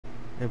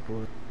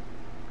able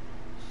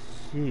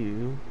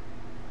to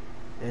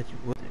that's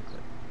what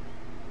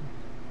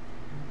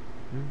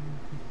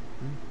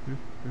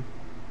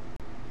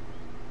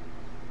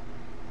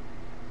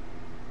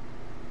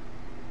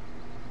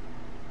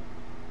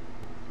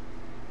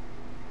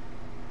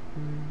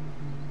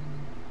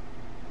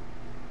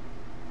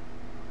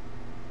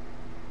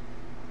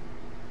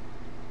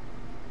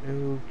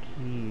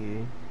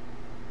okay.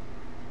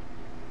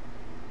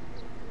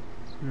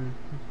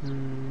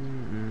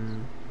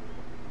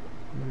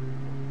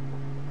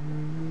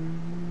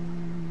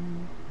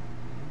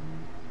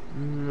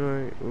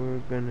 Alright, we're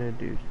gonna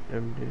do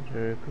this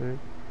real quick.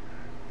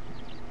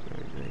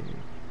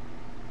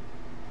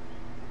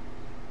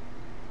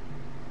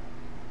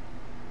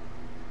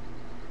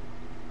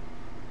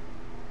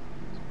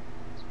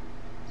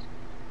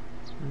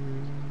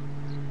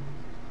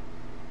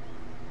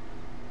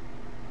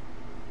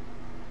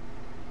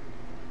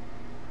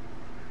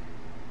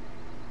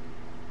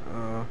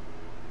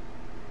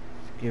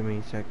 Give me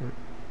a second.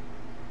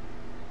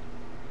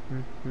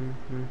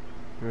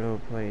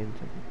 Role playing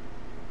second.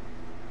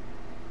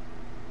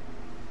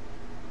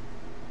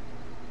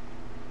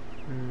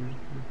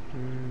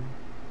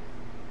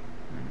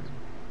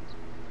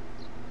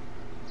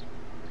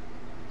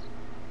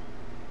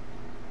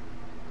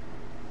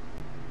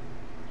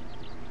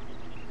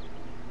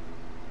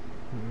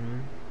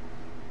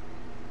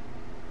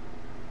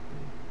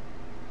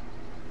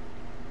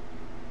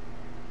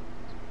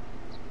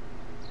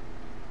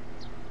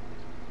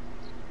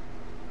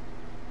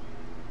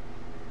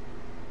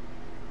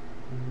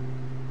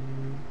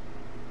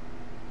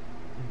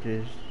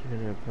 Just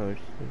gonna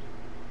post this.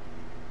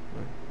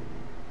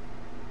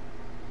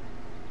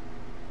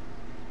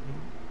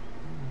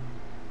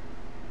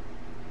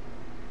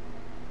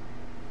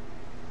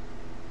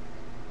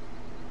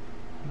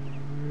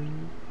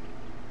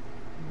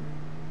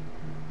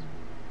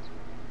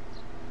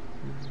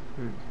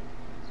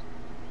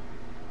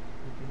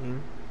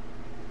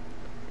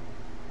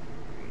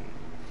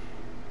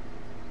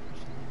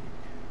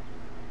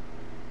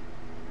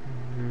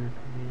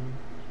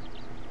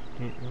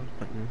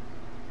 Button.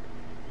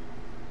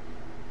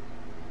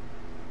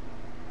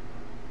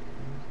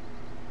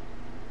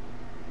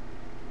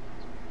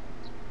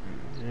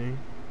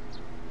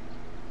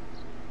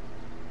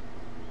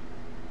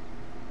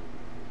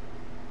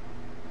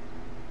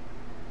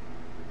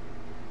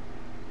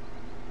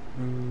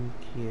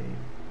 Okay.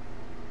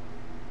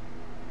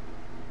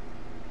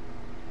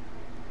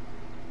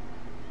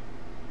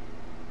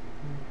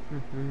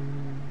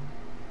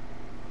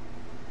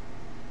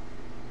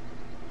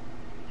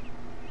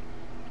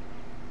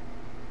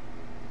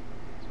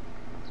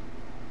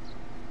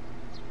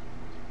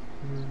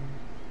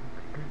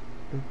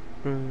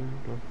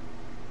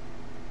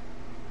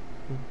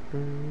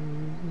 Okay.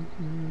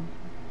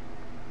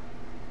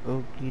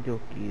 Okie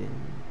dokie.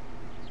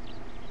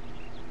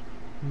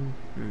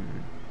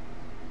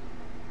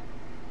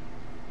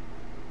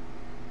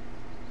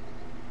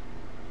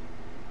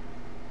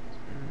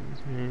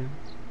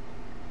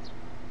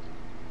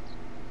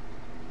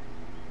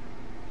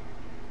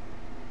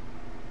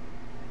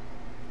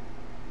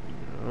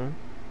 No.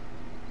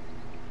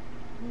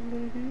 I'm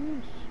gonna do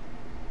this.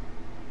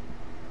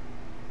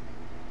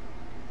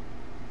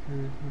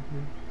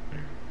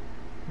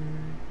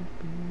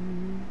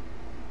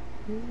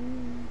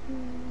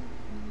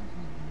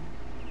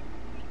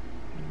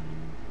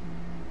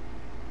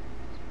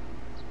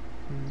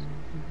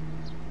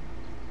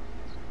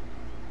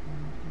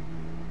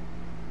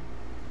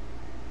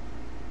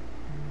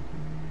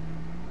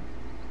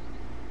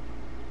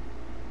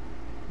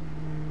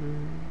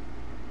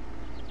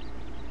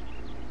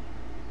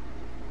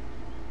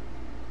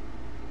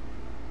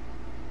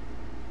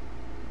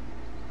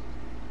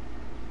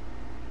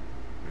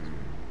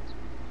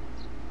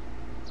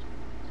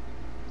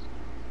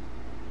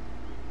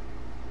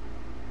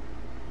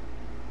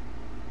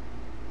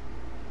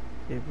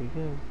 There we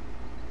go.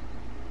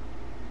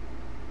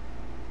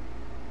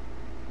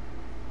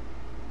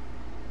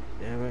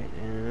 Alright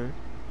now.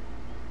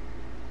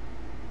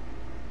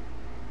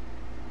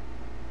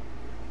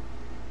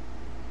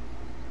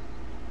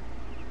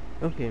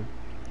 Okay.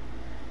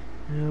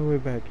 Now we're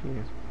back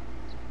here.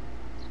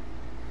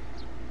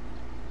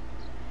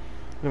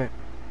 Alright.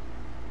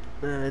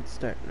 Let's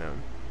start now.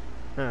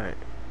 Alright.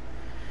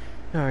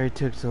 Sorry it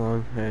took so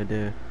long. I had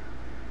to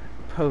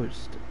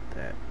post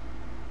that.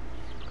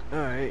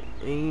 Alright,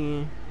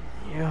 and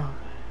yeah,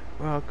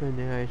 welcome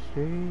to our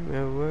stream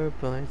where we're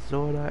playing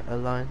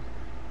SAOLR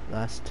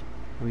Last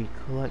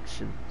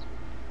Recollection.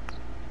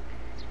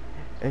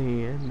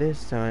 And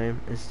this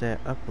time, instead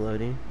of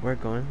uploading, we're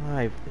going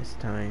live this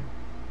time.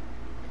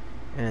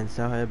 And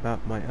sorry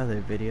about my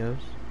other videos.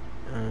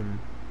 I'm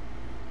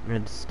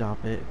going to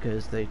stop it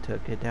because they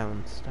took it down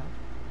and stuff.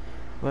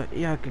 But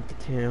y'all can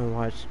continue to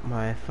watch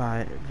my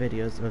 5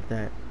 videos of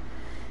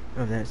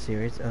that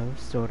series of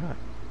SAOLR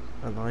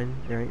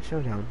Last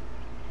Showdown.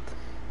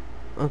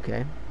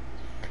 Okay,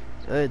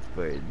 let's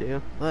do.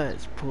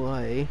 Let's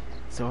play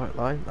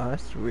SAOLR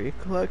Last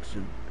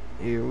Recollection.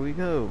 Here we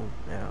go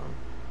now.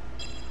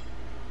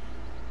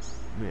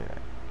 Yeah.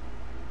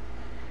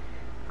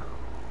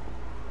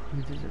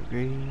 You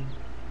disagree?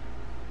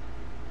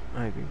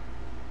 I agree.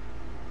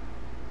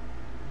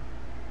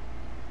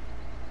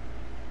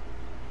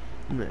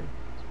 No.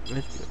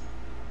 Let's go.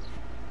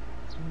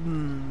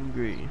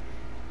 Agree.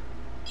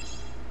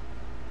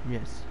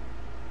 Yes.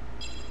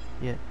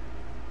 Yeah.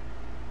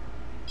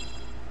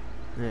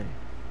 Yeah.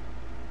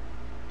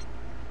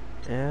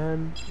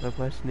 And let's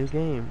play a new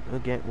game. I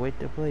can't wait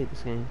to play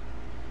this game.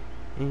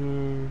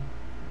 And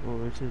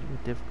which is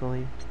with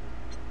difficulty.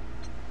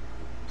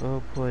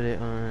 We'll put it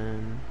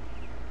on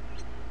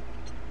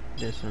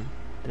this one.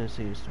 The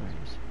see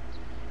stories.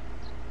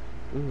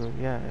 Ooh,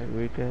 yeah,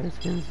 you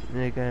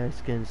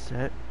guys can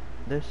set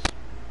this.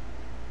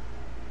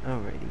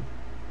 Alrighty.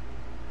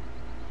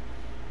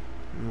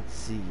 Let's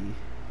see.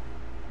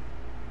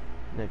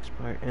 Next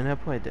part. And I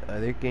played the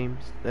other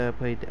games. I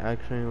played the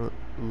actual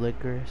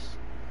Licorice.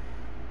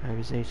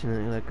 Accusation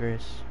of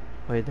Licorice.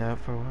 Played that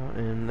for a while,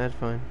 and that's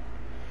fun.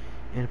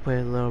 And I played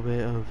a little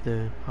bit of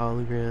the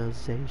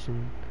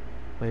Hologralization.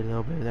 Played a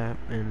little bit of that,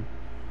 and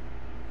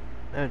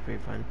that was very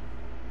fun.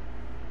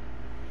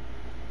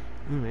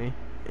 Anyway,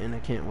 and I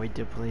can't wait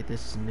to play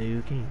this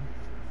new game.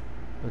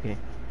 Okay,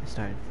 let's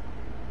start.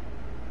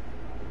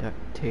 Dark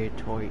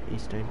Territory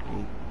Eastern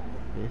Gate.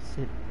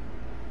 Visit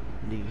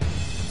D.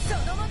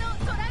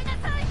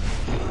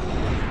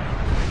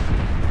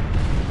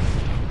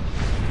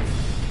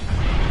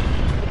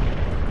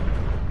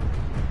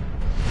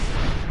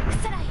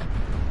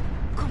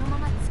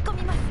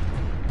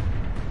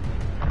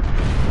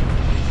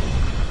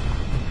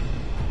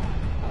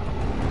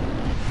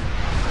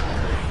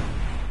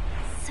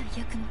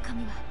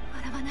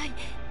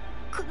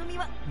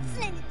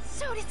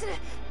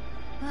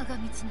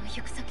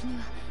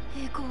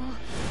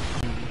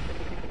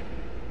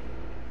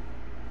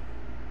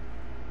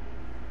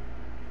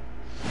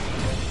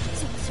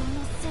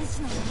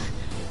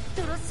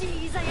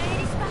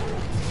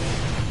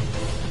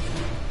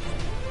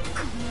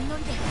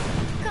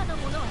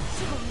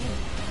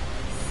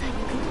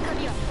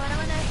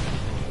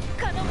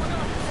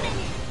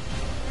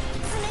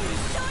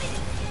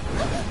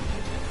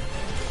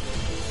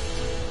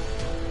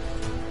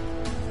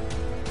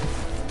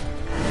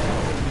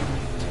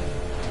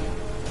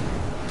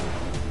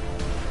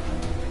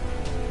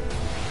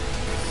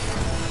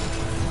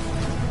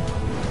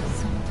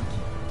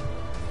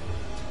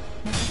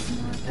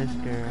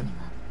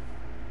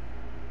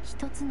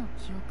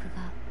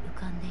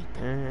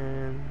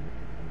 And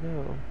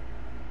go.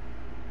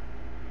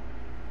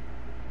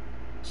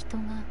 人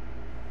が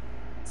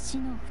死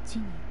の淵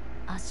に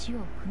足を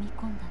踏み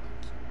込んだ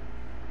時、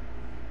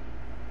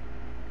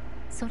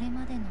それ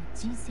までの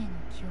人生の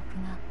記憶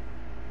が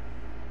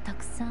た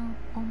くさん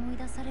思い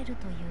出される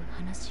という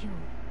話を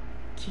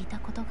聞いた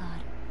ことがあ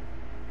る。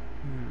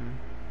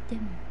で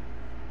も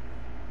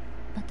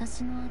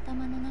私の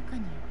頭の中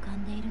に浮か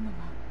んでいるのは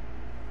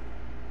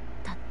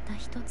たった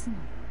一つの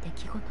出来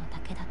事だ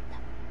けだった。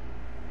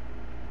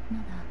ま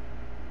だ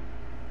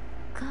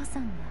母さ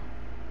んが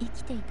生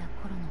きていた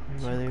頃の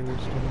記憶だ。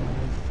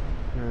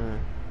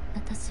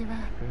私は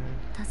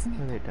尋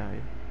ねた。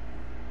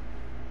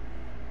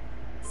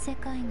世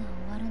界が終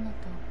わるの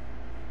と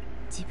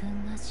自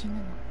分が死ぬの、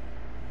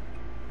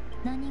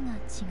何が違いが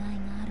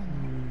あるの、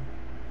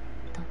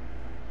と。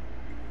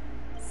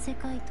世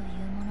界という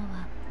もの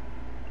は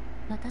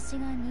私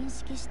が認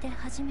識して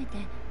初めて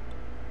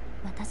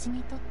私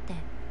にとって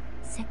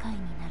世界に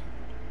なる。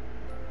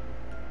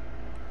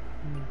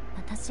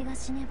私が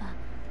死ねば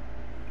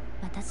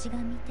私が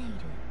見ている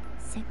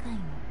世界も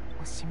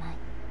おしまい。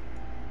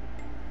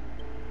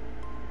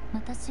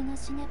私が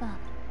死ねば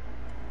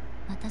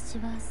私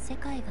は世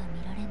界が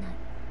見られない。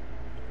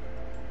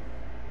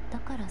だ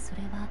からそ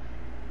れは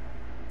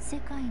世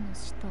界の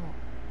死と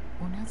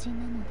同じな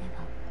ので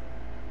は。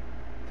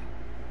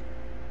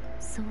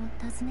そう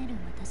尋ねる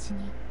私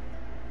に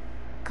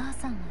母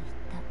さんは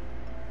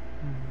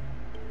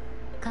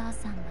言った。母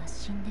さんが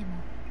死んでも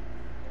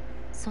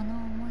その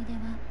思い出は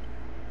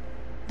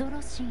ド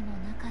ロシーの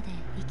中で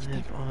生きて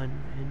る。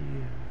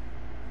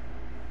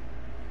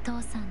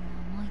父さんの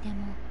思い出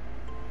も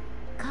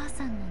母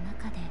さんの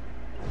中で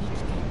生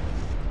きてる。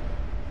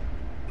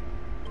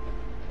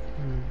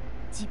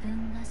自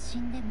分が死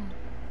んでも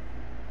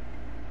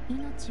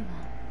命は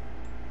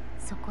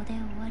そこで終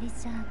わり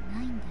じゃな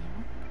いんだよ。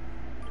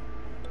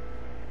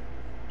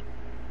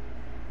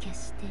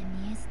決して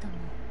見えずとも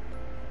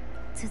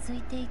続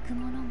いていく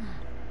ものが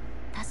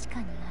確か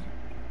にある。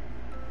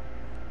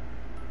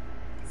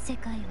世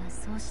界は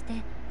そうして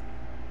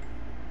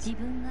自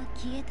分が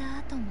消えた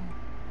後も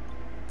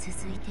続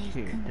いてい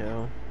くんだ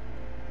と。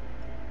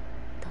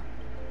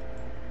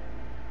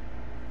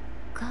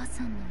母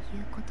さんの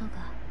言うことが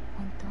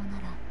本当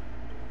なら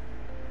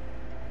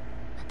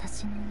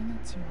私の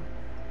命も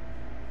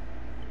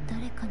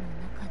誰かの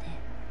中で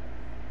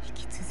生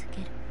き続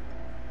ける。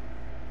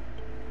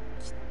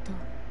きっと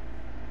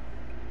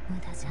無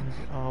駄じゃない。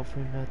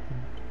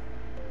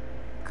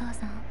母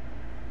さん、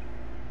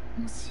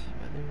もし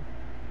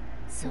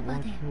そば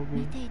で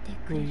見ていて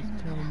くれるのな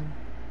ら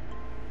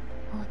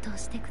応答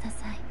してくだ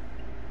さい。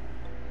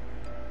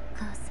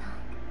母さん、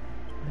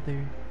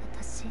 Whether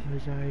私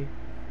was I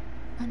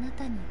あな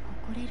たに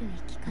誇れる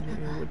生き方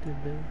able が to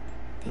live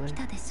でき like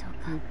たでしょう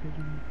か。 you could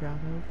be proud of?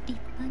 立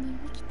派に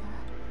生きた。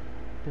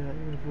 Did I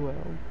live well?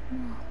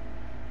 も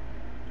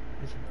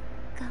う Is it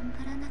頑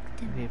張らなく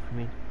ても okay for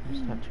me to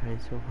stop trying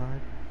so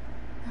hard?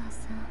 母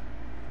さん、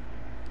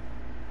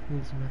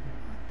 Please, mother,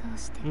 応答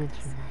してくださ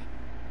い。 answer me.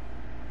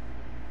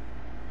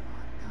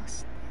 応答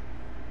して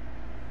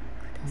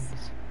ください。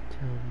 Please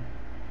tell me.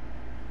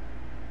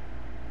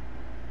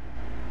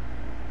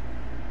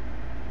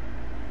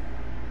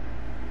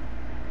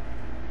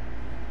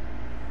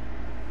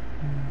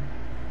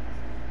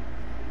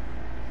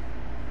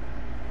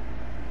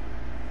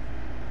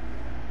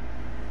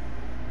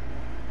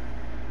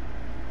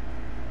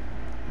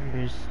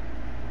 Here's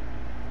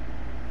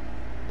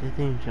the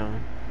theme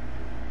song.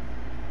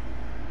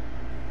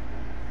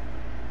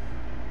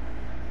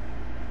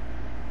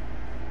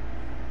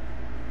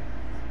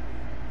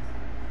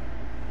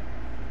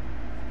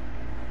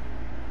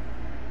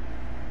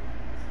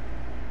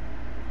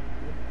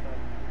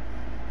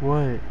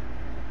 What?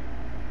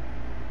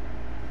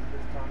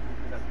 Just talking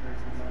to that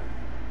person like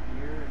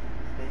your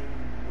thing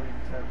went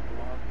to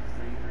block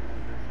scene or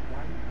whatever. Why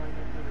are you playing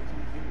it for the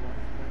TV? Why are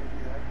you playing it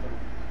for your iPhone?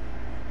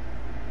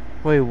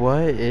 Wait,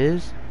 what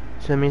is?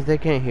 So it means they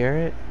can't hear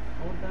it?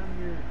 Hold down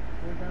your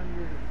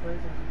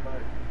PlayStation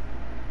button.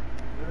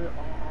 Put it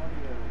all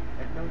audio.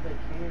 And no, they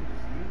can,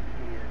 just you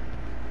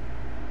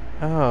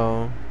can.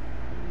 Oh.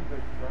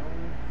 But bro,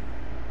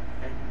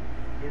 and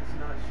it's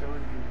not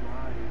showing you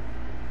live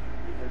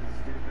because it's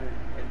stupid.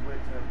 It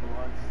went to a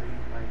block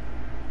scene. Like,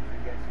 I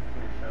guess you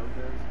can't show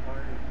those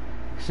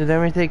parts. So that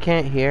means they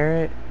can't hear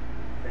it?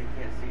 They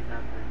can't see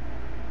nothing.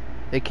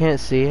 They can't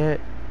see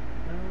it?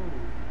 No,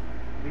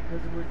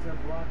 because it went to a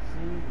block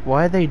scene.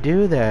 Why'd they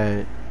do that? I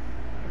don't know.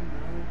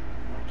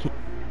 I'll call you.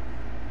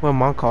 What,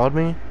 Mom called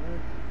me? Yes.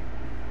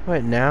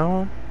 What,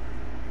 now?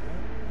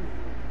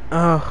 No.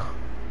 Ugh.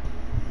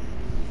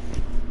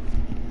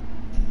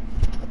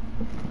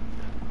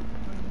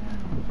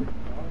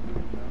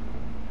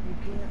 You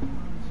can't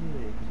pause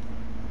it.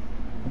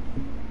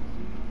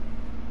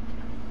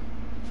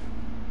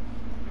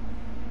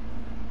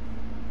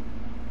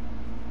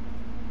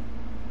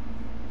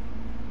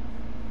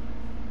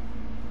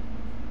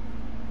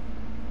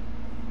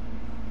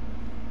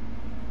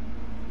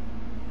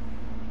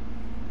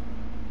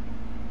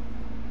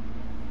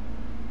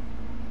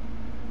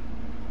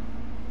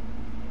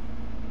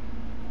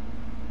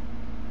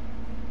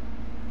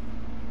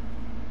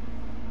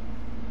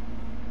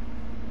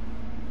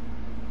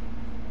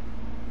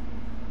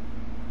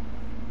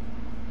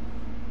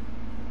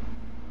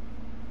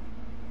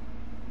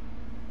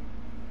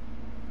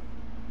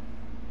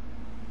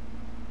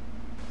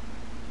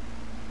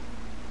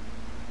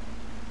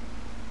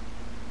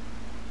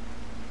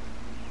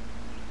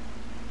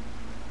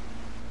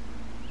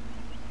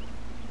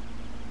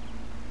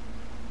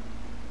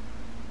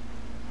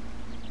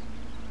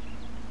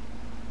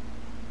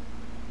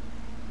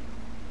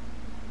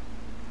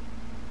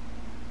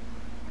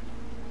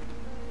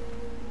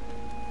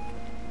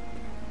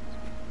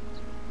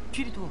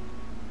 Kirito,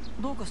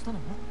 どうかしたの？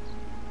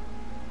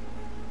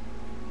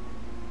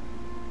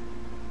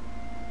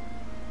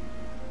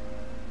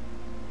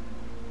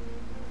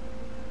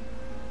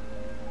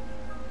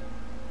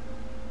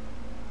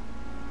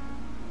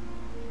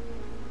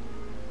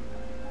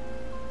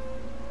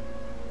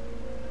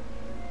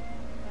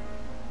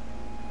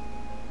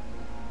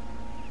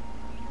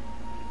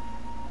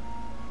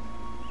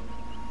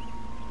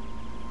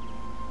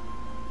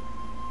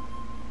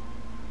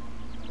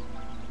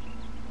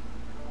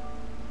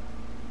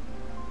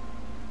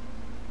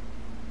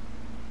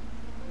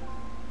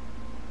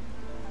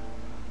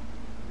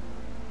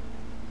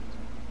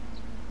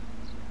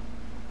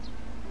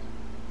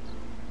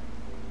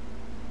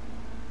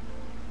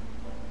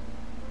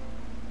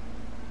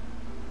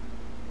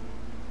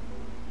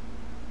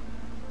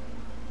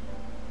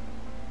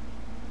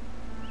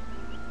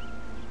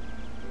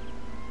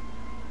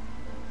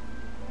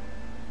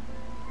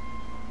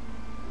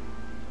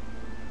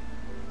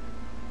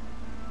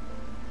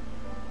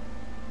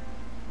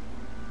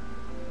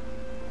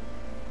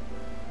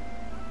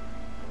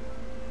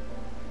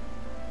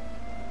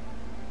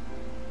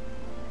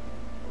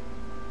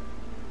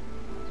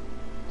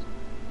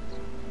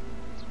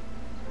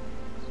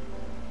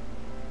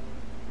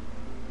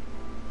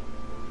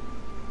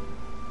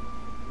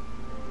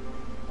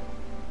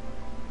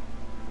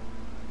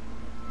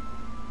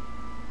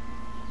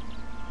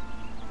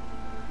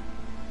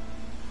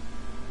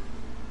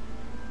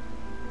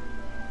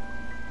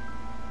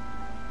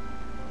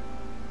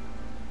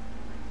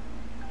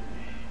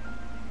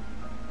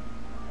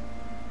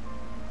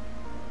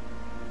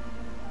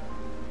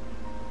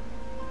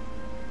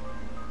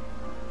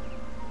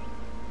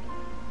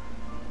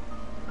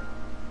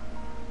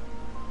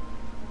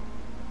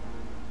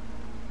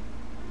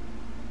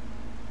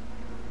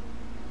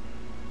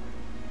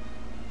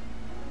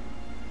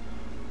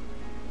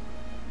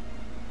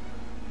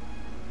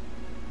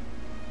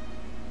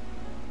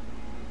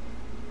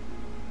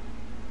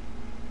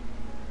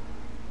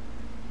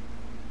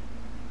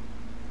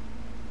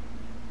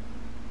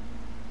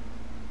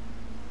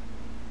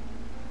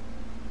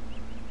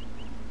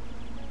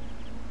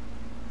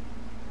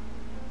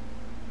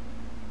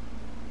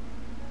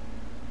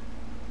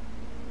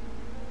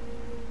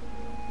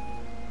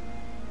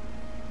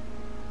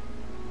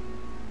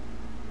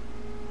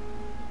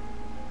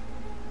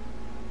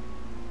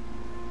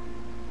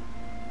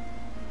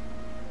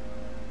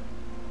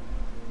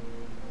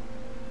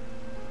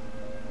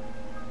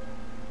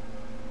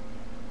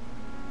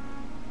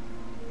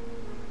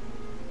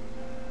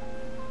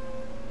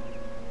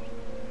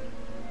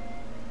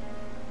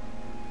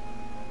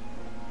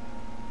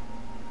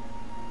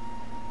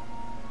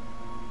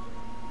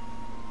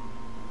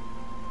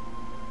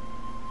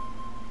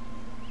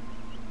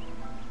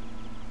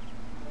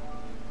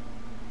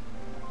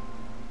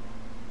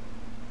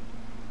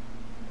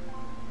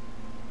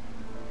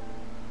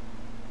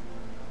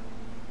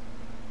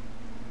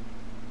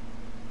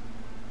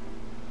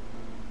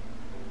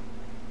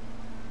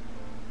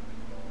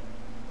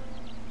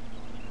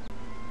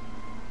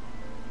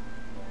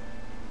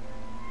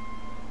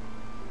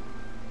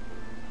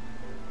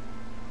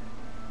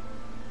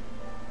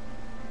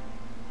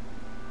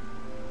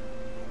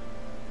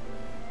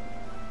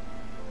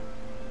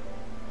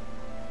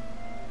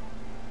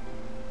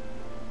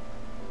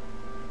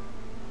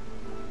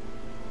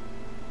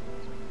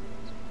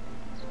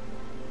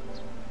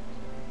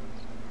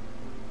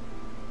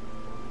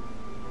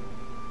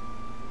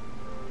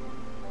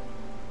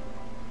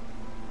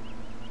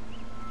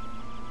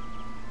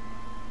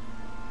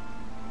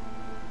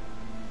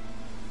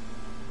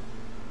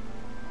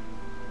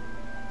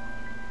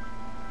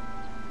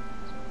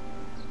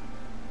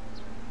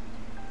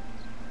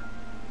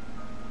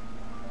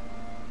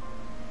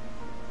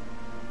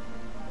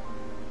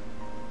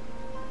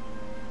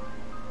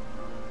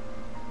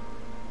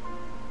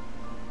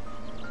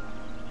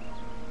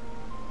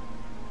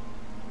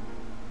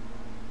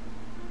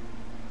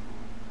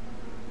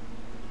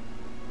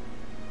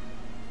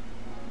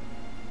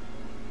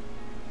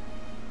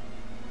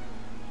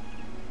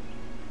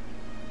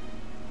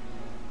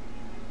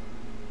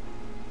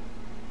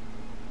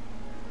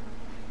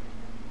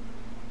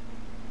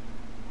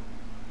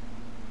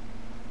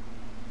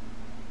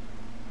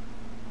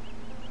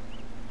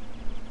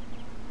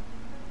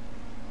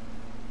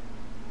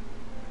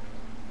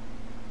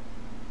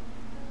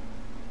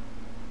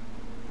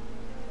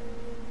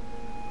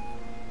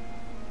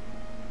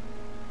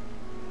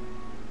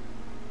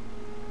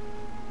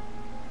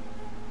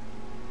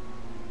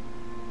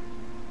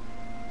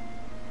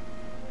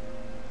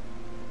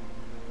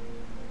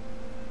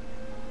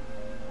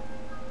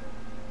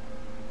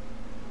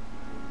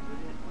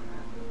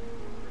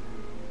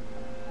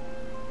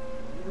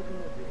 looking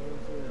at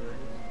videos here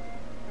already?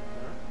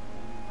 Huh?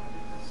 Why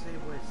did it say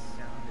what it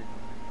sounded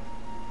like?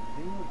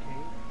 Are you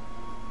okay?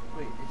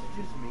 Wait, is it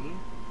just me?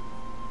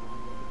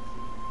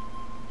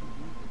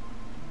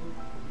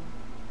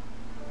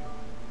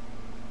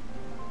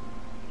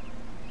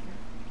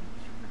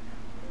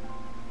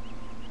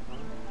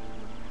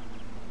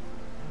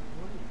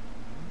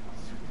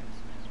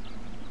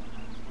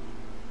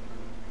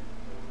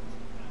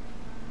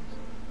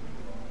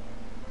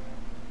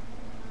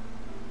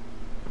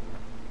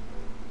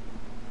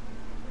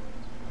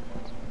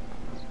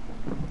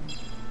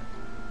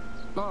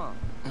あ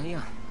あ、い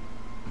や、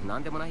な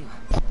んでもないよ。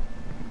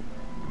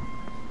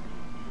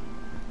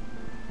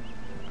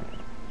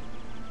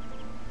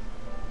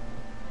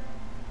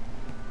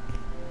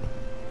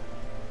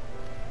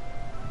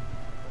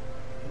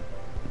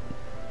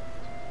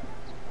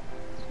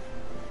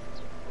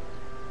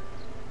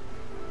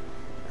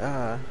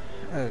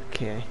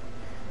Okay.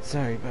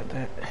 Sorry about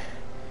that.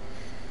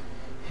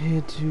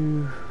 Had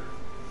to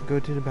go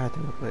to the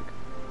bathroom real quick.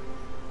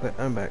 But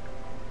I'm back.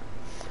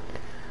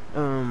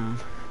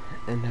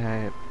 And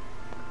I,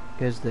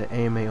 because the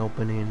AMA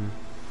opening,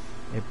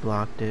 it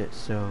blocked it,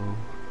 so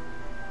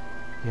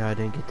yeah, I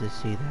didn't get to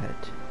see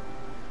that.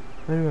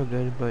 But real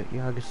good, but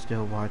y'all can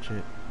still watch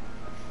it.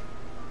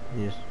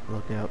 You just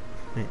look out.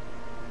 Yeah.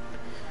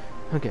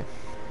 Okay.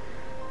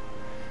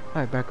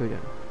 Alright, back we go.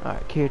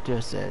 Alright,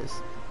 Kirito says,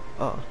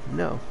 "Oh,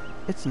 no,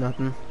 it's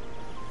nothing."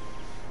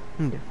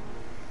 Okay.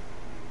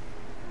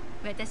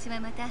 私は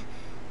また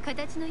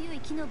形の良い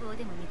木の棒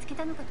でも見つけ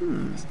たのかと思い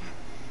ました。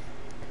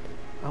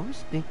I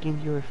was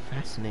thinking you were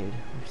fascinated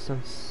with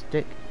some stick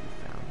you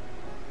found.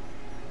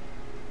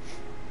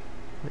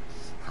 What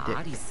stick?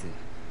 アリス、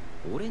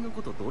俺の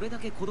ことどれだ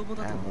け子供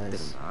だと思ってる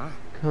んだ？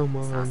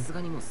 Come さ on. すが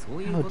にもうそ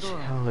ういう How こと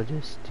は。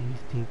 childish do you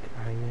think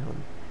I am?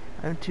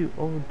 I'm too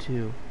old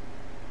to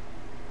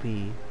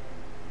be.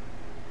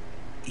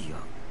 いや、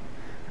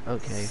 Okay,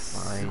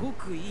 すご fine.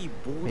 くいい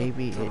棒だっ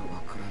Maybe たらわ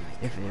からない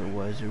け if ど。 it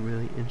was a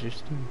really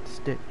interesting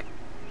stick.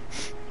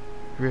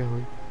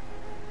 Really?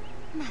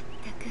 まっ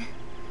たく。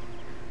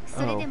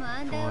それでも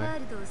アンダーワー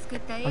ルドを救っ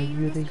た英 Are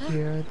雄 you で the すか？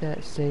 hero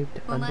that saved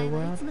お前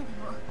はい Underworld? つまで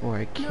も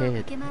Or a 脳を kid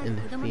駆け回 in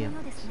る the 子供のよ field?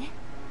 うですね。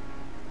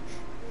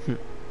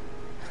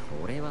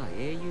俺は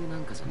英雄な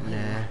んかじゃないよ。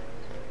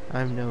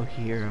 Nah, I'm no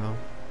hero.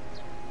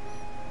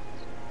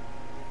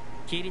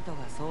 キリトが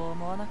そう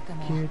思わなくて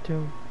も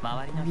Kirito,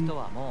 周りの人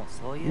はもう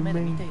そういう目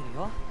で見ている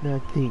よ。 not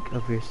think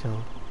of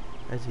yourself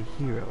as a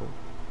hero.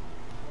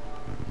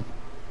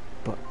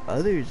 But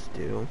others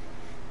do.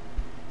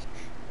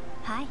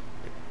 はい。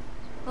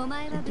お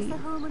前は無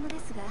作法者で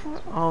すが、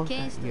 All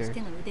剣 that 士とし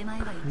ての腕前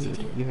は一流。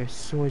 your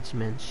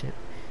swordsmanship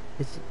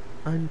is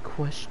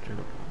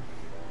unquestionable.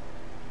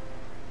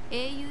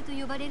 英雄と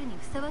呼ばれるに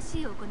ふさわ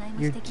しい行いも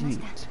Your してきまし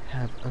た。 deeds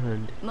have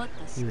earned もっ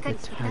とし you っか the り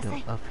してくださ title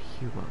い。 of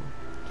hero,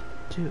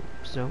 too.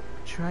 So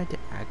try to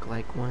act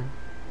like one.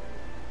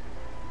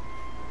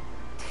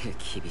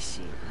 手厳しい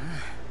な。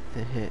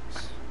 The hits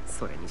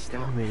それにして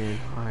も coming in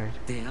hard.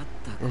 出会っ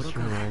た頃 This か。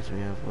 reminds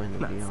me of when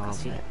we all 懐か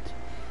しい。 met.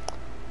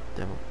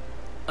 Though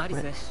アリ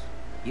ス、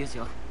ユウシ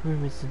オ、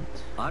 reminiscent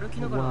歩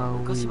きながら while we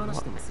昔話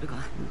walk. でもするか？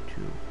 You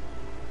too.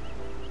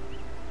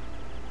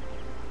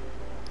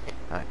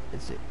 Alright,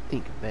 let's see.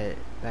 Think of it.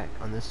 Back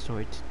on the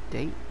sword to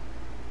date.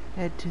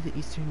 Head to the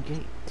eastern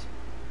gate.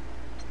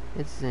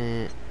 It's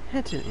head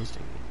to the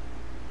eastern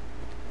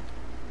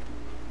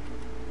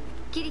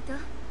キリト、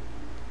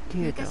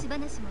 gate. 昔 Kirito,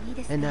 話もいい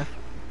ですか？ enough.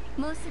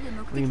 もうすぐ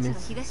目的地は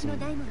東の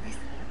大門です。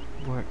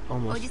 We're お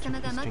almost じ to さま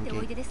the が待 eastern って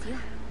おいで gate. ですよ。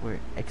 We're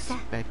さ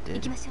あ、行 expected.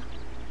 きましょう。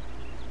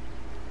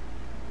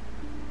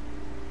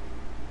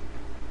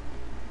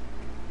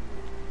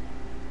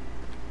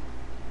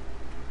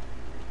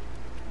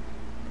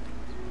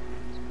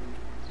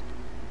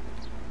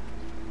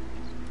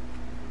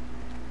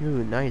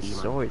 Ooh, nice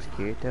swords,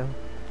 Kirito.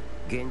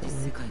 現実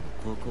世界の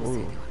高校生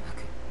ではな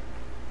く、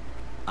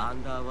ア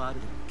ンダーワール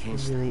ドの I 剣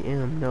士だ。 really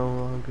am no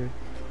longer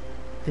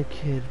the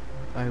kid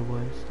I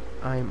was.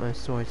 I'm a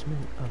swordsman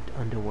of the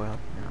underworld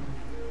now.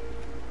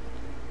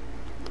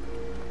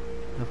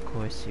 Of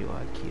course you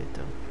are,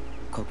 Kirito.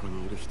 ここ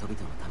にいる人々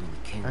のために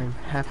剣を I'm 振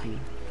りたい。 happy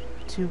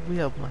to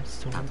wield my た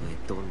sword とえ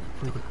どんな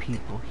こ for と the があって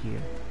も。 people here,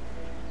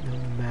 no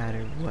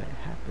matter what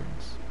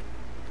happens.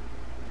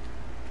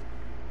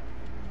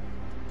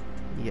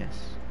 Yes.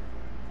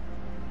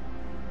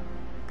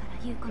 から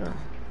言うことは、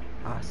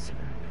 Awesome.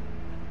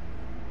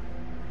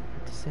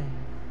 What to say?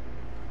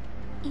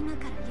 今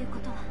から言うこ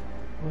とは、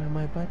 What am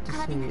I about to カ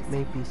ー say? ディナル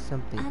It さ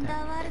ん may や be something アンダー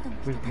that ワールドの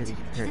人 will たち really を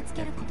傷 hurt つ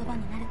ける言葉 everyone.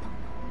 になると思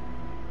う。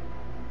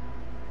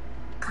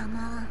構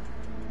わん。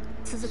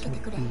続 So けて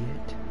くれ。 be it.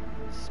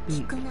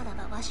 聞 Speak, くなら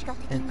ばわしが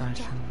敵に and な I っ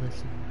ちゃ shall う。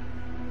 listen.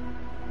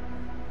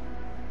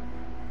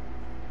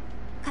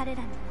 彼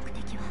らの目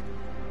的は、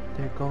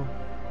 Their goal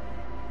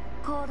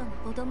高度の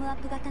ボトムアッ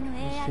プ型の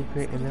is AI to を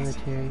create 作 a り出し、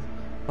 military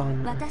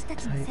bomb 私た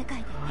ちの世 type 界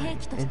で兵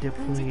器とし and て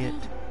軍 deploy 事転 it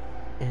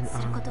移 in す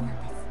る our ことなん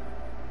で world. す。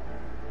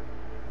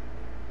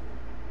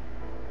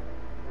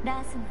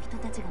ラースの人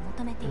たちが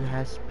求めている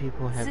has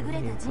people have 優れ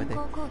name た for 人 the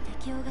工高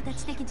適応型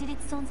知的自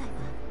立存在は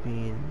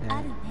being あ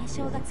that る名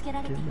称が付け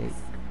られてい to ま make す。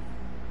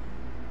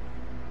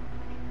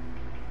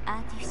ア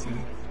ーティフィシャル、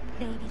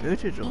レイビル、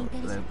 digital インテ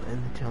リジェン level ト、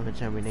 and サイ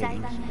determinating バーネーテ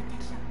ッ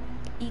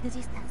ド、イグ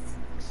ジスタン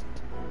ス、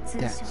通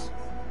Dex 称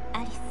ア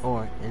リス。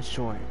 or in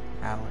short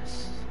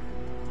Alice.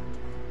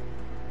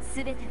 す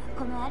べては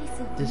このアリ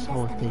スを生み出 This すた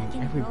whole めだ thing, け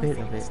に every 用意 bit さ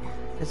れ of ま it, した。 it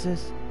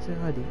says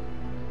Sahadi.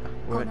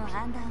 こ Works. のア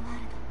ンダーワー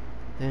ル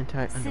The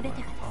entire underworld, 全てが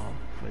です。 all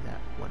for that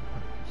one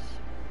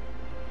purpose.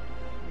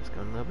 It's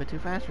going a little bit too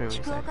fast for ド、 me.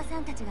 菊岡さ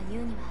んたちが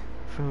言うには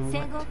From 聖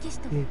what 号騎士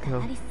と言った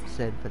Kirito アリス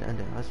さん、 said, but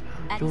under us,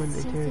 アリ join ス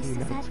the シンセ eternity スソ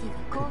サ notes. ーティが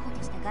候補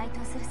として該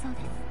当するそうで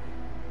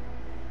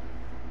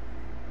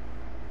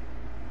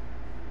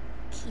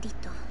す。キリ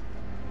ト、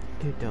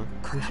 Kirito,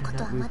 こ we の should こと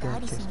not はまだア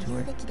reveal リス this に to 言う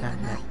her. べきでは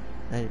Not ない。 yet.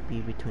 Let it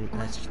be between お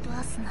us. じと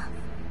アスナ、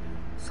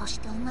そし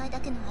てお前だ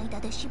けの間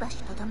でしば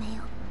しとどめよ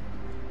う。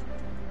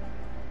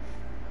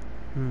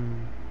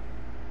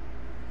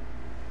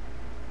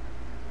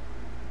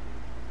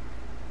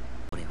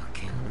俺は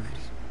剣を振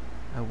り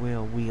I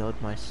will wield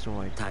my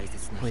sword 大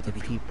切な for 人 the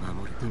々 people を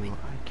守るため who に I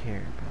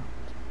care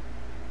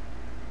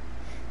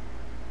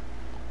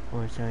about.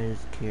 Or so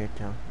is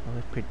Kirito.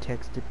 Always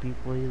protects the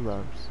people he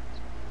loves.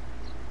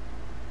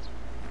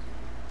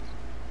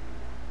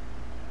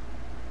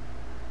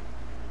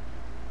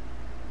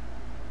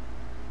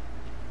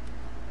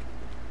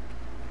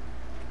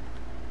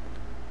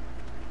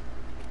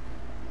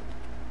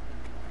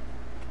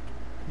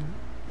 Hmm?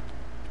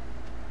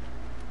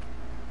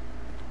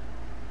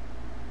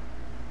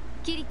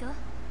 キリト、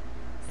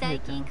最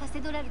近カ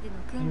セドラルでの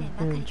訓練 You've ば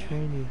か been りで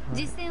training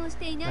実 hard 践をし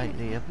ていないの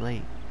lately で of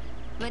late.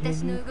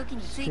 私 Can の you 動き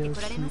について still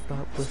こられます keep か？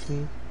 up with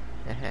me?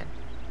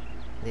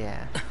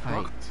 Yeah,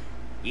 fight.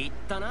 言っ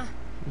たな。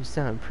 You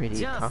sound pretty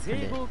じゃあ聖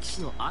confident. 号騎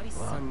士のアリス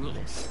さ Well, んに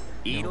Miss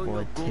いろいろ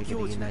Noble ご教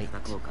Antigone 授い Knight, た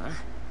だこうかな。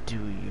 do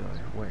your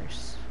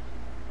worst.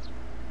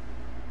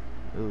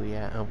 Ooh,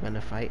 yeah, I'm gonna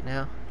fight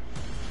now.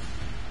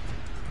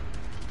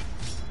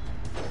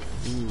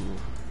 Ooh,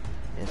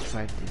 let's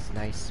fight these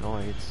nice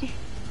swords.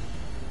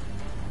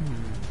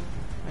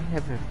 I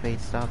haven't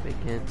faced off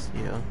against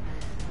you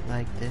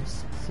like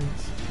this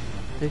since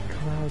the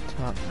Cloud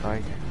Top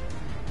Garden,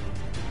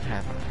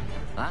 have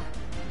I? あ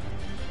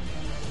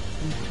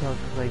You talk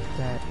like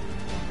that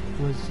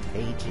was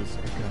ages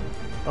ago.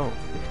 Oh,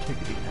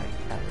 Antigone Knight,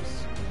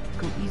 Alice.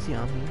 Go easy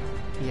on me,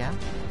 yeah?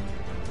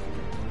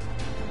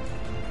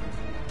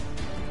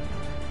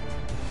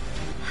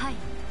 はい。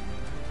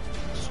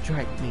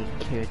 Strike me,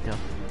 Kirito.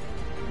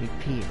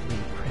 Repeatedly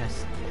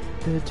press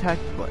the attack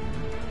button.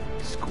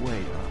 Square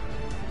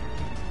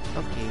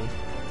up. Okay,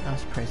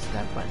 let's press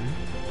that button.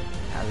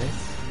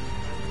 Alice.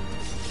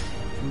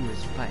 Ooh,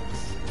 it's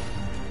fights.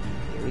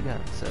 Here we go.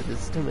 So this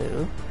is the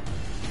move.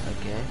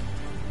 Okay.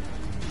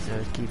 So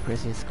keep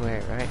pressing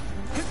square, right?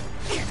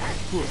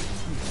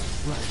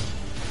 What?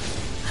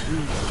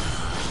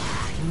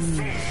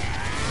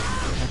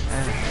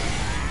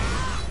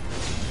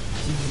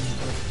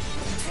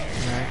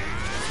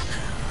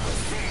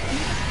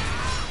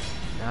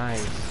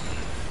 Nice.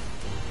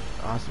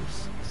 Awesome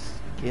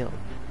skill.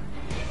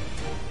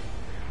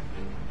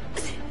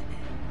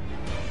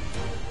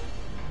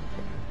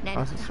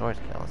 Awesome sword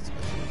skill. Let's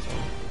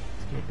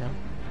get down.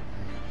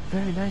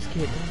 Very nice,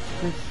 kid.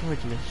 Good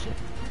swordsmanship.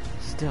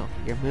 Still,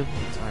 your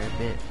movements are a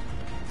bit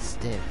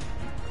stiff.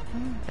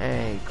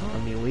 Hey, call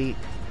me weak.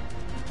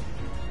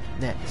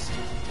 Next,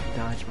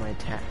 dodge my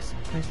attacks.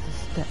 Press the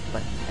step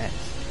button X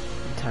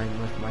in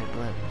time with my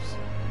blows.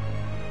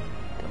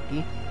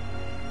 Donkey.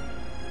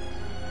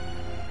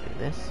 Do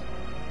this.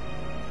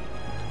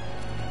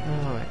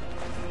 Alright.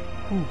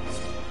 Ooh.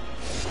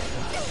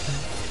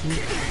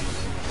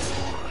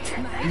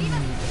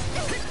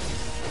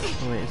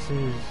 Wait, as soon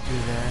as you do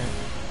that.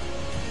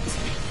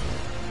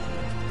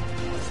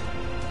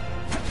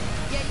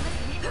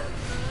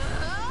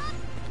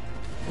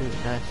 Ooh,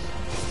 nice.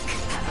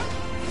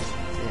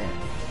 Yeah.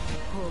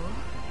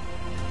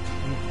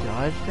 You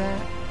dodged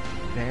that?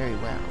 Very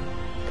well.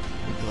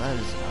 The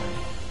gloves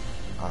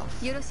are off.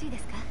 よろしいで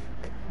すか？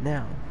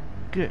 Now,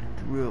 get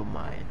through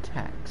my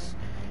attacks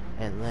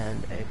and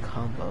land a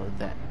combo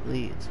that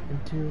leads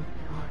into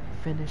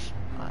finish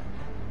uts.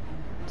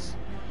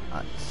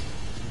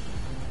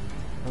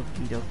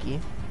 Okie dokie.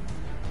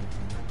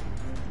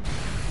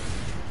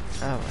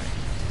 Alright.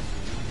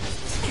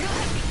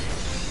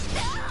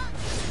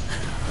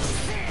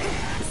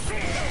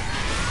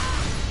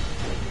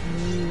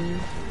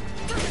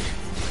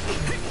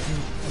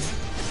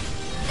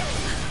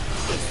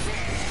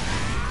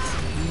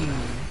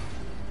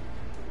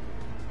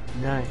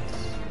 Nice.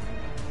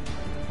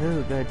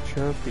 Ooh, good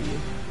trophy.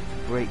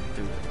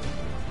 Breakthrough.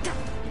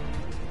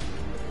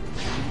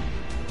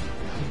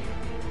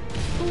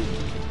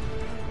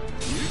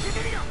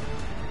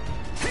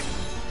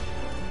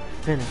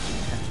 Finish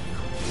that.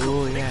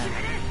 Oh yeah.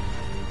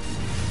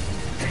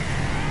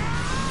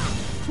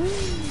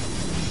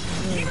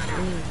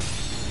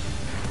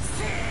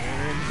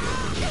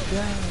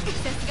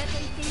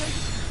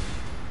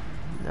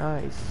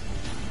 Nice.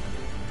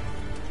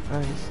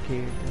 I'm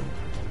scared though.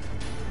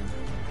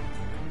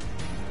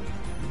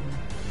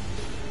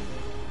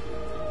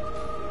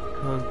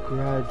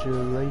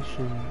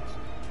 Congratulations.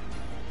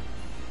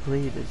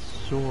 Blade is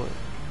sword.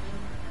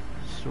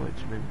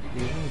 Swordsman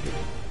rewarded.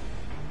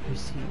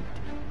 Received.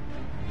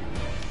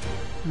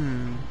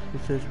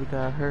 It says we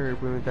got her,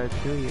 but we got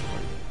 3 of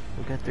them.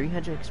 We got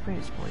 300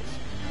 experience points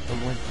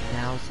and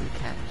 1,000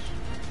 cash.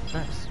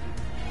 Nice.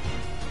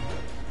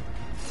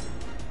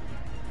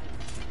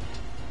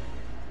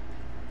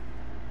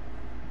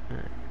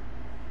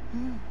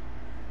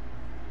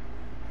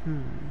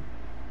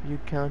 You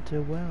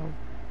counted well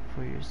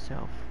for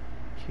yourself,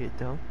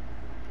 Kirito.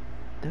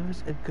 That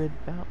was a good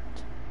bout.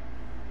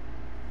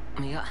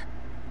 Yeah.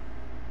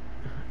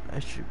 I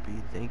should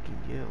be thanking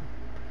you.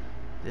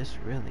 This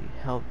really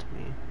helped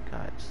me,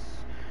 got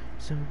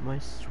some of my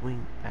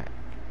swing back.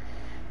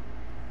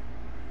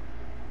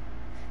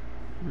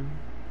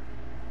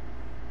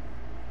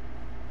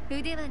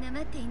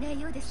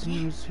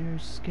 Seems your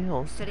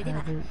skills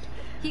haven't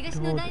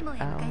dulled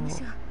out.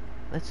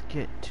 Let's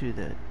get to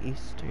the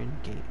eastern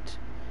gate.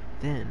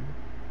 Then,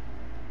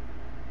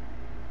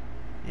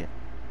 yeah,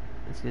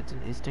 let's get to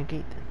the eastern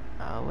gate then.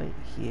 Oh wait,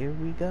 here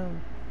we go.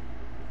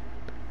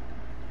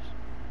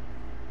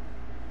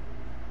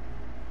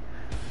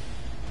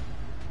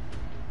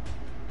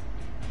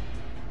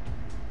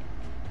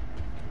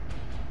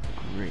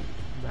 Great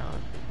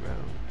Mountain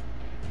Road.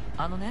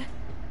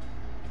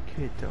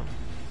 Kirito,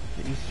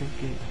 the eastern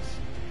gate's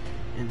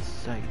in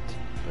sight.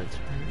 Let's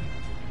hurry.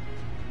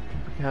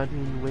 The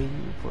counting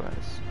waiting for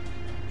us.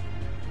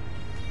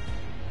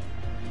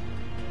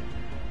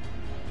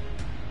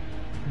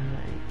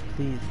 Alright,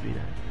 please be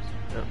nice.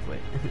 Oh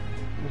wait,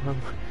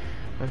 I'm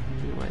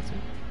wiser.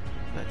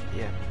 But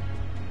yeah,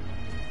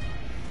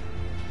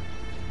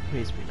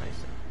 please be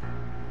nice.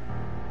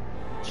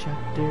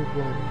 Chapter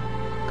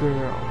 1: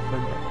 Girl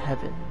from the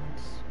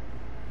Heavens.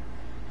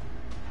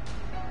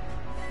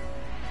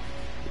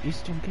 The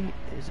eastern gate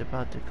is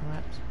about to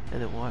collapse,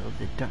 and the wall of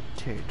the dark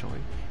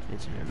territory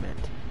is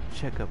meant.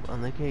 Check up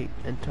on the gate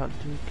and talk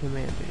to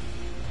Commander.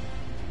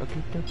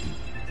 Okay, dokie.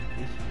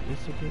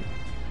 Eastern gate.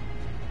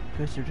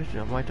 Press the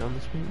direction marked on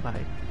the screen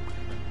by.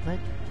 Let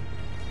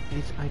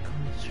these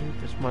icons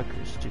serve as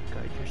markers to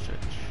guide your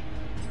search.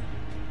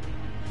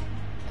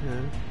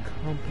 The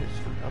compass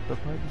on the upper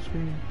part of the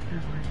screen,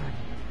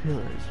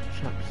 pillars,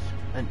 shops,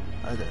 and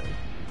other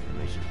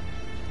information.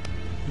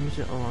 Use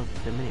it along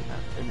the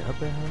minimap in the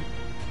upper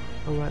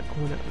right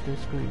corner of the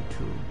screen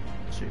to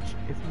search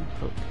every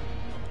book,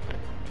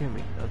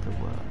 pyramid of the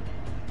world.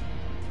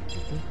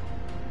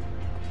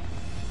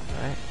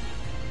 Alright.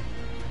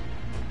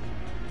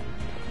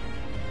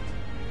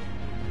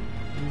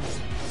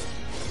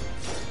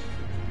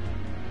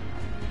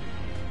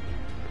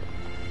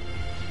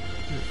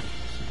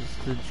 So this is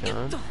the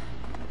jump.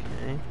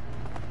 Okay.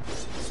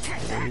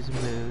 There's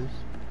moves.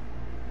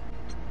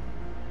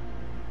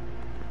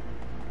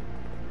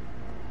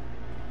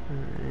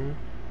 Alright.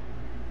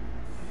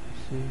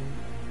 See.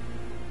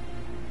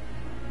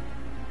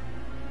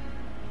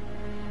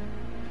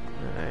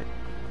 Alright.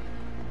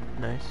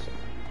 Nice.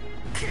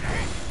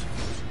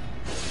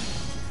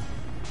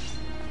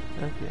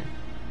 Okay.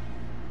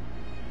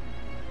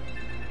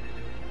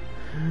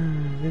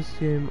 This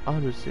game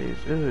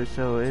autosaves. Oh,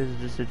 so it's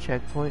just a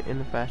checkpoint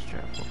and a fast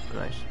travel.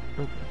 Nice.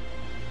 Okay.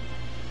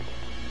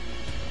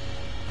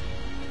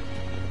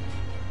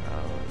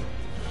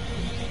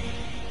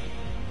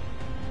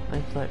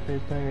 Nice light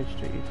phase package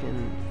that you can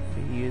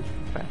be used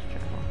for fast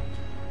travel.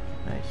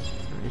 Nice.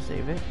 Let me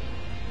save it.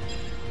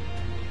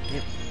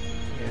 Yep.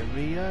 Here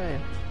we are.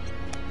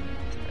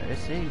 I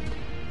saved.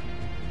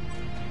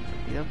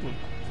 Lovely.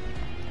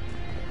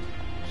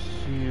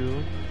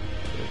 So,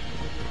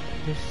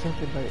 there's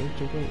something by the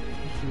ancient gate.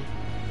 You should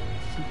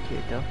seek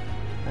it though.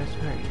 Let's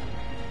hurry.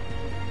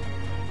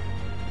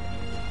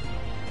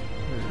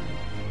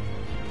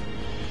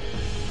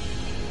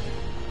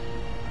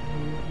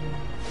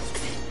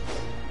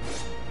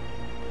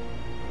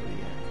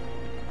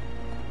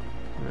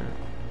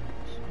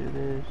 Do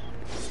this.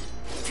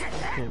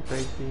 Can't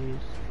break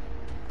these.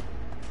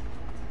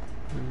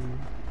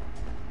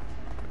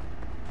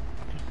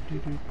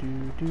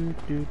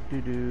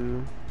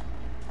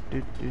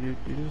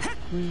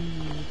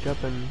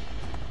 Jumping.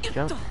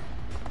 Jump.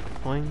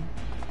 Boing.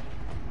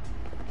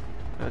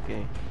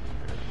 Okay.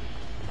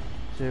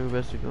 So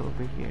we're supposed to go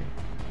over here.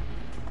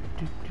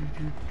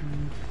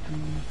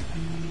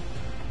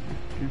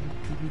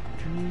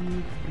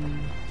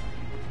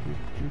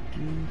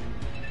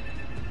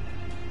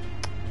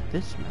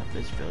 This map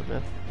is filled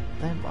with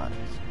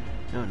landmarks,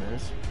 known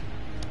as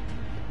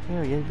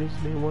areas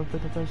visited one for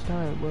the first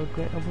time will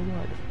great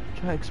override.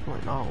 Try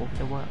exploring all over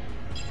the world.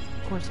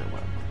 Of course I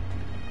will.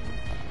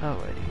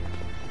 Alrighty.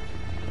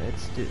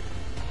 Let's do it.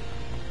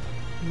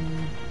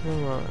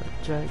 Come on,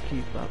 try to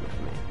keep up with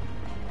me.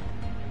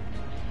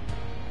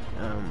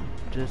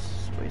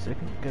 Just wait a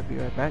second, gonna be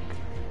right back.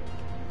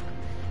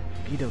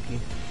 Okie dokie.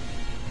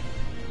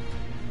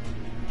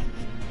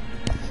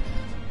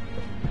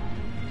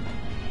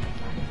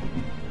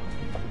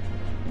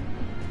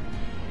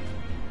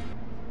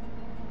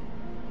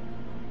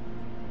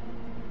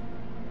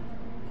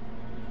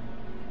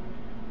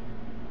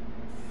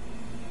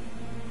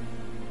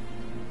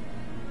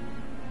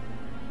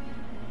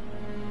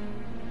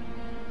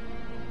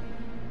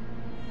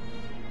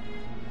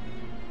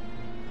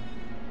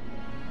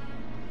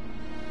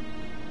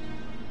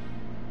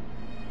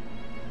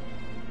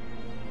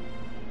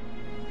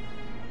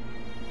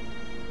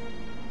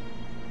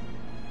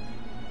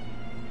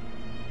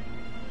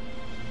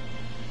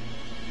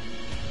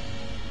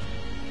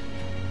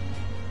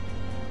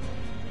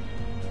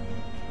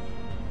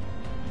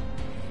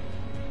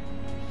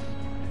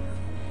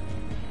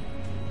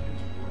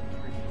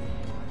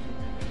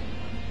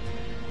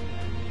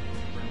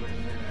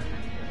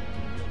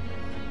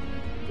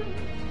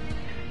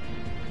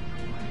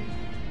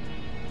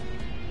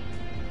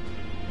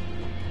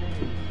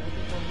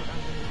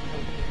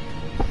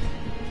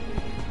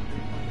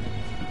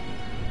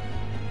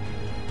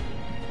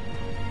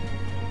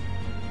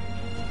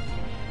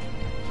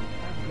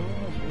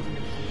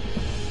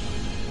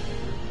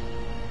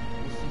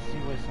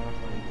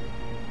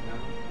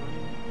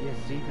 Yeah,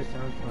 see if it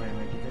sounds fine.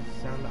 Like, it doesn't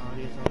sound, the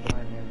audio sounds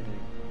fine and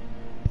everything.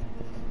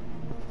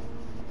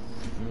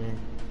 Yeah.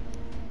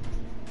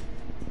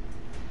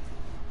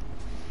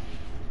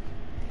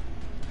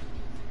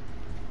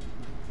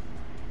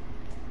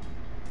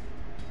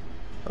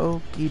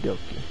 Okie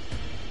dokie.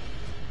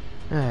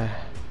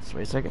 Just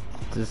wait a second.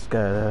 Just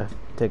gotta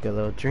take a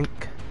little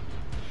drink.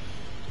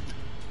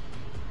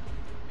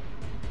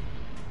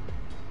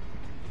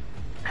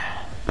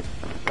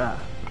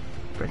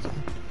 Press it.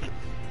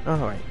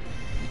 Alright.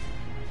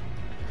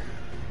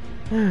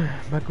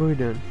 Back what we're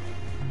doing.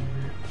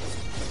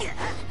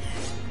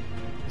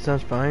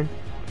 Sounds fine.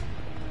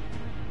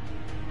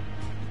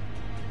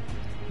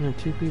 There are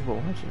 2 people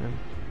watching them.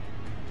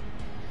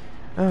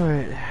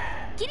 Alright.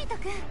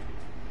 Kirito-kun.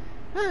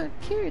 Ah,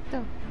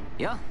 Kirito.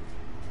 Yeah.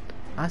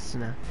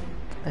 Asuna,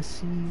 I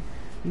see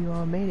you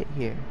all made it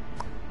here,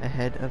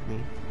 ahead of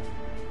me.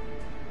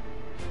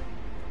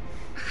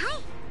 Hi.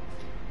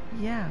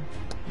 Yeah,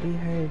 we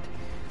heard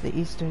the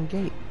Eastern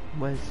Gate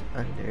was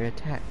under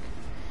attack,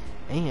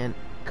 and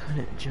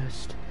couldn't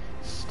just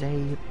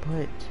stay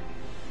put.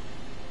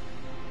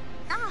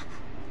 Ah.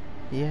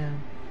 Yeah,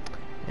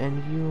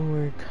 and you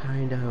were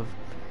kind of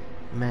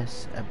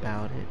mess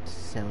about it,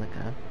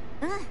 Celica.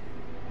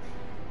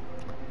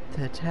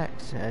 The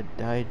attacks had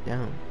died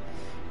down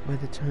by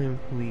the time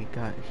we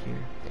got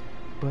here,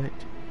 but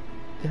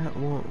that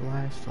won't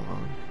last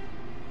long.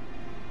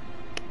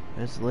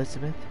 There's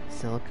Elizabeth,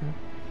 Celica,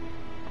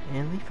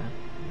 and Leafa.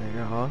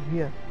 They're all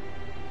here.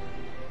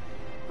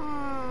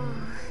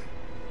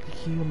 The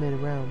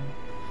human realm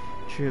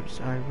troops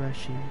are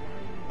rushing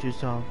to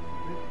solve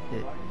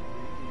it.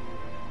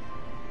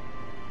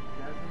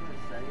 Doesn't it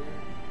say it?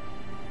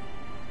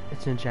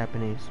 It's in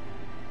Japanese.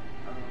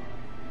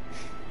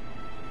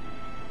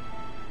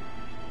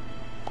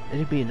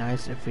 It'd be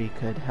nice if we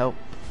could help.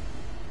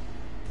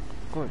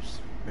 Of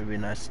course, it'd be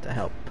nice to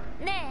help.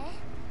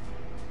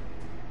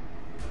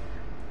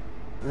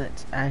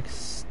 Let's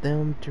ask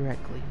them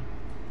directly.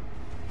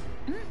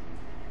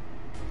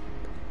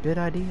 Good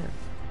idea.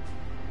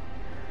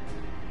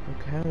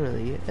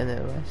 Currently, and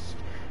the rest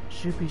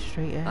should be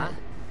straight ahead.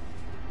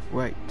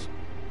 Right.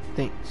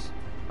 Thanks.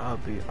 I'll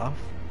be off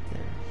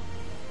then.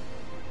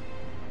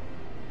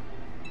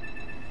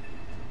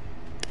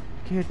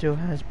 Kirito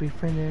has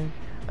befriended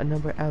a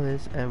number of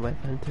allies and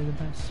went to the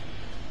bus.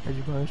 As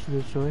you pass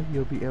through the store,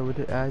 you'll be able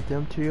to add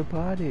them to your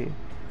party.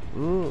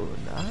 Ooh,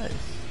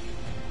 nice.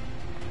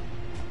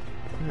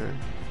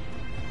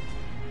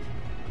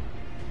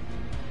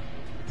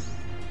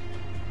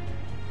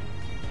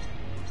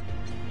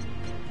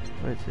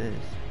 What's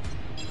this?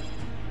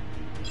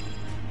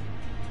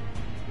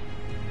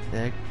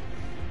 Egg.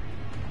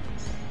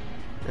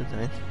 That's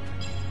nice.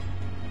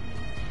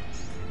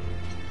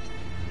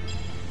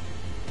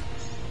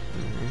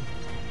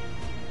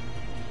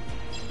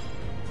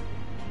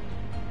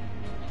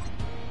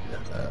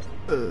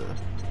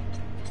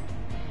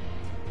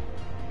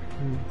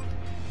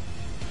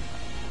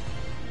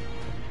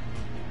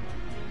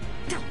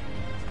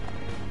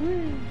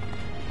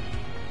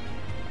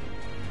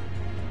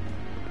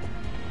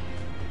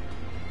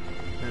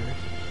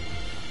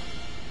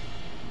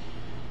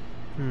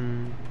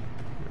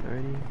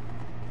 Ready?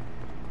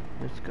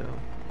 Let's go.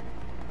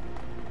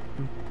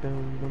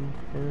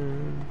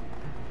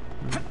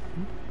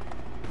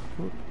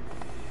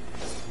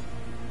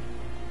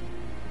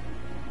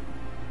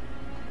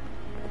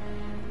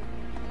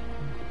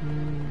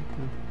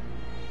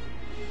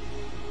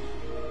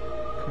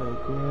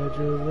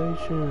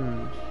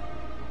 Congratulations.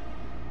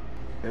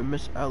 And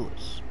Miss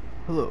Alice,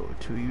 hello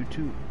to you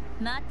too.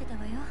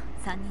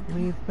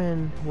 We've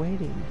been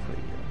waiting for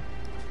you.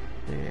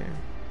 There.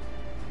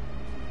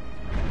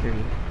 3.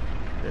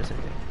 There's a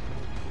thing.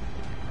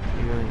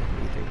 You're going to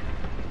be 3.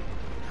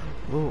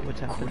 Oh,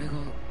 what's happening?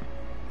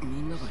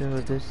 So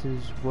this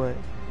is what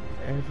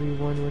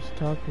everyone was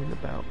talking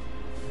about.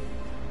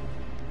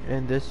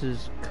 And this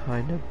is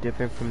kind of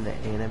different from the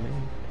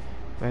anime.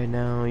 Right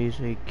now,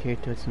 usually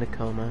Kirito's in a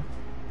coma.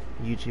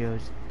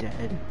 Yu-Gi-Oh's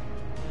dead.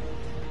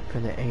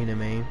 From the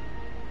anime.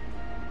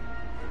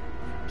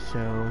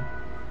 So,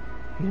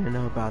 he didn't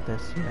know about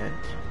this yet.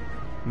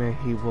 Maybe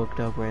he woke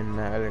up when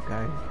the other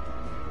guy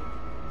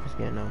was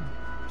getting on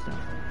stuff.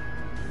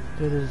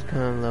 So this is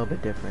kind of a little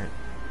bit different.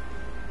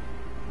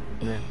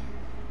 Yeah.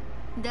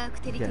 Yes,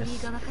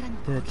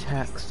 the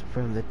attacks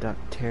from the Dark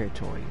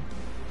Territory.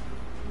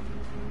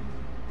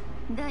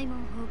 It's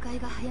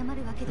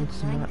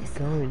not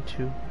going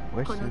to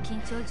worsen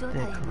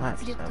the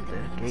collapse of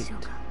the gate,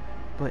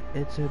 but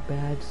it's a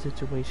bad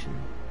situation.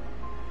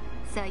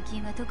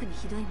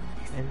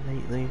 And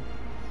lately,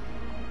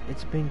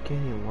 it's been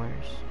getting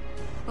worse.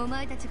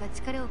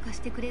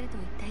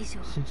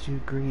 Since you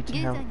agreed to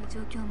help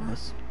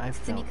us, I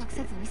felt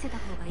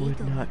it would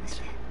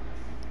not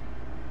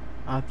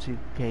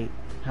obfuscate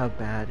how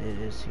bad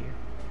it is here.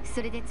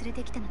 それで連れ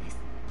てきたのです。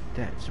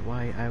 That's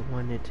why I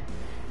wanted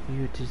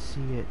you to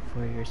see it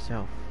for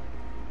yourself.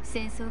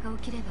 戦争が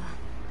起きれば、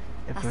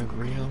 If a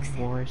real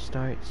war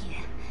starts,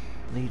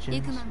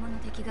 legions,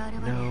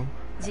 no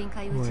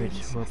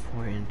hordes will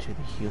pour into the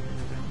human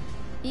realm.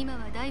 今は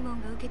大門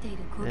が受けている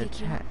攻 The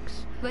撃を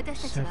attacks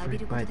私たちが浴び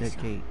る suffered こ by とで the し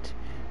ょう。 gate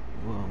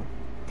will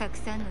たく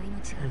さんの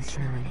命が in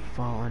失わ turn れ、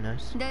 fall on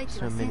us. 大地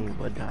So は戦 many 火に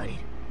will 挑まれ die. る。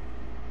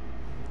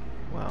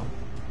 Wow.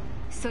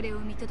 それを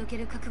見届け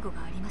る覚悟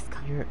がありますか？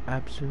 You're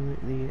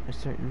absolutely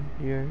certain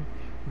you're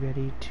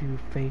ready to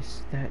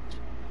face that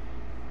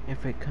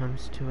if it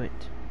comes to it.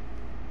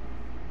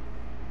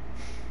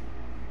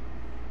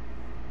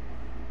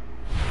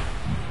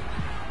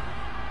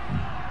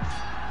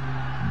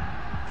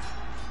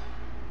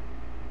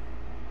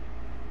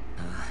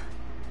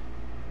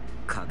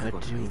 I'll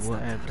do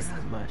whatever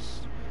I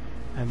must.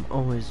 I'm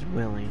always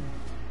willing.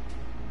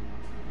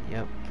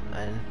 Yep,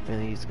 I feel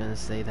he's gonna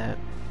say that.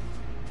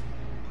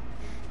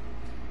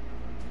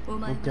 お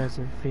前 It は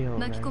doesn't feel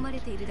巻き込ま right れ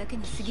ているだけ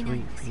に to 過ぎない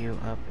ん sweep です。 you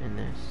up in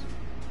this.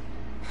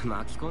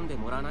 巻き込んで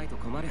もらわないと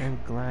困る。 I'm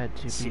glad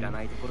to 知ら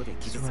ないところで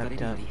傷つかれ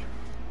るより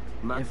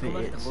巻き込ま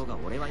れた方が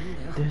俺はいいん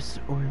だよ。 be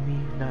this or me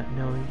not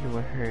knowing you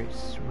were hurt.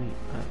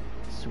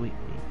 Sweep me.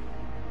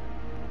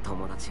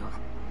 友達を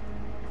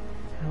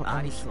How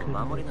else Aliceを could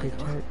I 守れないだ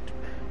ろ。 protect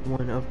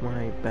one of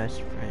my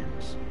best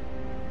friends?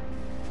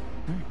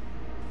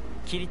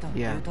 キリトの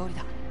言う通り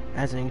だ。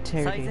 As an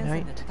最 interrogate 前線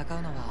knight, で戦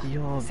うのは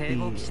you'll 聖 be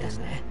号 in 騎士だし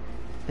the ね。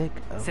 thick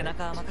of 背 it.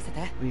 中は任せ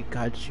て。 We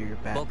got your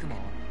back. 僕も。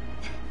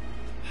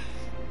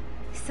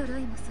揃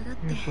いも揃っ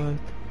て You're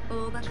both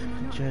大バカ者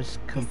just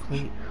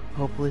complete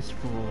hopeless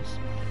fools.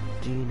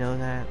 Do you know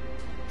that?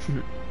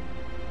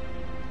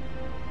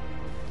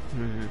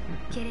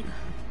 けれど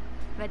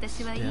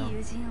私はいい友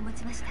人を持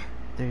ちました。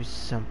 There's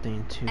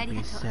something to be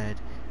Arigato. said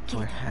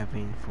for Kirito.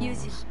 having Yuji.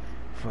 fools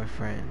for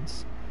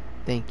friends.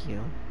 Thank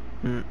you.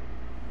 Yeah,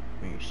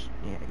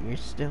 you're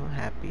still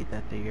happy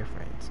that they're your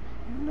friends.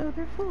 No,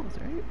 they're fools,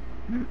 right?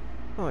 Of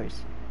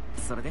course.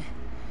 それで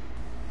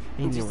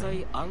実 Anyway,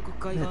 際暗黒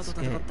海側と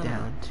let's 戦 get ったら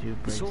down to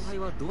勝敗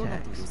はどうな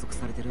ると Briggs 予測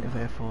されてるん if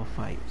だ。 a full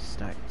fight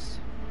starts.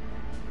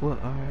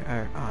 What are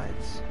our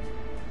odds?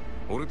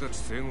 俺たち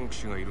聖号騎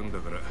士がいるんだ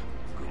から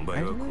軍 I'd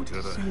配はこ like ちら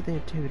to だ say they're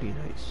Tutti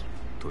Knights.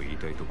 と言い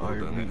たいところ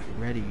Are だが we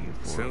ready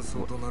戦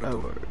for 争となると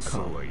whatever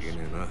そうは comes? 言え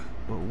ねえな。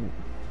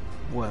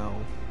 Well,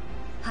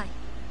 はい。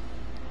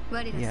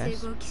我ら Yes.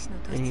 聖号騎士の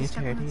突出し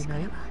たこの力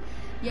は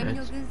闇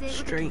の軍勢ご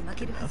とに strength 負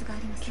けるはずがあ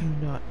りませ to ん。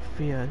 not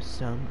fear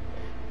some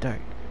dark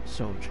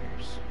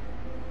soldiers.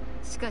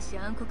 しかし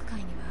暗黒海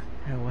には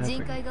However,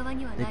 人海側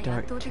には the ない圧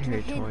dark 倒的な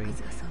兵の territory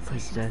数が存在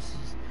します。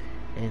 possesses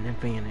an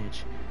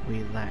advantage we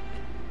lack: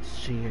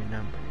 sheer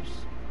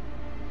numbers.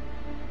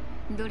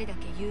 どれだ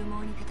け勇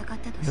猛に戦った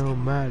として No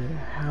も matter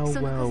how そ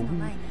の well 数の we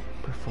前に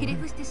ひれ perform,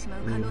 伏してしま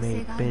う we 可能 may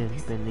性があるの bend で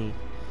す。 beneath the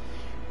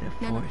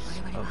なので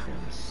force 我々 of は them.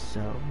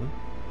 So,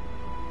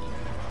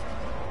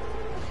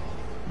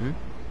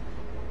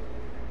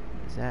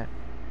 Is that?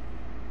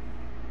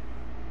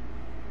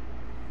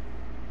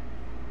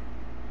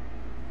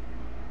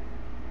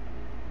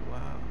 Wow.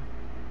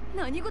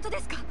 何事で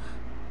すか？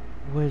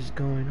 What is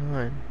going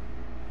on?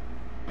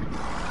 あ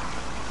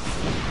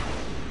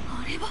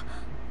れは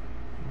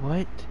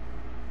What?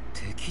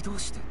 敵同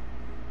士で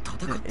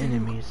戦 The っている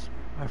のか。 enemies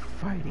are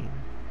fighting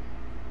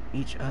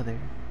each other.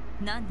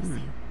 何にせよ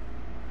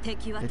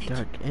敵は The 敵。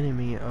 dark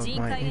enemy of 人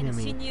my 海への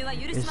enemy 侵入は許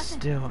し is ません。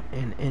 still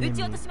an 撃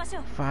ち enemy. 落としまし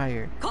ょう。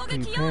 Fire. 攻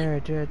撃用意。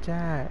 Prepare to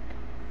attack.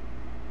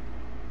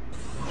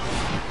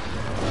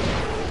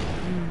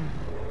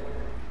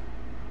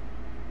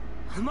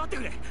 待って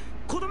くれ。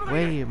子供がい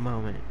Wait る。 a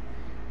moment.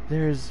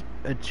 There's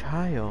a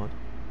child.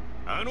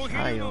 あの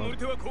ヘリの乗り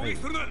手は攻撃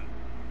するな。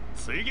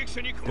追撃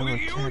者に攻 Don't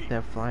撃用 attack 意。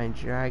 that flying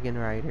dragon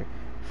rider.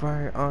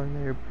 Fire on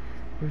their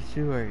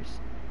pursuers.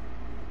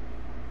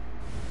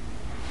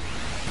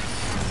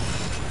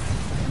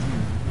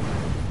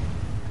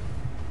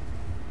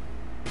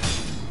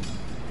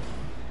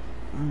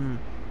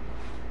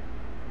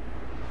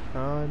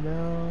 Oh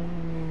no.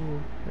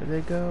 Where'd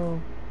they go?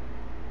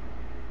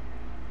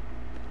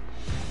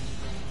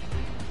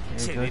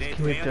 There goes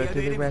Kirito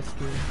to the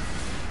rescue.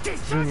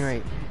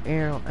 Generate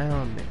aerial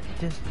element.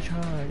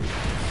 Discharge.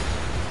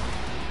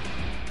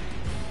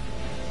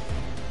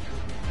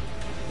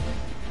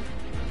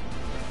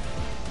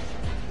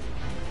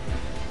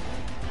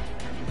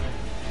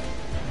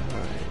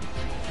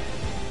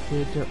 Alright.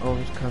 Kirito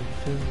always comes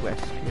to the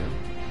rescue.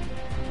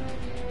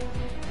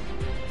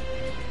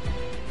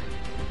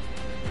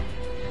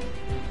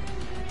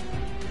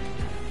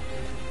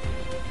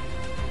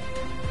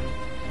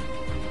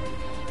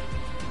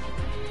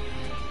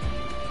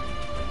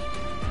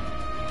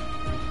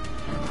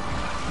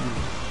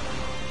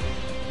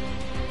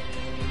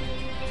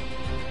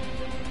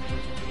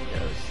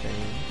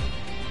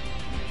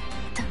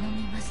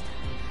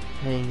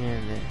 Hang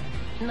in there.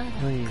 まだ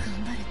Please. 頑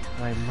張れと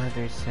My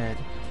mother said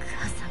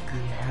母さんが we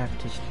have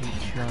to keep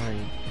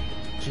trying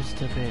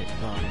just a bit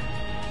longer.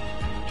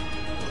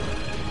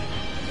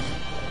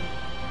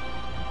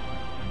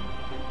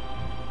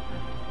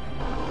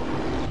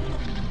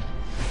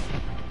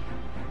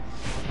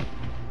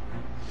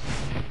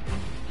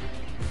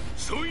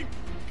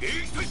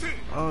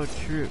 All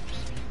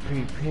troops,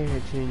 prepare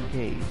to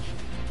engage.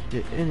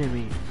 The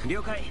enemy.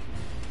 Right.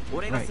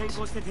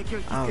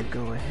 I'll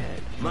go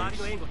ahead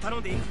first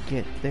and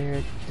get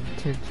their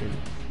attention.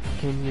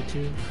 Can you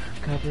two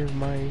cover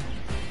my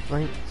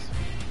flanks?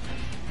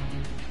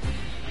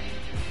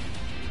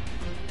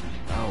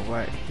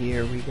 Alright,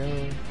 here we go.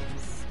 In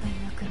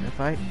a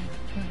fight.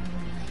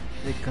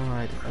 The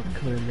god of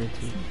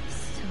calamity.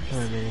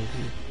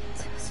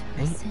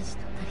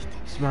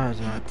 Smiles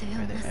not,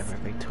 for the ever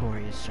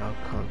victorious shall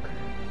conquer.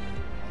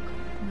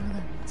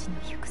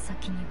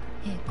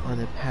 On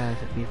the path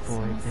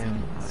before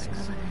them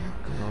lies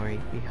glory,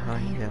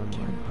 behind them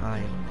on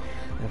high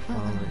the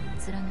fallen.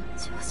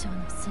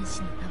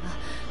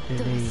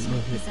 The name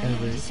of the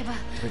ever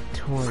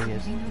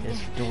victorious is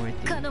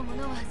Dorothy,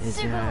 is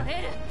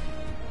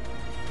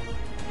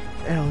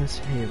Alice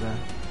Hava.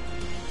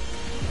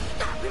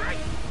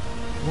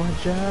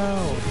 Watch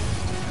out!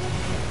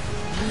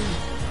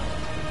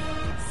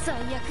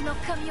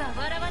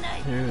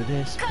 Through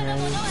this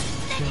grave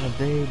shall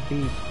they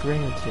be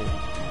granted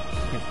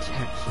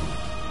protection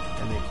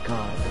and the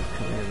god of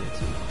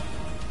calamity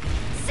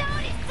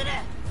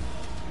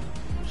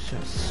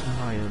shall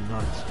smile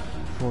not,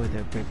 for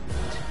their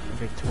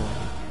victory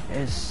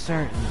is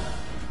certain.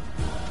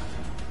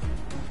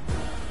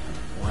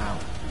 Wow.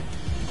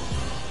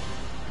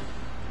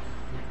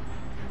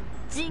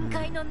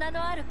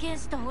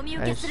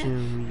 I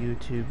assume you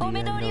to be a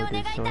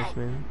noted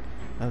swordsman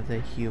of the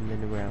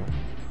human realm.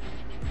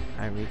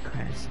 I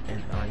request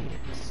an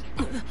audience.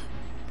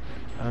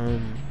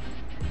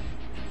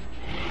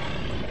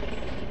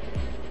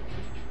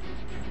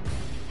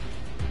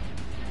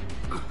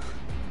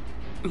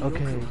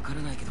 Okay,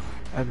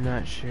 I'm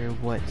not sure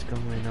what's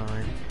going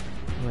on,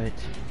 but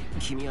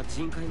you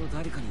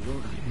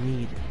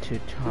need to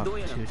talk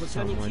to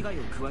someone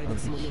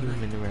of the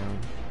human realm,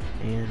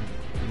 and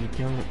you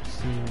don't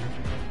seem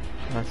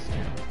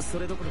hostile.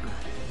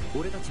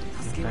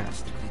 In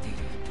fact,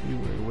 you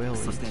were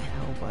willing to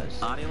help us,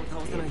 and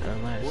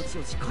unless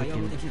we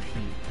can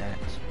defeat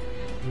that,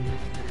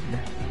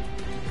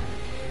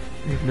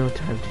 we've no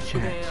time to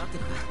chat,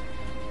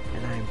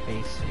 and I'm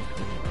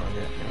basically on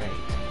the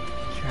right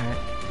track.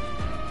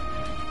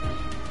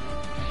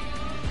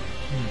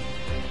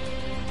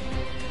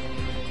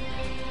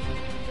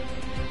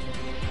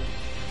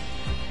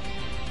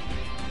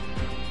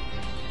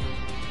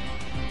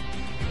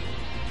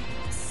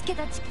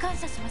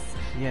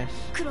 Yes,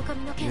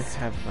 you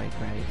have my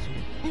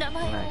gratitude,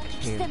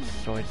 black-haired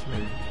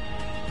swordsman.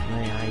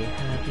 May I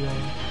have your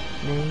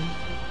name?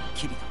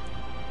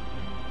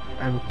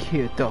 I'm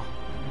Kirito.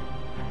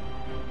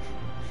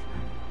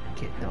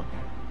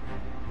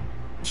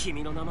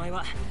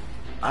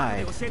 I'd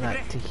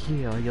like to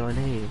hear your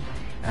name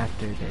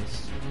after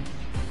this.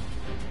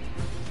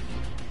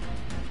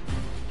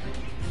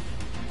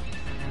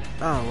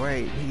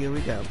 Alright, here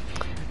we go.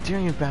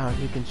 During a battle,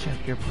 you can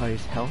check your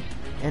party's health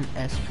and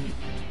SP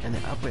in the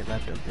upper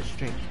left of the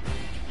screen.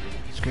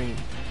 Okay,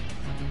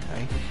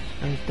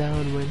 goes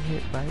down when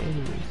hit by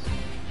enemies.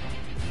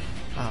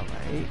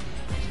 Alright,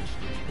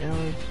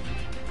 skills.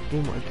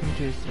 Gain more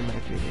characters and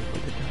might be able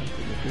to die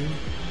for the game.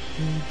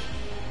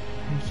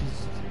 Which is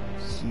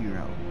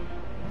 0.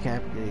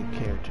 Captivated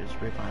characters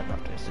revive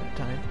after a set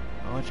time.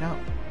 Watch out,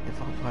 if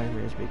all party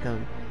members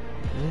become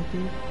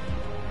anything,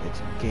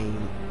 it's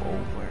game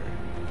over.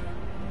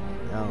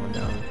 Oh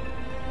no.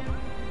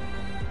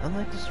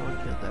 Unlike the sword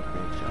kill that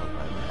breaks out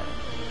by that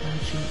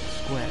punching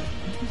square,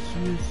 just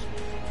use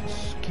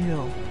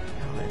skill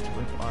talents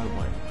with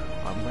R1,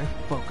 are more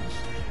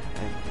focused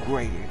and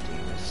greater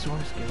damage.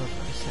 Sword skills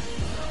are set,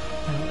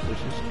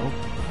 which is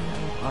open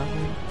now.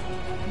 R1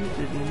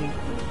 usually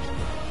includes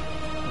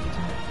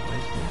attack,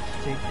 wisdom to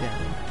take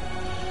down.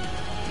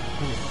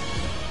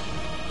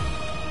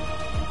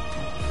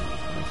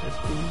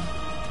 SP.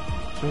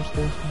 Sword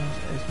skills has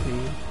SP.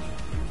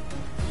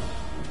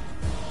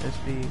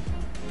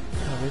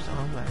 Covers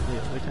automatically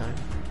over time.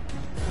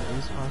 It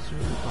is also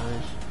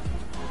requires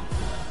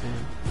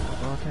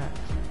all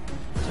attacks.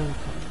 So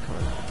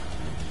color.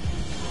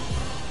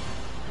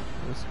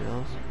 The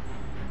skills.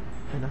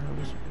 And I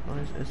was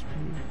requires SP.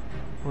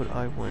 Hold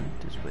I1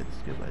 to split the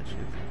skill by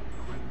shift.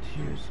 To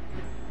use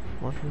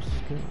multiple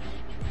skills.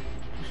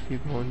 Just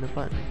keep holding the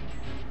button.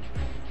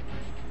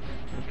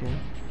 Okay.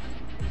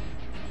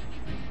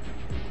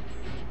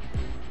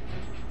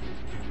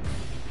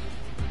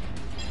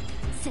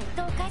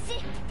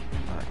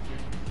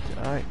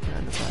 Alright,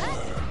 time to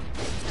fight.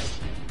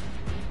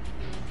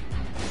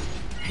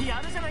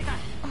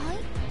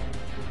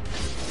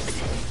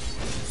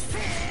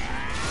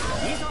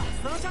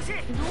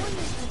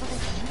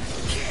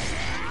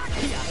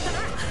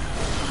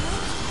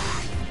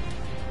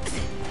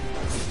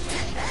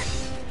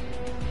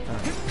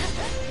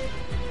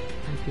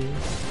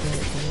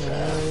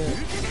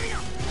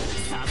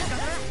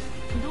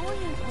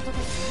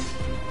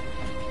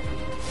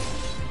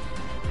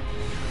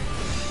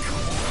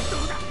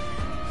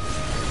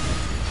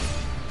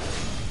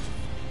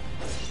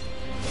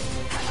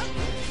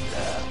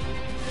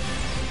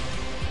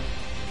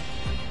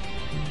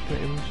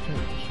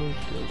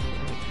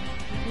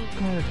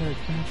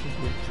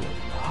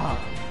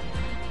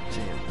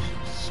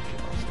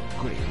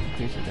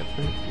 increasing the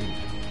footprint.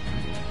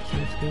 So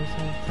it's going to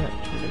sound threat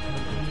to the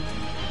company.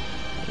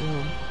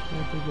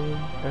 Let the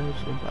game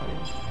urge and body.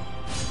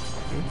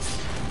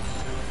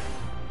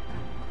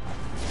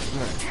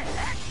 Right.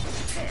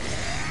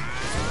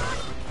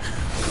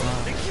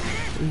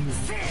 What is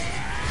this?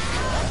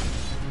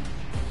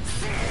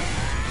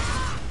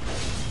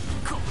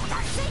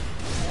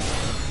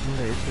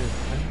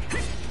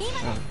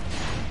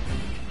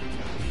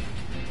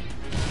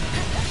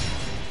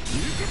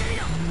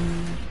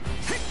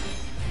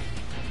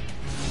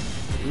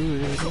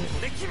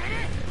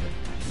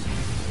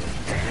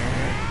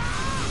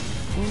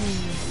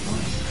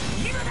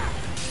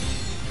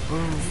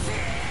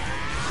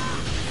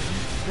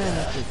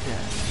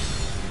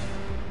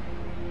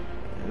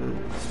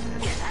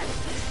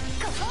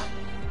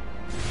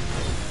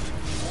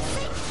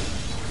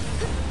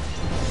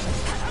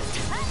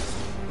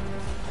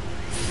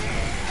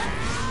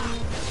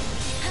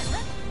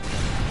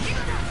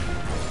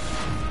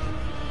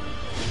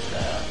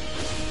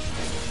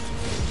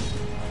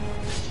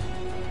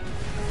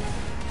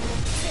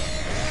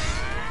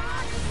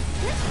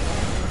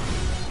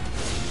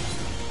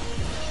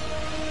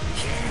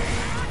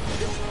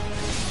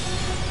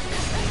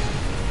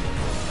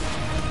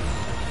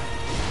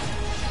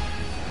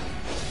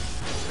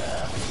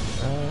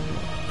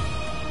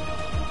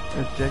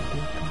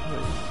 Objective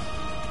complete.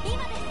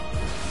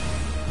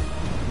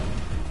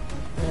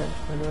 Yeah,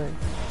 run away.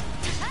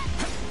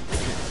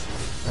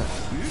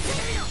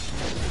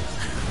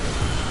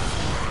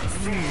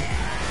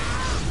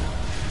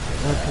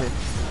 Okay.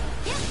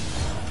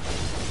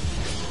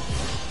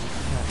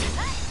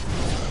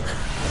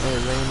 Oh,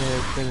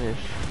 Rainer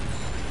finished.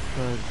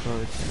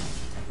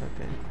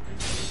 Okay.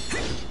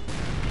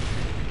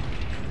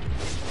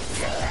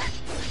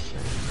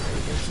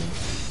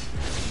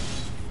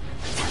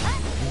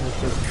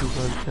 Just keep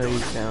on till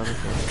he's down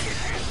again.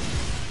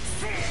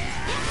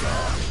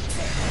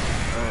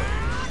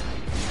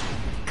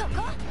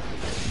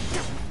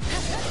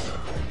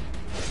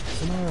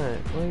 Come on,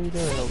 what are you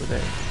doing over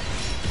there?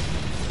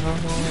 No.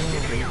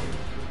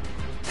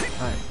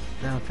 Alright,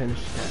 now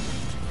finish that.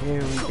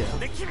 Here we go.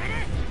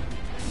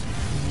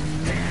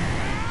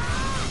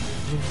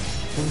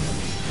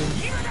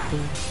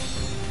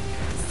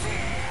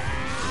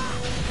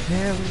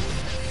 There we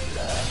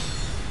go.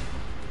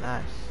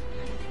 Nice.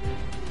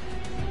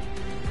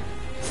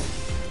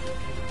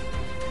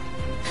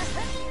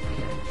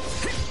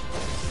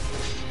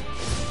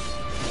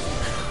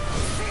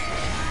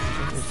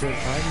 Is there a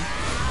party?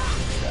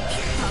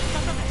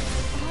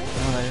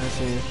 Alright, let's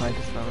see if I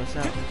can spell this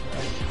out.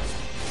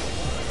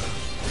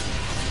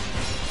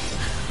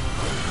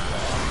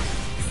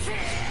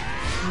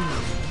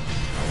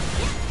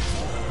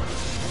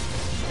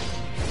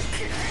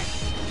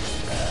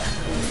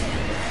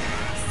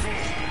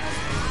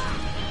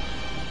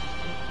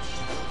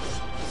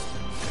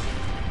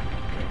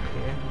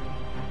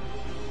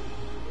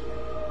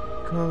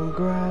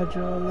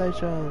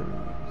 Congratulations!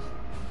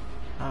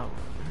 Oh,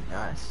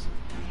 nice.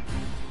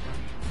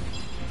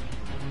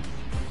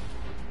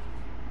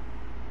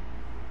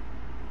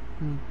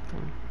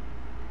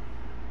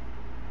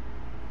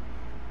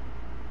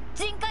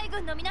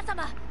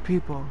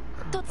 People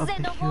of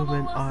the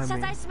human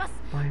army,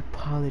 my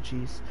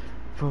apologies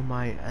for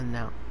my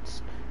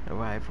announced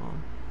arrival.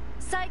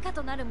 I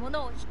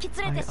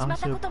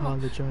also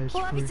apologize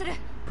for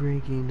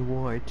bringing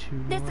war to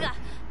your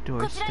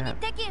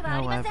doorstep.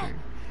 However,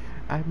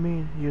 I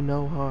mean you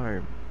no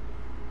harm.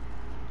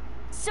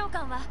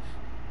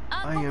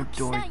 I am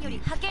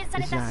Dorothy,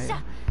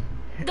 Isaiah,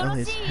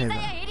 Ellis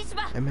Heva,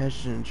 a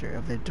messenger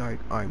of the Dark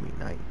Army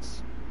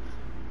Knights.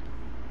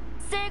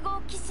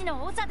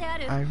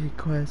 I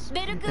request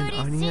an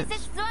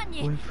audience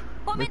with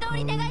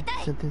Recalling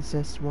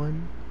Synthesis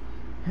 1,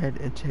 Head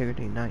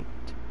Integrity Knight.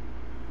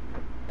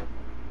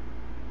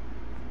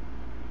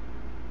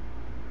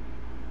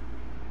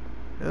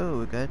 Oh,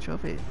 we got a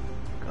trophy.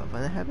 Go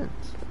for the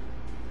heavens.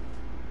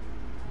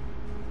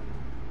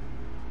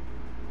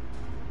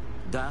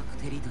 Dark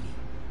Territory.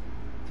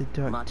 The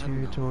Dark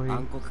Territory,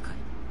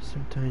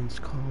 sometimes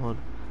called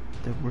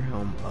the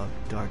Realm of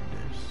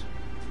Darkness.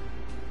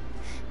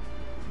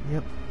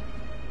 Yep.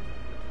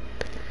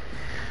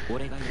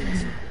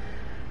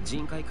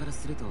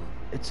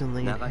 It's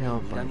only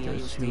held by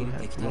those who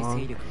have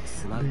long been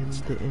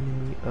the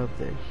enemy of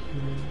the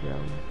human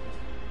realm.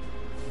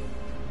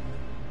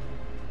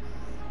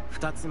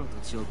 At the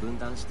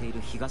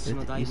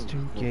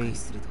eastern gate,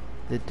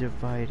 the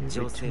divider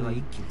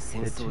between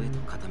the two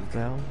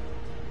fell,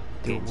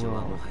 the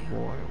world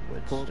war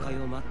would start.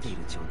 And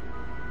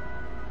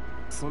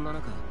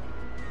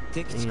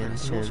in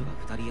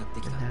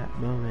that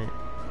moment,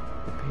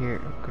 a pair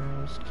of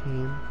girls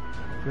came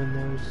from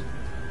those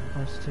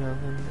hostile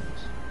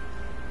lands.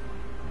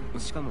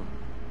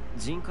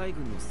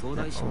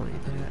 Not only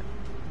that,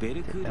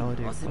 the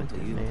elder one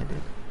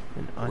demanded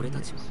an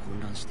audience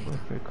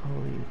with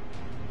Recalling,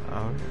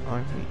 our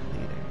army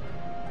leader.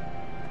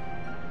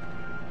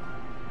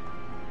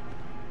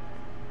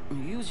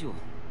 Yujiro,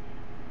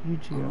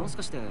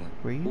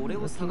 were you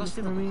looking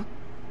for me?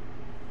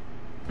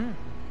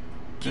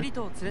 キリ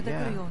トを連れて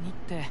くるようにっ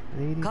て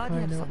Lady ガー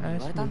ディナル Cardinal さんに言わ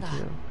asked れた me んだ。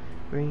 to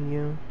bring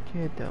you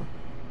Kirito.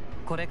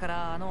 これか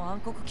らあの暗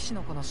黒騎士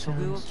の子の処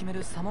遇を決め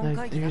る左門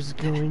Like 会議だっ there's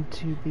て。 going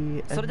to be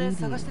a それで meeting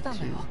探してたん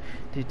だよ。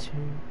 to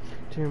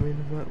determine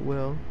what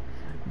we'll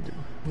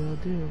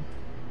do.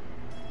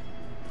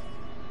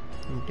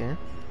 Okay.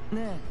 ね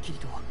えキリ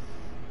ト、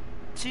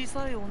小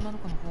さい女の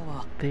子の方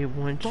は They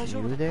want 大丈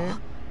夫 you だ there? っ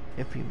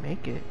た？ If you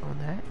make it, on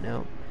that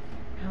note,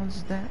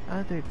 how's that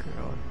other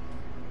girl?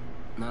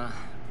 まあ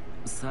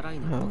サライ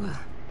の方が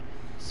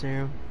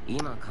Sarah,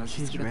 今監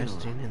視 she's 付きだけど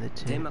resting in the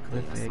天 tent 幕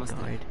で with 休 a ませ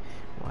て guard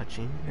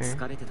watching her.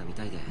 疲れてたみ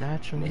たいで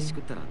Naturally. 飯食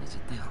ったら寝ちゃ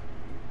ったよ。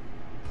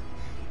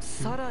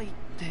サライっ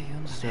て言う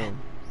んだ So, ね。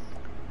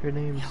 her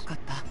name's よかっ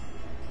た。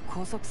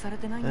拘束され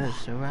てないんだ。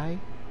 Sarai.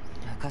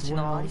 昔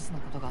のアリスの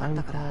ことがあっ I'm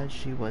たから glad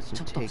she wasn't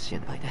ちょっと心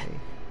taken 配 away. で。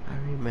 I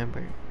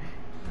remember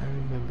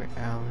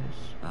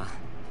Alice. あ、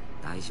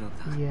大丈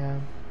夫だ。 Yeah,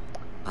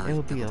 ああい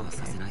it'll った be ことは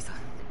さ okay. せないさ。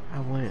 I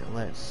wouldn't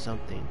let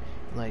something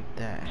like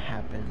that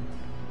happen.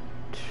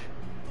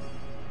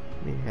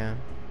 Yeah,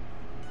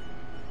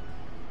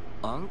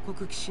 暗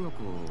黒騎士の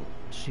子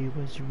she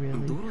was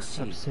really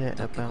Dorothy upset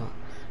だっけか。 about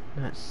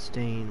not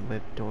staying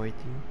with Dorothy,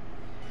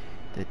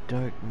 the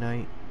Dark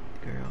Knight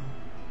girl.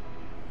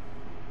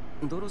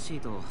 ドロシー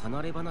と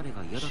離れ離れ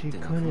が嫌だっ She て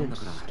泣くもん couldn't だ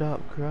から stop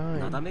な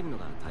crying. だめるの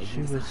が大 She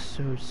変で was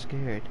さ。 so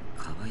scared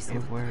かわいそう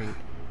だ and った。 worried.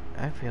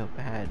 I feel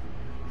bad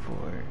for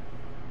her.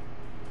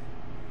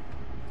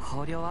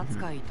 捕虜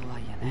扱いとは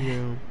いえ You ね。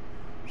 know,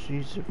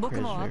 she's a 僕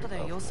も prisoner 後で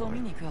様 of 子を見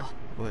war. に行くよ。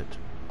 But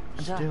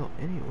じゃあ still,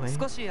 anyway,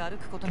 少し歩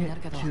くことにな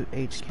るけ get ど to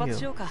出発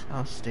しよう HQ. か。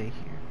 I'll stay here.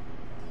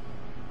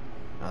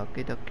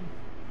 Okie dokie.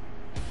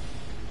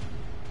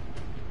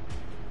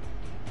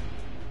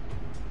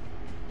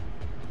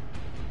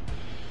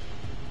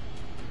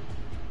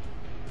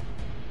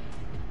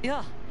 い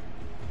や、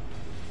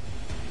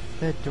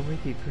 That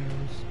Dorothy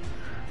girl's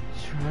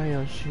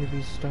trial should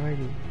be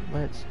starting.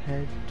 Let's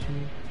head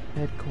to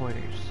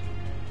headquarters.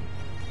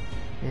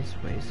 This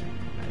way,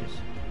 guys.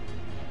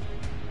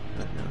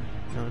 But no,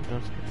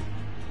 don't skip it.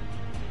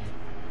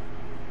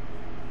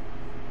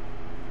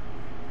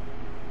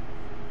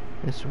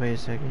 This way a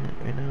second,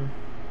 right now.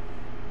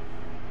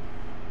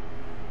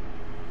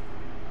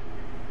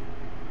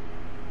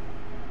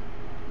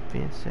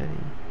 Advanced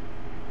setting.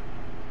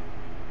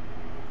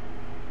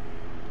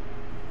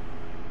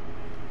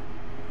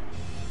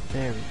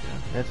 There we go,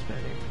 that's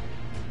better.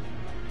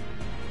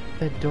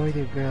 That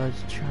Dorothy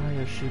girl's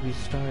trial should be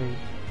starting.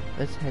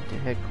 Let's head to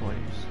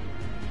headquarters.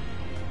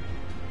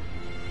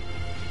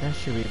 That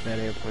should be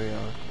better for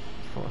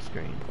full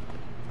screen.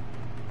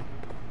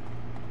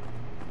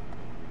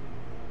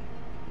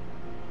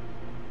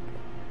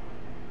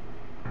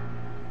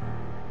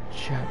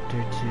 Chapter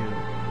 2,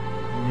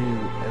 New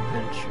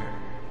Adventure.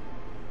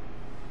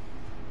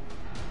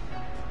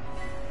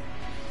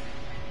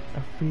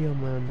 A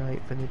female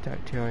knight from the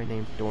Dark Tower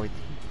named Dorothy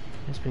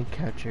has been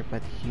captured by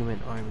the human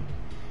army.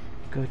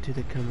 Go to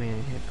the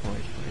command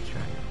headquarters for a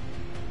trial.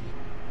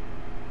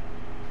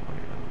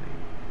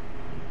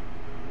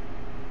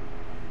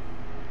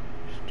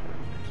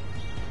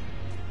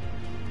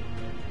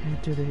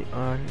 Head to the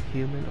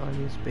human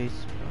army's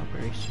base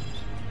operations.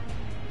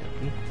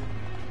 Okay.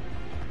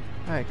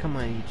 Alright, come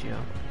on, Ichio.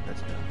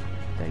 Let's go.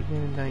 That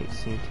young knight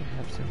seemed to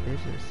have some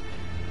business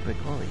with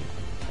calling.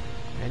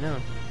 I know.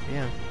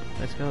 Yeah.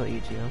 Let's go,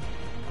 Ichio.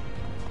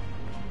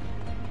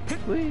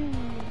 Whee!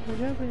 We're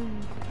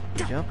jumping!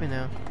 We're jumping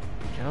now.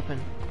 We're jumping.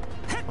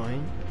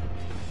 Boing.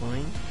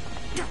 Boing.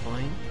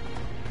 Boing.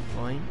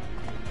 Boing.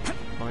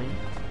 Boing. And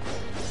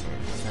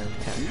it's time to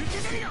attack.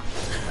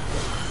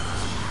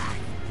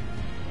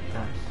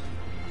 Nice.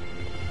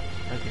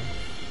 Okay.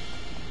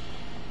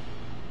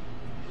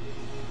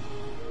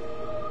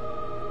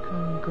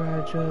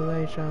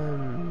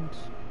 Congratulations!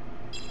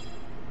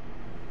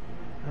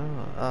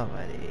 Oh,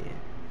 alrighty.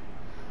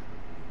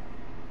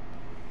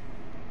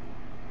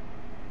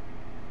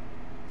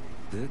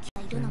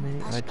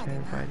 I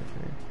terrified of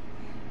her.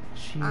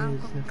 She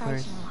is the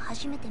first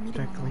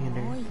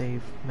Darklander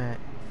they've met.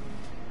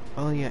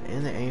 Oh yeah,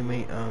 in the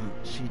anime,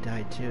 she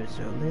died too.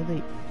 So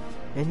literally,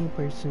 any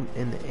person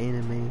in the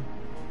anime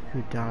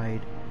who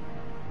died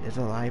is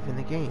alive in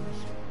the games,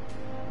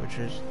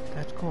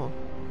 that's cool.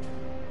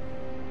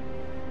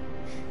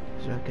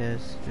 So I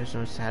guess there's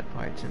no sad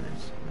parts in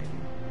this. Maybe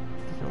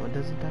no one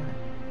doesn't die.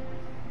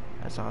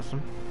 That's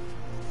awesome.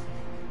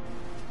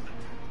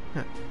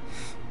 Huh.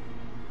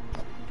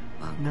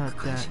 Not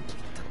that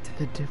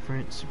the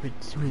difference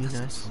between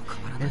us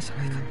and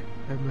her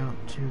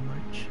amount too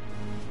much.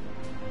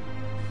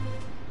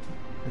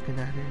 Looking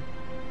at her.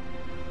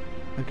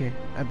 Okay,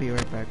 I'll be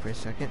right back for a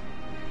second.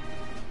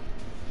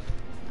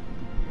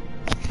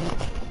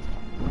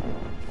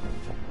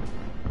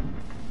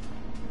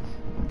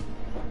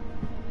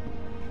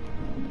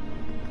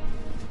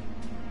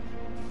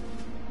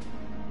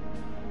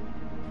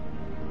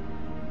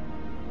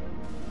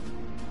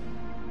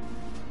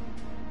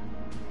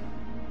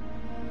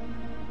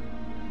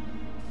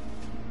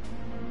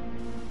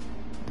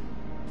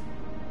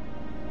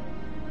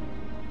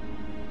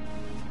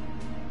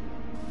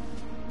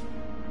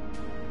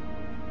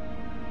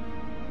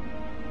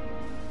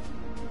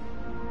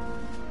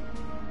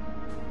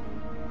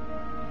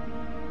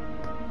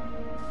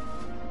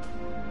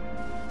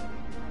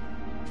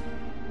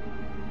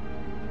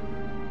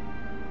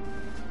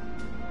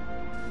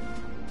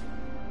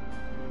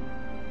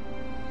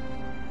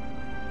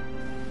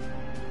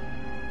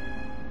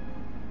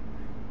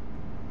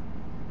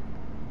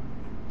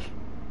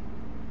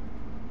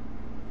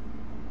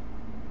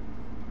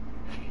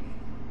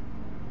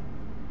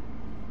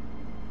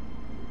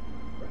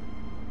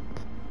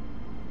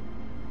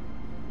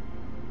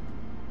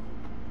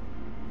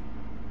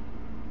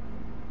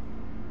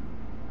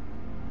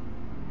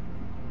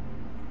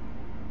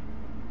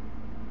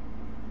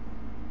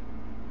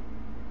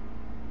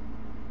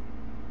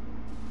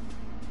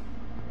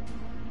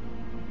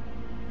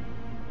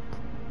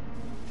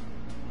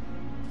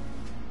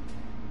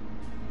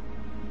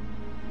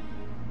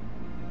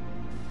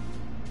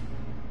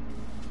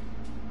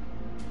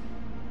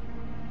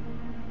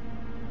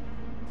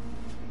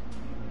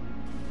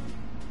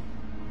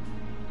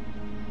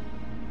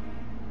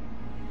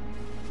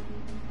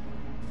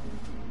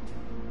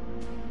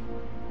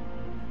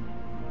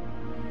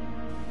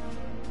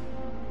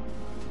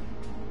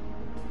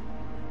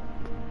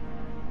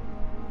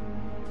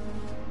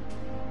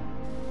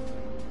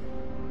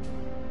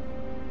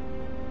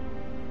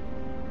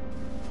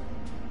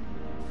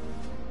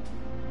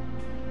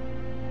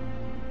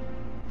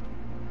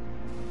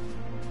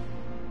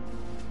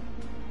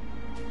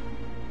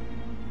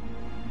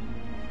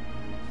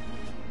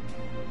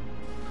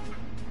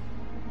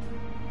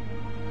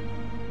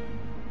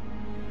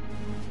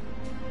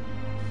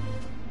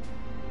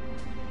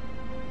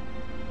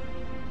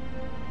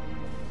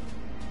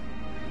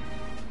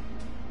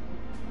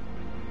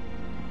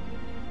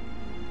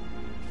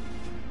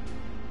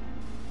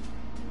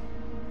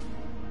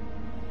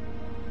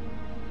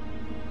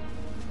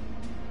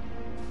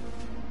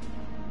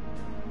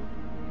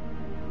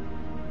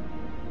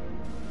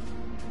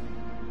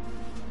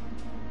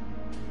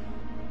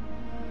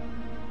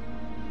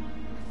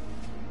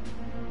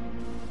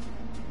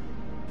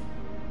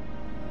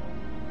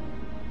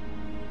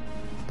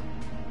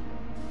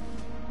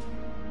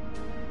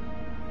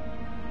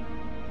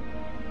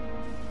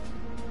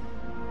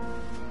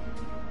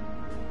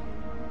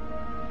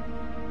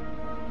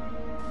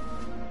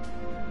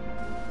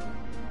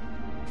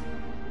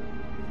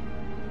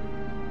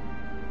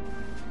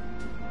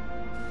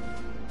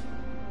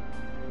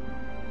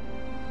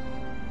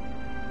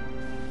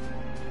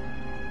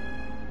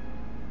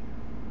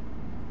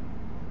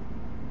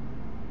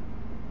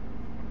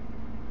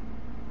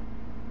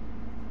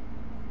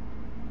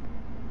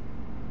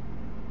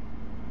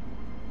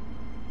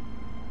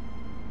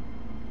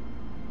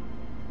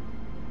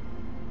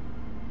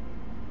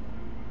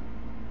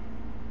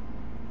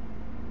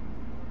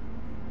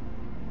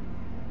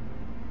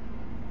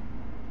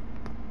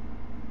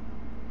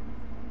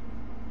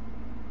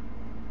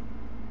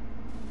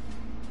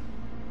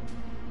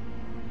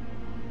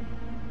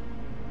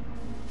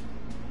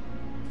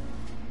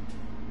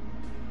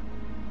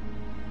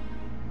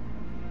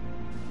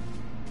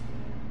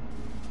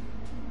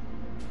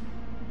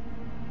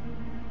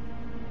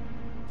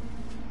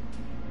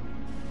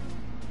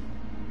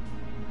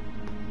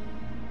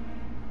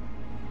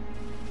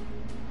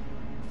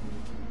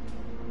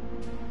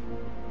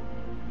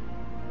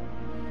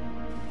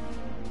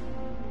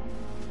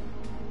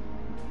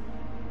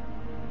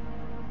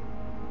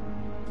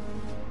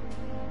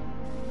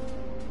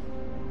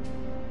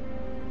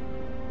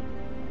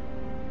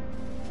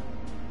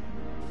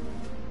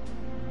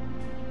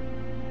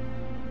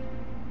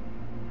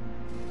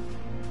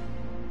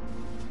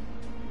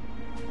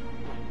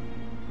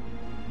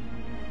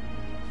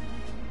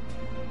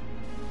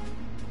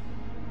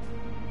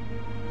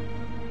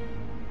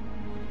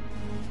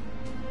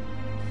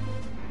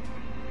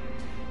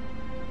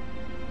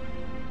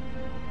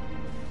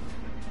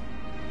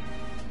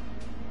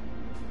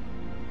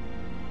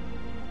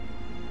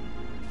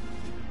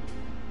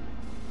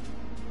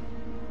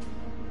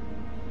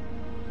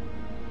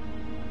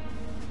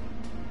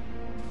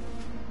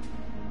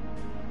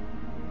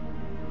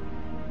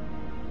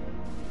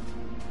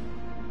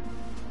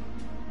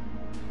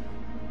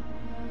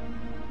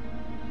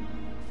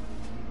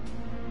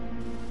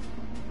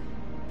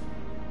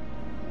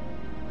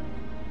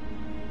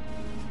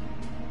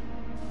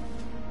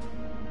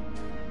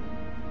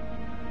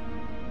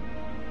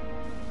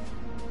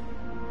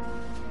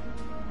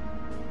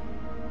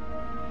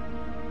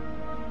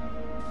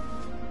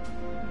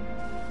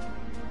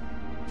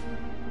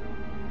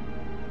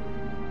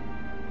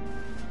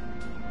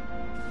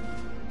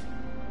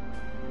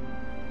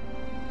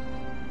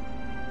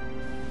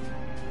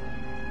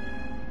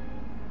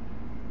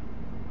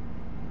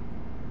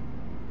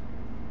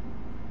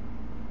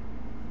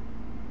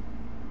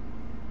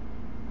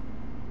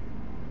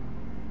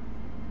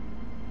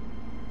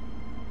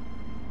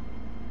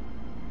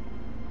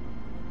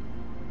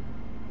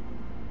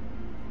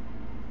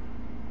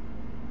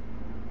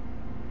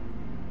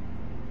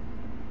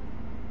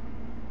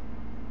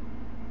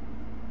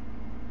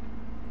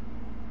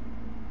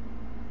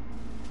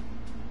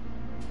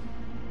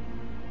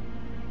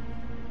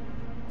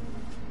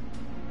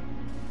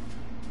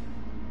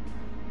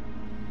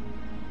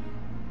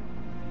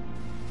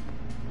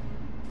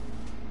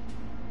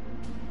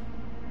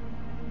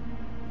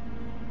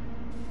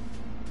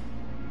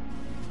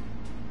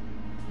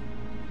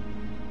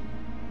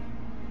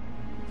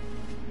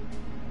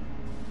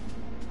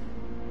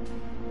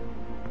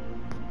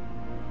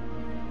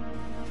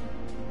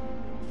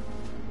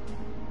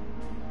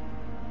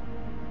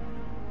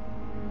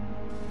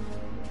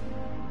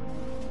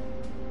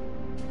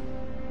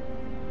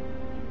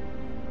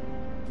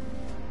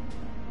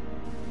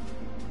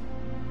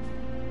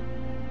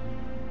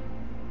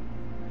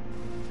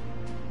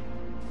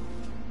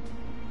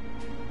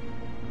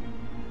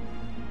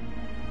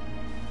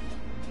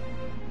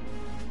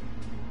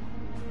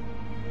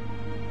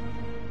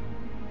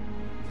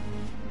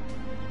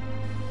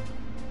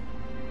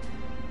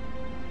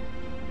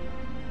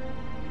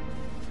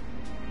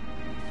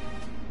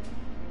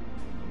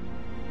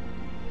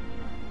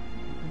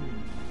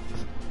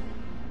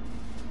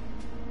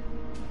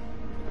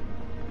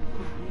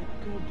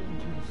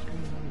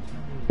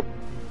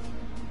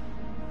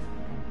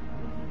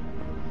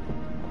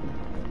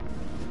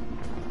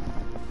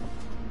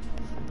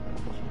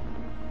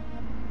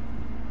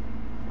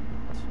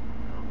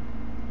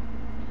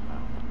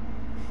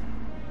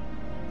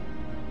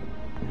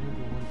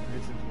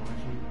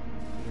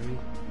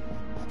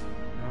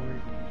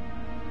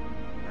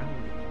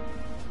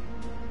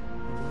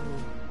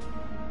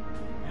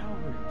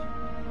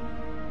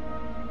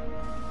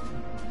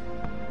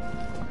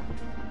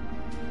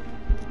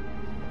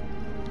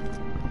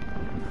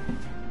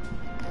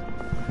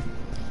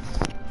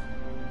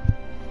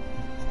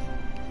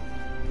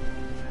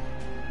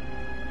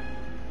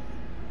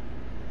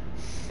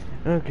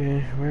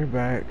 Okay, we're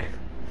back.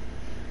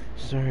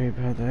 Sorry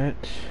about that.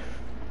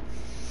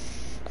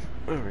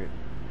 Alright,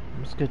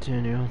 let's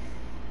continue.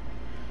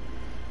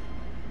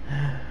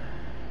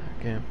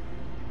 Okay.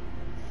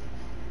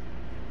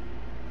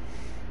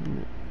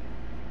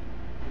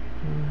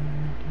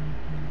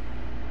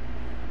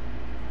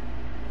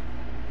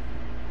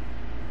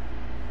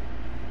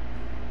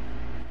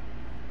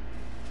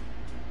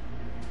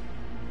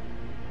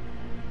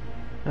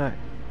 Alright,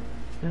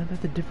 now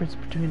that the difference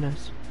between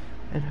us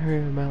and her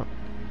amount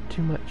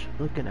too much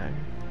looking at her.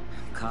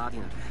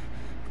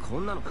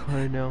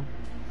 Cardinal,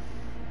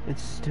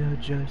 it's still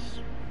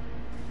just...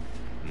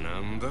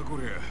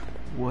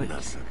 What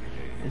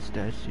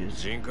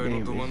Anastasio's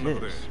name is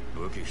this?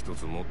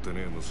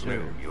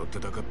 Sir.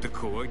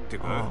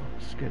 Oh,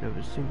 scared of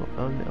a single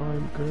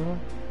unarmed girl?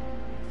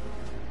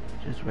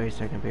 Just wait a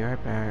second, be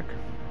right back.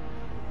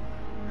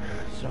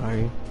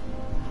 Sorry.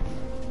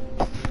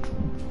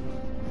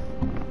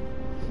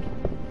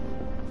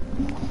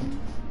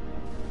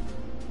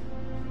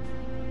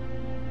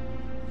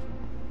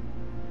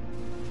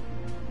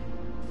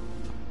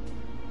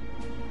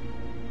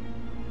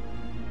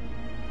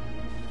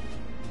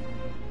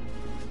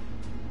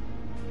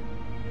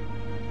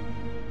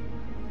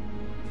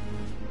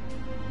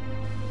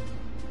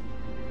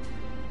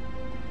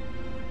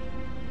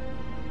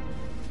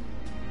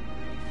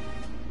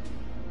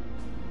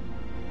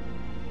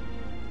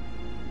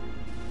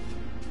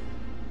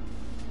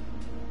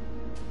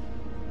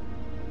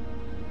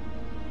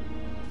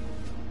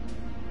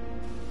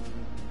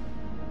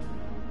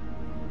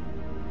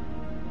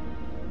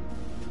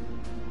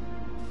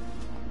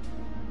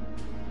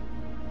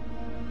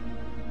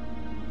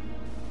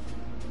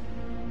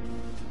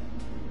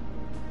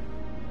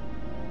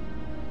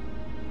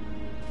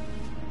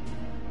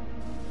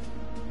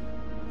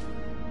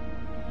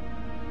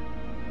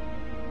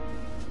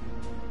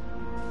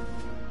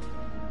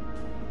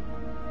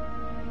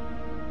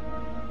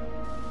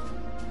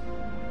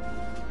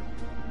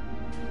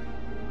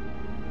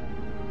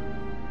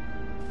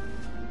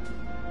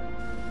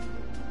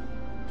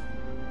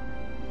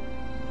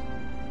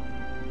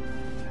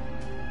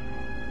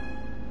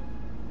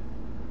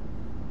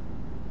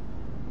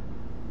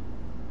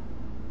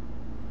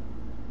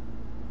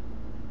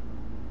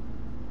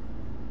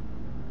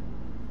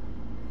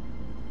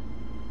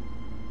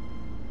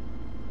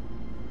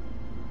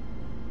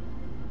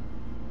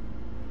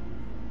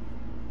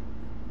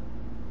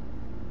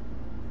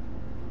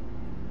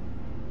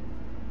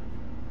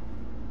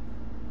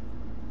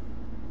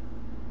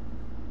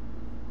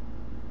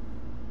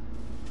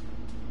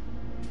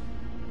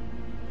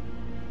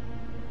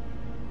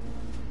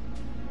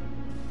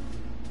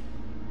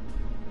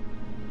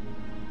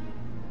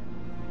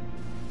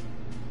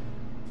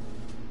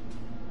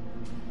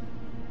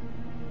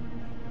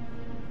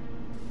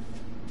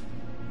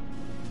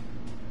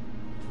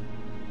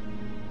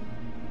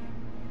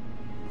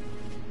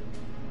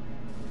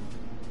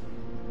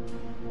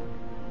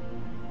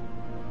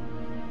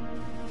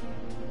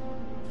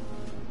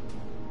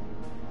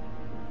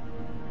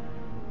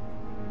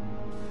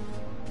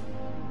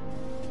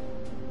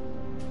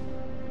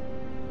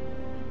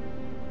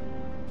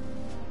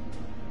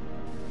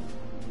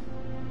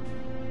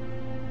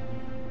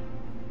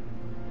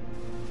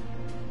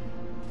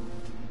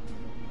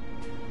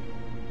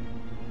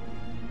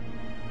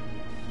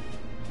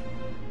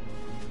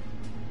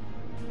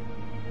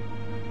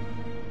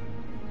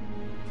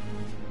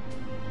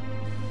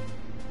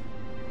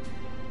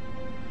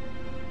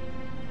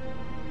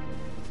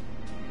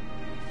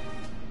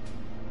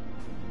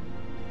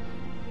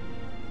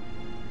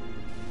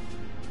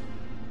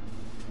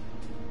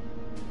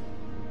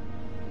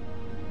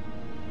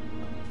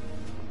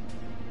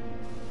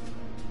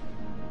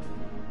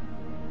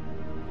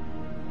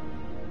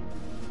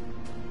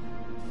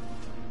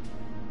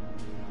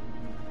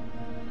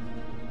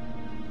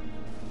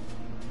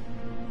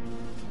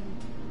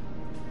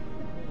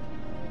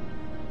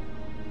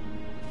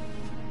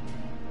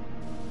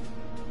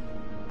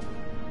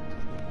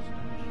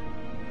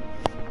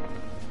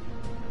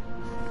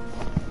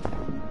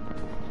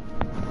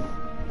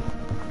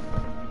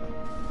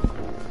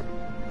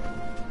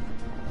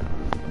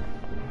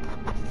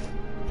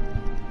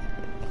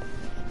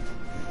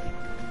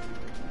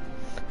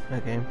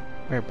 Okay,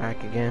 we're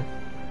back again.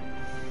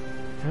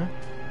 Huh?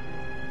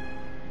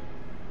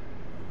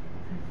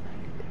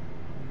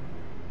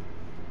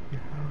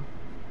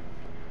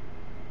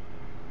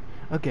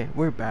 Okay,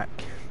 we're back.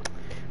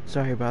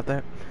 Sorry about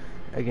that.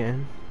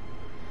 Again.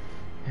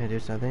 Had to do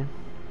something.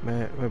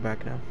 But we're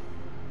back now.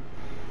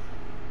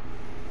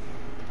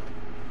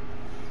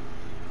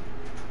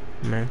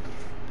 Man.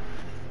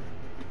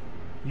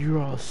 You're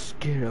all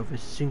scared of a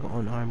single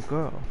unarmed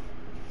girl.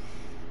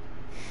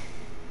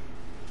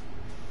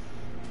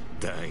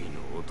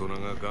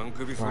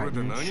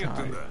 Frightened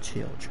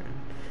children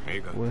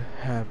will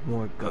have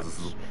more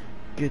guts.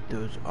 Get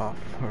those off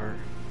her.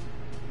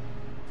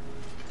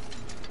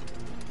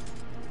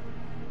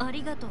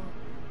 Arigatou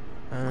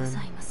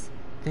gozaimasu.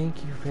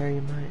 Thank you very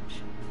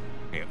much.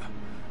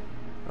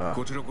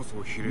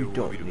 You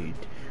don't need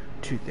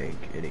to thank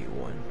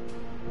anyone.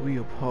 We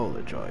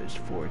apologize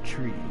for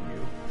treating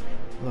you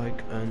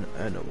like an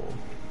animal.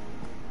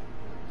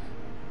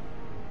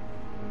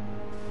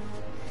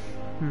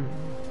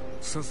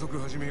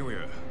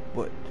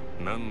 But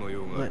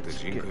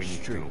let's get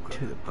straight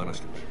to the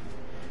point.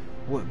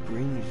 What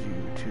brings you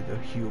to the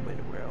human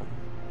realm?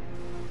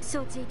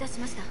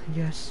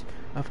 Yes,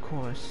 of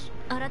course.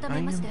 I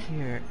am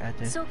here at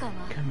the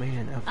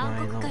command of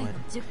my lord,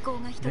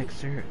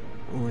 Victor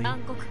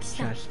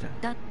Shasta,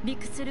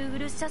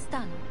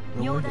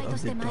 Lord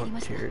of the Dark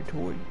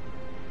Territory.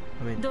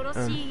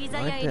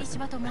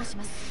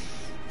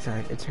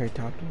 Sorry, it's her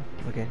talking.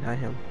 Okay, not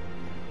him.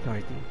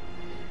 Dorothy.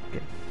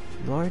 Okay.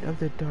 Lord of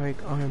the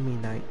Dark Army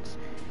Knights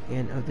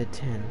and of the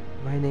Ten.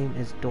 My name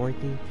is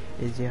Dorothy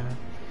Izya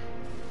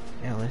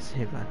Alice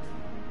Hiva.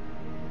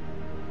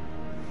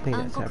 I think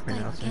that's how I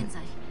pronounce it.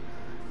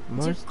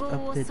 Most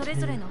of the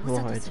 10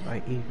 lords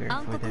are eager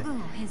for the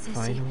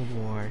final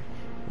war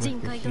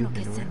with the human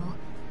realm.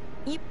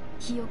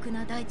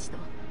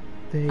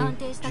 They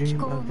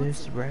dream of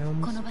this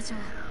realm's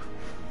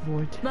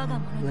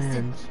fertile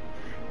lands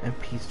and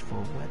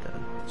peaceful weather.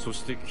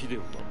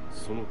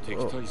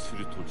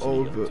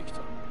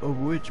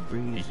 Which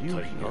brings you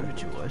here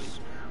to us?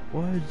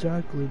 Why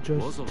exactly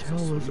just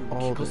tell us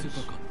all this?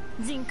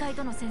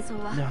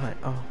 Not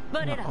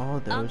all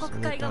those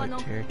in the Dark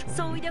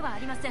Territory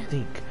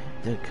think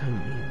the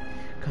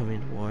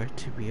coming war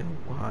to be a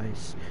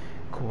wise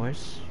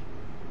course.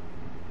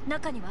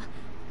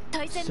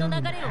 Some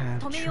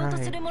have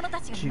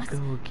tried to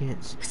go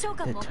against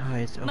the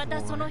tides of war.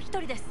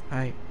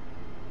 I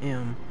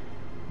am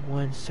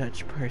one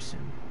such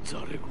person.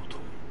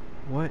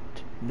 What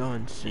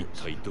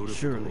nonsense.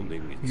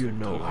 Surely you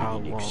know how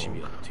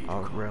long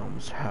our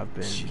realms have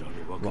been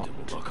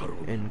locked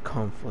in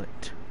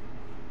conflict.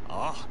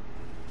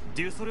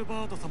 Did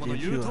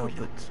you help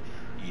it?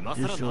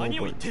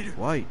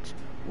 White?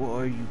 What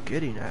are you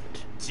getting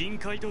at?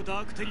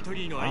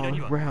 Our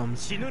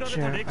realms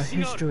share a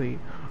history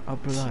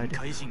of blood.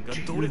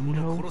 Do you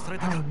know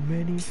how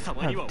many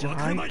have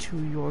died to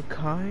your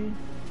kind?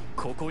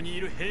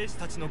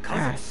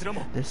 Ask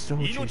the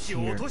soldiers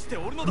here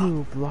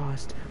who've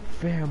lost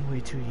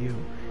family to you.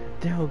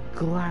 They'll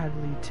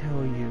gladly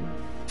tell you.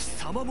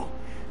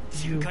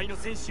 You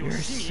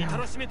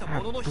yourself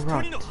have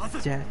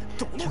brought death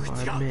to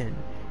our men.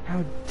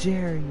 How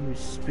dare you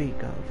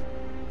speak of?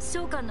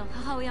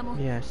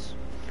 Yes,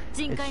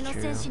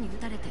 it's true.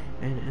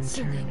 And in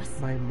turn,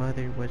 my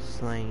mother was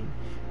slain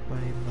by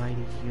a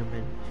mighty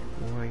human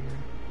warrior.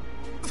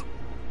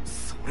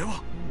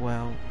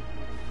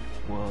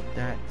 Well,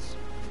 that's...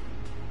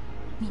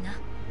 all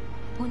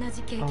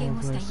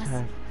of us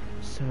have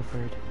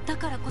suffered the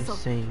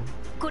same.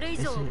 Is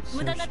it so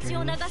strange to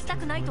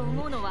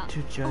want it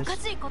to just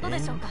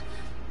end?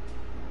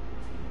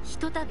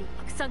 Should war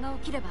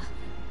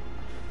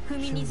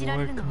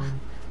come,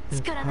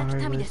 the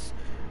powerless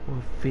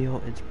will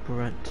feel its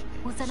brunt.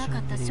 So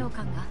many more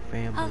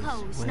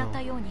families will.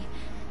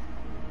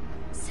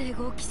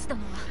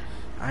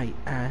 I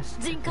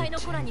asked the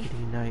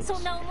Tankety Knights,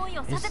 is this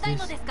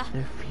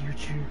the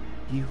future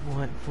you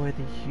want for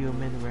the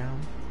human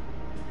realm?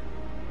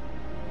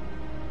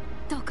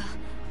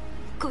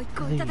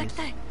 Please,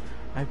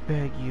 I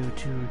beg you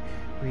to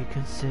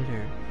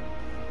reconsider.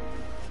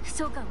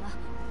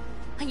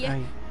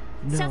 I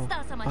know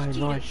my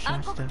Lord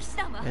Shasta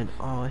and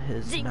all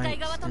his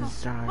knights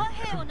desire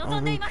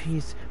only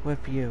peace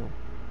with you.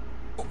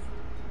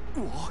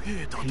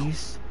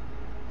 Peace?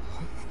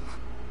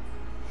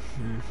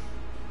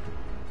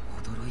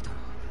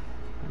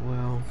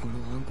 Well,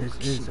 this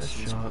is a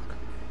shock.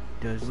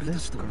 Does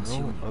this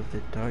girl of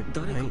the Dark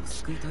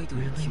Knights really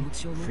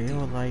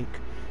feel like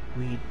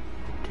we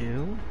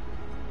do?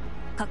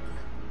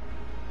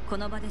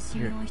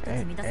 Your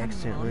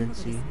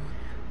Excellency,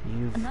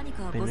 you've been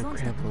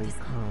incredibly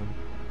calm.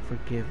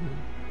 Forgive me.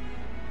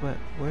 But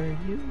were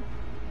you?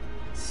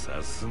 I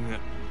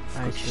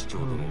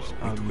suppose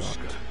I'm not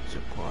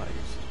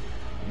surprised.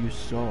 You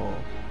saw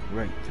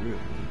right through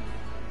me.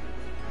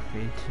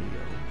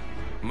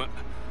 But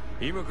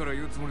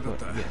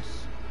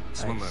yes,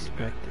 I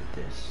expected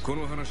this.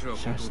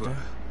 Shasta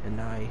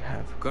and I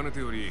have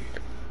co-responded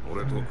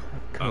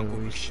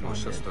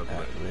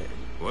at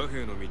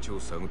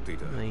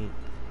length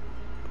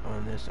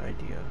on this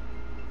idea.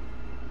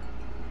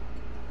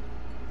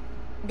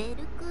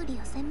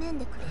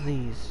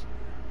 Please,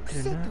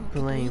 do not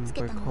blame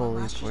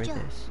Bercoli for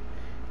this.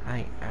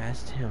 I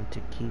asked him to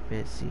keep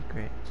it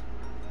secret.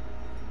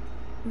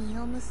 We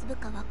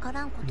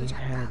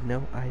had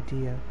no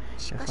idea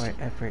if our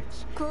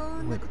efforts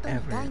would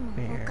ever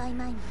bear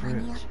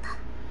fruit.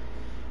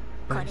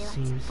 But it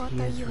seems he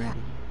is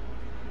ready.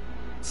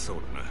 Just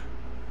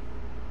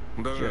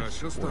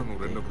one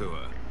thing.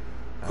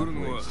 I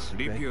was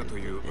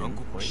expected in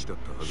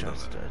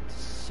Shasta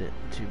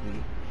to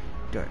be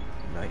Dark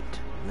Knight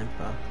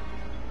Limpa.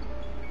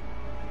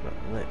 But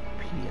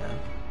Limpia.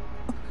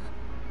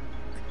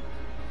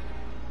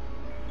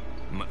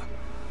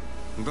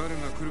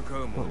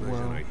 But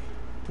well,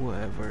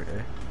 whoever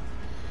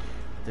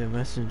the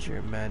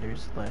messenger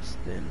matters less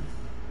than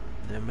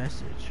the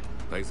message.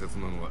 大切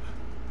なのは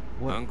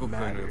What 暗黒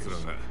会の matters 奴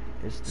らが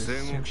is the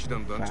戦後騎士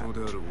simple 団団 fact 長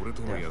である俺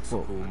との that 約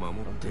folk 束を守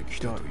of って the き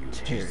たと dark いう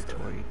事実だ。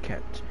 territory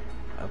kept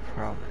a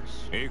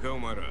promise. いいかお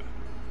前ら。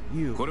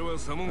 You これは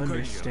左門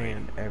会議じゃない。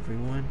 understand,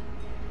 everyone?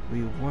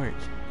 We weren't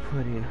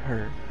putting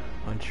her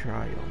on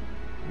trial.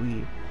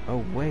 We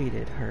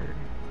awaited her.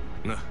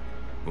 な、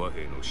和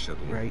平の使者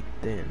ども。 Right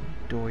then,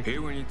 Dorothy,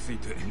 平和につい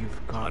て you've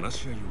got 話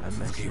し合い a を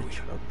続け message よ of う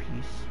や。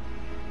 peace,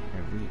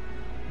 and we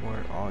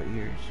were all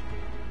ears.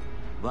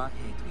 和平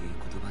という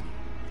言葉に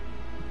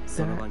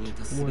その場にい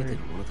た全ての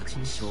者たち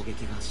に衝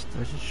撃が走った。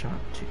 Was a shock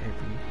to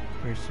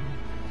every person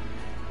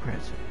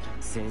present.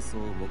 戦争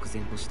を目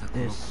前としたこ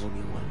の This 巧妙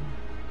one は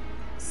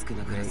少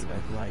なからず ray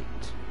of light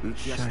浮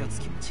き足 shining 立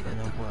つ気も違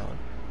in った a が world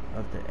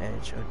of the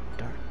edge of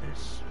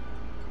darkness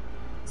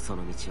そ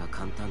の道は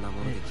簡単なも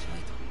のではな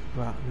いと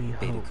brought me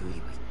ベル hope, クーリ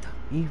は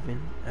言った。 even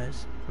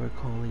as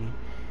Bercoli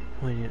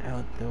pointed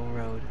out the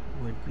road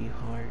would be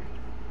hard.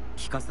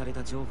 聞かされ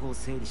た情報を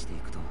整理してい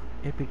くと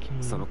It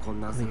became その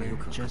困難さが clear よ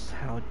く分かっ just た。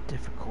 how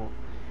difficult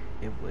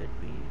it would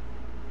be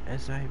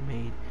as I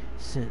made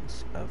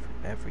sense of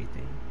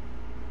everything.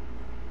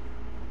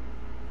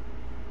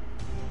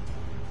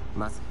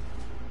 まず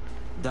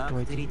ダー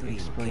クテ Dorothy リトリ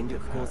ーの権 explained the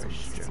力構 power 造の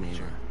説明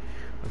structure は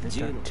of the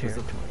 10 dark の部 territory,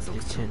 族の the 族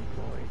長 10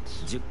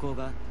 lords. 10校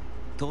が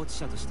統治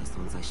者として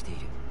存在している。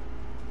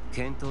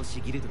剣闘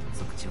士ギルドの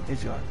族長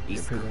Isgard, イ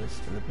the スカ privilege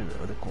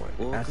independent of the court,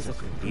 Orc Assassin,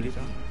族 Bruiser, リル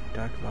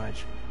Dark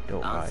Lodge, 暗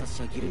Doai, 殺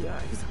者ギルドの Ai,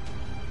 フザ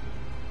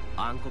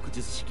暗黒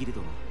術師ギル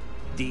ドの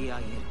DIL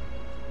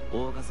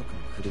オーガ族の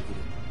フルグ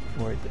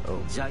ル Ford the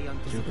Oak, ジャイアン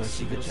ト族 Jugoshi シ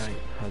the グロシ Giant,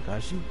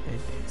 Hagashi, and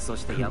そ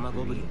して山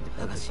ゴブリン Kugri の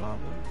of ハガ the シ Goblins.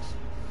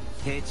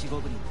 平地ゴ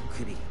ブリンの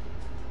クビリ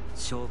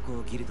将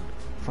校ギルドの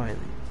Finally,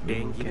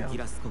 Rengil Rengil,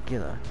 Gilaskop,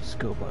 Gila,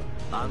 Scuba,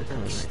 and the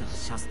Anko Kishida,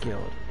 Conrades, Shasta.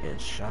 Guild,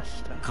 and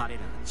Shasta. 彼ら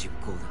が10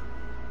校だ。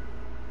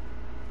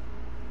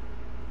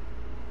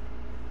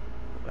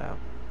 Wow,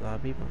 a lot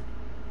of people.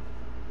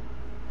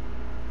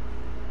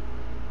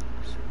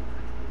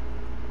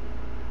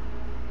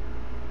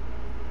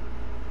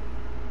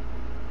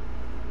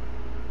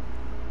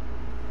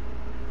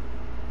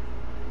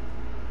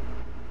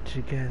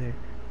 Together,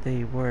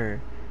 they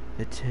were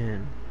the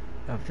 10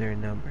 of their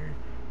number.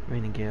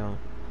 Rengil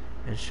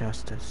and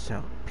Shasta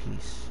sought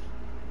peace.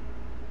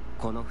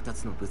 この2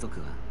つの部族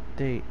は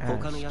They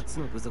他の asked 8つ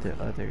の部族 the に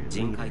other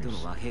人海と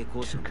leaders の和平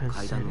交渉 to の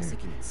会談の consider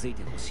席につい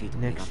てほしいと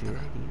願った negotiating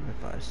が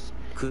with us.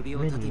 首を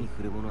縦に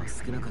振る者は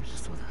少なかった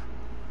そうだ。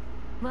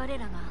我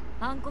らが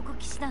暗黒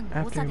騎士団の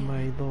長 After であ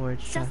my る lord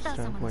シャスター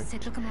Shasta 様の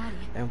説 worked 得もあ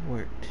り and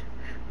worked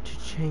to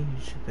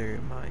change their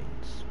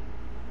minds,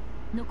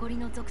 残り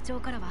の族長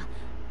からは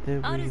the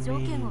ある条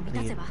件を remaining 満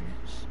たせば leaders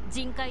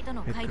人海と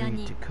の会談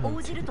に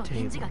応じると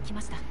返事が来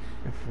ました。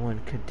 if one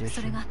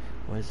condition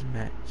was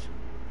met.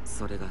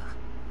 それが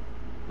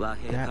和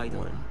平 That 会談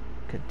one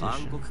は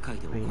暗黒 condition 会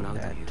で行うという being こ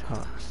that と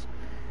だ。 talks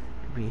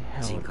be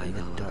人 held 海 in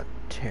the 側 dark は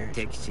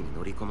敵地 territory. に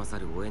乗り込まざ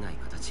るを得ない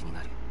形に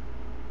なる。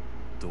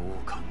どう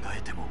考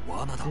えても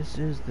罠だ。 This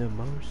is the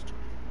most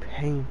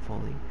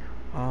painfully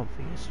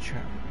obvious trap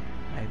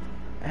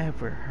I've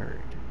ever heard.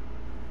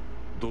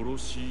 ドロ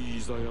シー・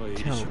イザヤ・エリ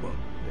シ Tell ュ me は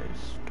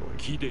this story.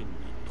 貴殿に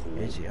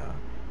問う Izia,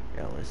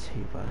 Ellis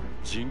Hiva,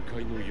 人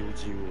海の要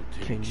人を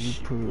can 敵 you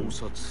し prove 謀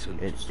殺せん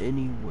in とする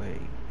any way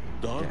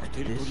ダー that ク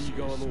テリト this リー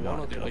側 is の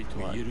罠 not でな a いと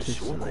plot 言える to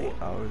証拠 slay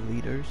は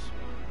our leaders?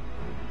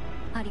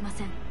 ありま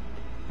せん。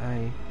 I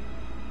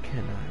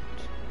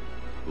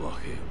cannot. 和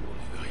平を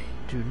願い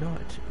Do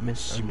not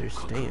死も覚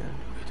悟の上 misunderstand. で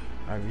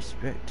I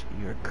respect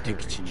your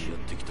敵地 courage にやっ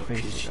てきた剣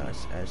士 facing には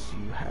us as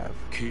you have.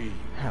 敬意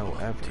を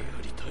表ってや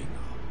りたいが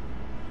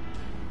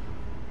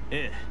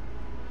ええ。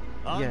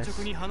安 Yes,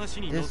 直に話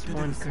に乗っ this て出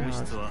one る損 girl's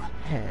失は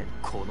head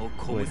この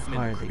小 would 娘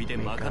の hardly 首で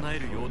make up 賄え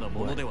るような for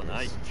ものでは what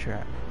ない。 this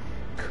trap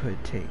could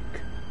take.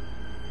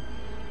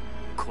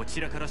 こ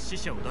ちらから死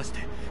者を出して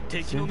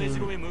敵の根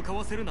城へ向か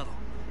わせるなど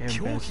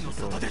狂気の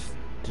沙汰です。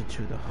 To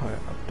the heart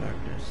of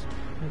darkness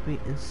would be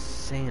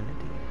insanity.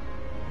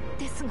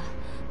 ですが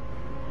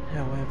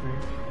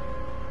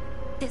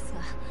However, です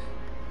が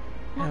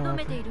求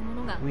めているも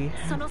のが we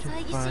そ have の to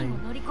猜疑心を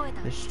find 乗り越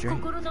え the た strength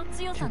心の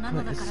強 to さな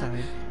の put だから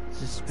aside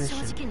suspicion.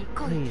 正直に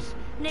来い。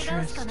 Please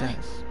願うしか trust ない。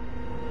 us.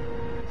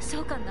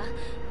 召喚が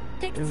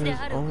敵 It 地で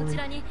was あるこち only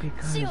らに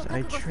死を because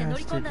I 覚悟して乗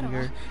り込ん trusted だの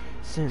は your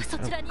sense そ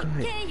of ちらに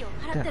good 敬意を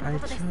払って that の I こ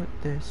とです。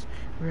 took this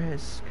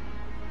risk.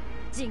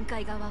 人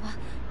海側は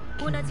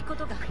同 Can じこ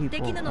とがで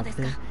people きぬの of で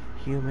すか。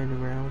 the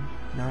human realm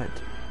not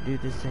do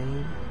the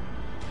same?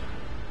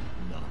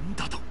 なん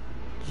だと。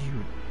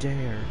 You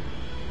dare.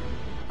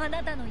 あ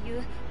なたの言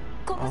う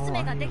小 All 娘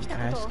I が am できた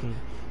ことを asking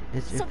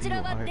is そ if ち you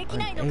らは are でき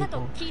ないのかと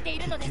unable 聞いてい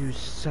るの to で do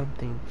す。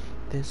 something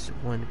this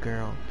one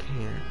girl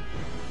can.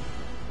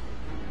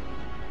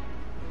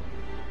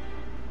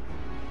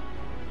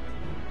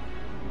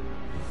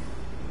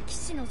 騎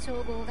士の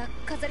称号が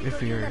飾りと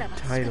If いう your ならば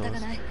仕 titles 方が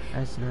ない。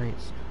 as knights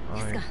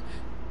ですが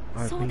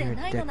are そうで mere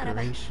ないのなら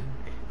ば decoration,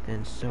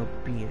 then so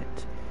be it.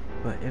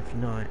 But if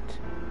not,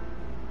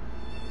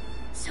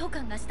 召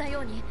喚がしたよ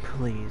うに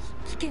Please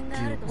危険が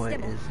ある do とし what て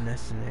も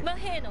is 和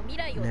平の未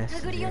来を手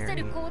繰り寄せ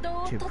る necessary 行動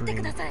を to とって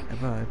く bring ださい。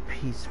 about a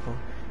peaceful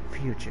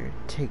future.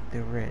 Take the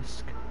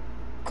risk.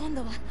 今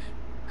度は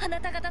あな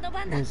た方の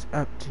番だ。 It's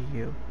up to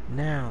you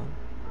now.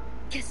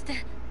 決し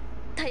て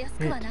たやす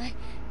くはない。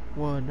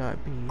 Will not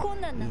be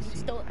困難な道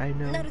easy. と I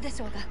know なるで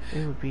しょうが、 it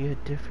will be a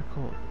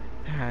difficult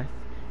path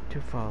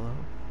to follow.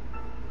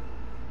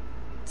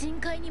 人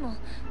海にも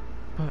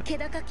But 気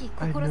高き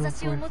I know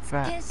志を for 持 a つ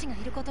fact 剣士が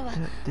いることは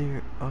that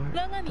there are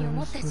我が身を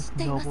もって those 知っ with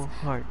ています。 noble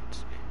hearts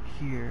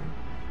here.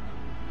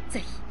 ぜ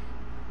ひ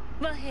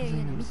和平へ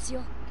の道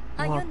を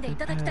歩 Walk んで the い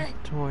ただきたい。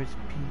 path towards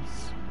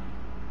peace.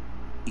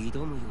 挑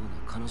むよう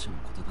な彼女の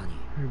言葉に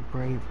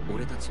Her bravery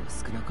俺たちは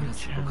少なから and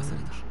ず動かさ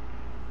れ challenge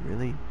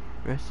really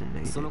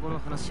resonated た。その後の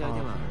with 話し合 all い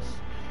で of は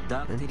us.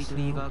 ダーク And テリト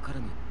リー so 側から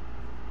も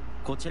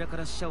こちらか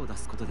ら死者を出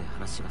すことで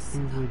話が we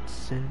進んだ。 would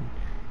send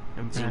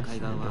人海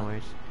側は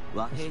ambassadors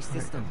和平施 as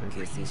設 part 団 of を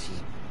a 形成し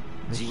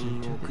peace 人 mission 員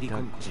を to 送 the り込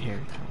dark むことになっ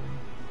た。 territory.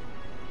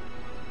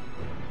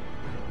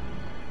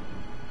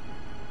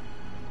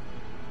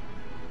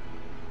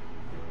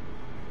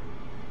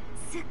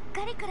 すっ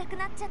かり暗く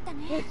なっちゃった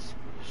ね。 It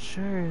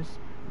sure has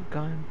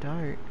gone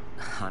dark.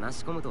 話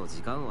し込むと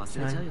時間を忘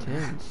れ Time ちゃうよね。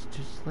 tends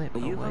to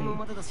slip 夕飯も away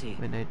まだだし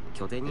when a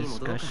拠点に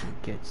戻ろうか。 discussion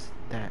gets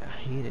that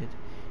heated.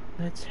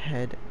 Let's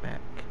head back.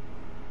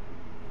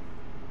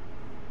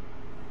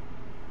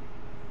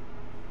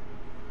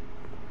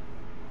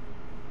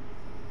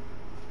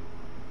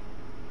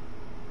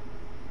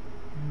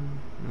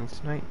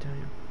 It's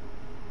nighttime.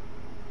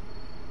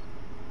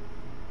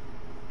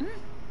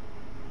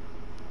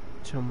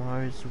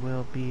 Tomorrow's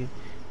will be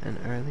an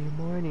early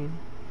morning.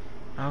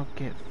 I'll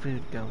get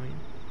food going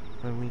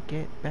when we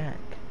get back.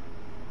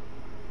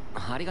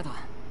 ありがとう。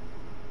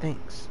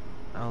 Thanks.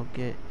 I'll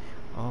get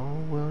all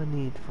we'll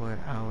need for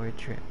our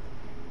trip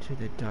to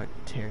the dark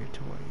territory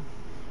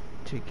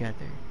together.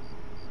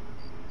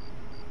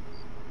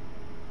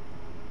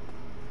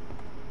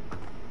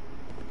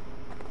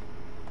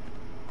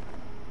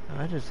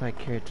 I just like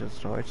Kirito's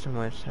sword so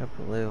much. That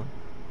blue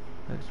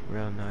looks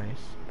real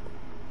nice.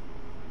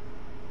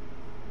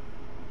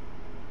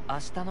 明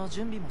日の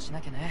準備もし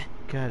なきゃね。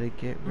 Gotta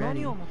get ready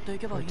何を持ってい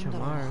けば for いいんだ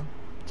ろう。 tomorrow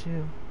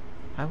too.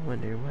 I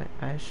wonder what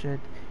I should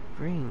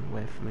bring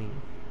with me.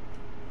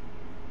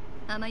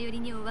 雨寄り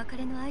にお別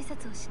れの挨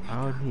拶をしな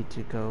い I'll と。 need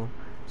to go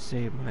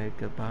say my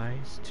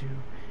goodbyes to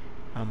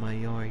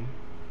Amayori.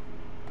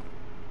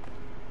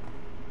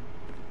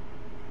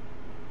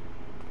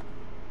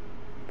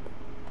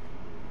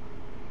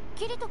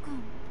 キリト君、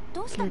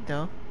どうしたの？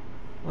 Kirito,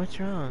 what's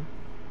wrong?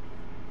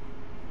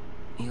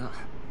 いや、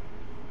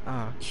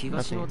 Ah,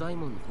 東の nothing. 大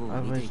門の方 I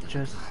を見て was いただけ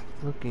just だ。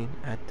 looking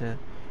at the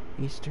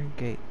eastern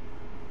gate.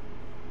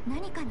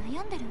 何か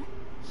悩んでる？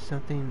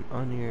 Something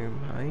on your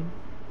mind?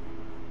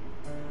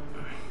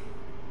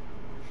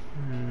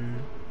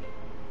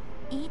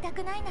 言いた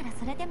くないなら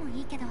それでも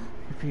いいけど、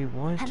 If you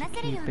want to 話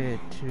せるよ keep うなら it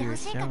言っ to てほ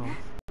しいかな。 yourself,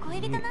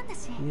 恋人なんだ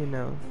し、 you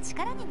know,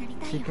 力になり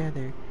たいよ。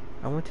 together,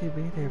 I want to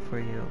be there for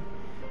you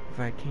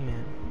if I can.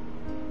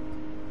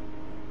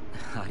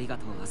 ありが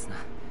とう、アスナ。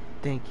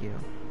 Thank you,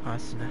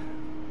 Asuna.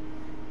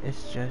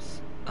 It's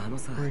just あの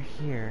さ、 we're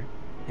here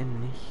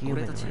in the human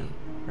俺たち realm,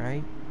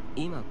 right?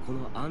 今こ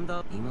のアン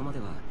ダー、今まで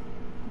は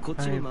こっ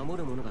ちに守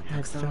るものがた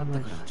Had くさん so あった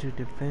much から、 to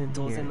defend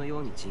当然 here のよ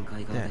うに人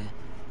海側で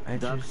I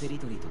ダーク just テリ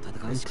トリーと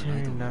戦うしかな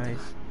いと思って internalized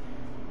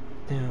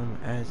た。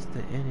 them as the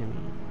enemy.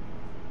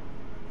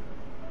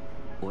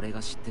 俺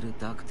が知ってる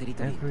ダークテリ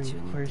トリーの Every 住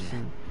人って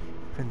person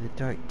from the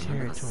dark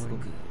なんだかすご territory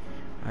く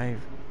I've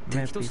敵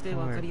met として分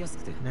か before りやす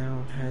くて、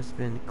 now has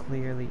been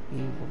clearly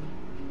evil.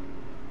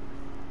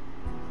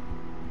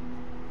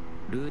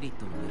 ルーリッ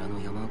トの村の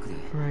山奥で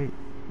Right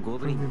ゴ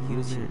ブリ from ン the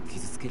の勇士を moment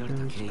傷つけられた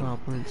those 経緯があっ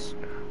て、 goblins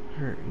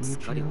hurt すっ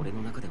かり Michio 俺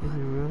の中では in the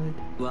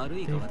road, 悪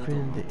い側だ they've と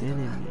思 been って the た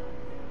が、 enemy.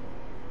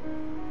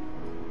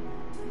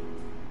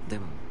 で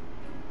も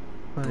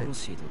ド But ロ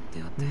シーと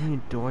出会って you mean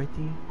Dorothy?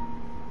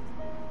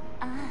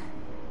 あ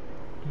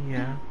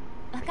Yeah.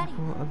 あ、わかるよ。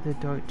 People of the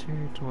dark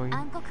territory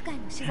暗黒界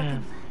の種族に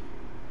は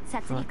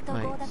殺戮と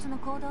強奪の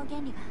行動原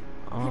理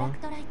がフラク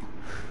トライ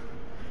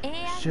ト AI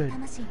の should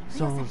魂に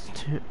付与 souls され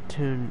てる。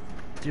 tune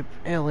to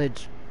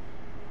pillage.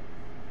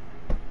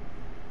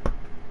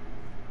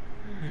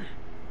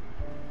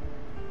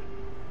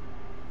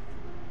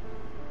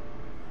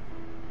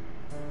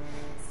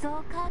 そ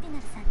うカーディナ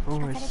ルさん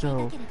に聞 Or かされてい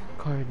so たけれ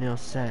ど、 Cardinal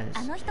says.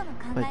 あの人の考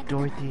え But 方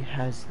は Dorothy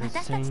has the 私た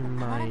ちと same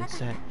変わらなかっ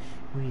た mindset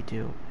we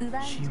do. 奪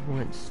うん She じゃ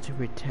ない wants to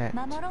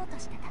protect. 守ろうと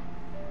して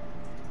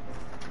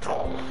た。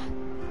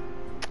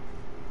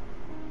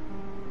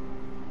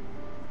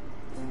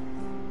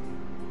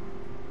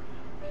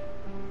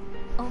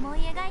思い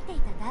描いてい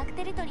たダーク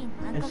テリトリー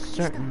の暗黒 It's 騎士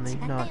とは違 certainly っ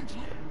たよ not ね。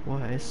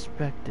 what I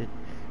expected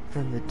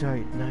from the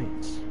Dark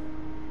Knights.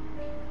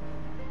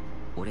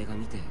 俺が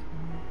見て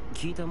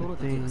聞いたもの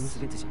The だけが things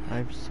全てじゃな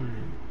い。 I've seen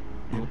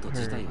もっ and と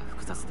事 heard 態は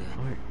複雑で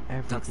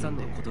aren't たくさん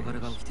everything の事柄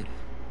が there 起きてる。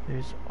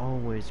 is. There's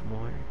always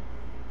more.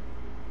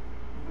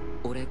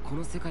 俺こ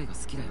の世界が好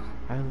きだよ。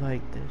 I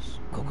like this.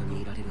 ここ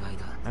にいられる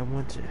間 I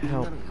want to みんな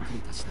の help 役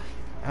に立ちたい。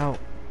 out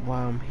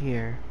while I'm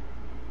here.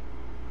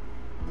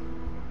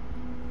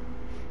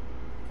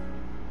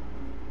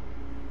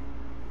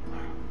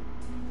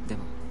 で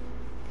も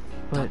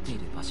立っ But てい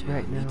る場所や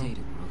right 見 now, てい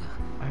るものが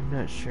I'm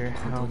not sure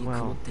本 how 当に曇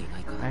well っていな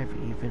いか I've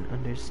even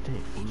今す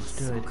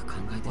understood ごく考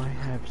えて what る I ん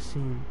だ。 have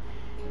seen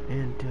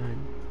and done.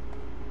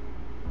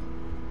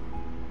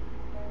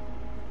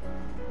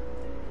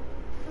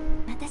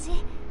 私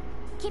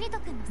キリト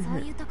君のそ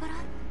ういうところ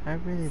I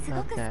really love す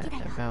ごく好きだよ。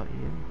 that about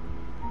you,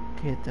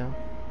 Kirito.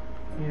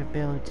 Your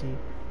ability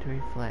to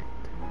reflect.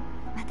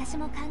 私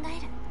も考え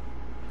る。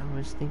 I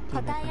was thinking 答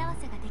about え合わ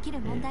せができる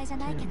問題じゃ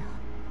ないけど、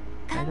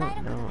 I 考 don't え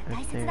ること know が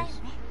大 if 切だよ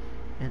there's ね。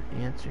 an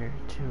answer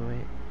to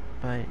it,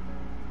 but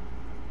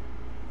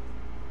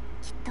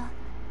きっと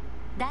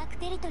ダーク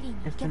テリトリーに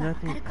行 if け for ばわか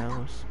nothing ること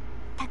else,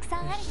 たくさん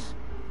あるよ。 there's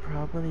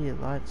probably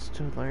lots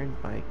to learn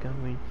by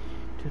going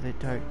to the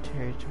dark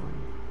territory.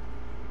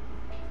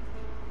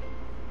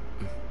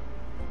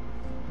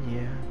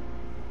 Yeah,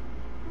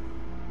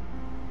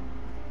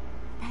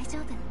 大丈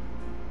夫。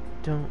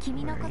 don't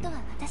君のこと worry.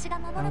 は私が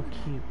守る I'll もの。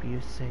 keep you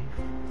safe.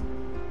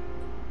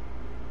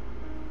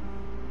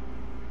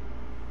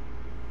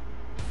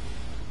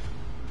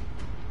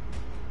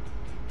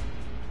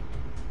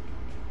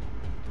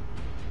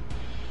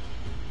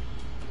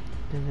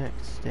 The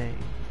next day,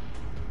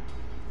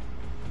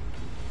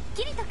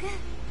 キリト君、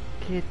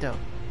 Kirito,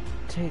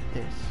 take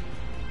this.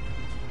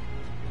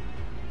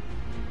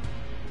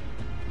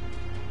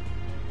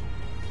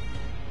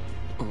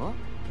 あ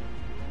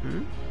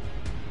Hmm?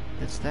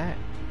 What's that?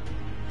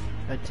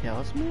 A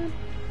talisman?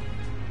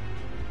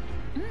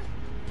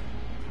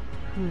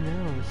 Who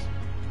knows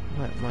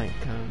what might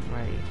come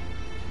right?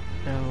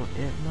 Though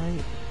it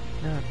might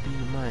not be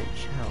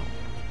much help.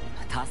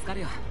 助か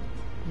るよ。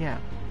 Yeah,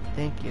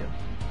 thank you.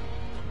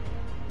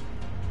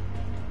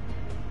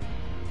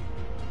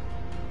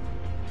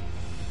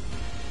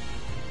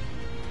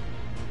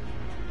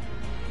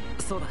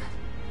 そうだ。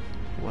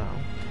 Well,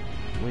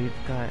 we've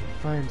got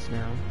funds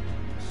now,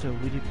 so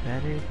we'd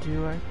better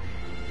do our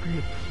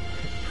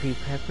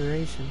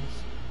pre-preparations.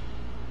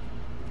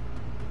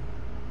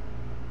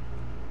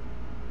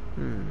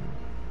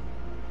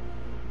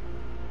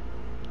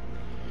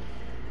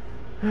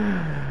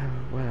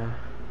 Well,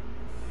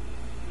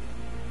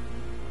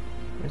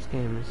 this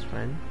game is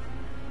fun.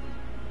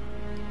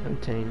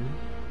 Obtain.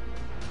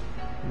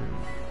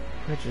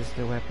 Purchase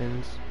the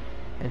weapons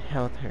and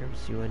health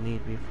herbs you will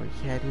need before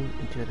heading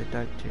into the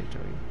dark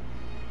territory.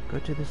 Go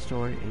to the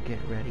store and get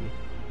ready.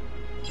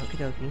 Okie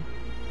dokie.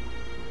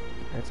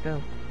 Let's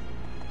go.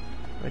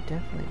 We're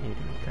definitely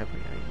needing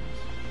recovery items.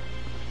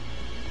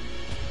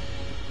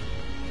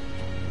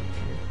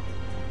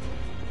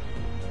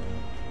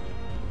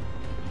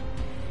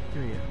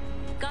 Here we go.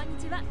 こんに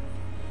ちは。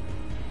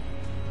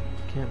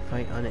 Can't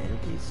fight on an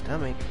empty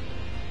stomach.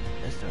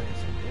 That store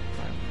has a good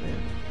farm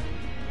food.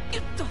 ギ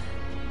ュッと。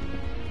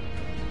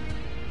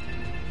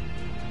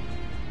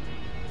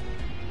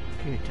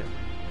 Kirito.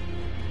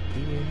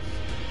 Years.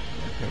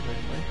 A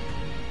perfect way.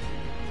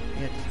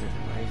 Yeah, this is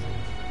amazing.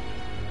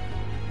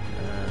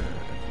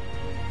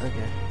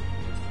 Okay.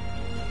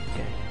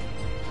 Okay.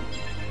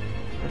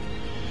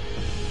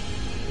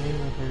 Any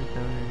weapon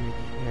found in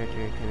each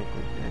character can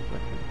equip that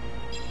weapon.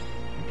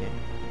 Okay.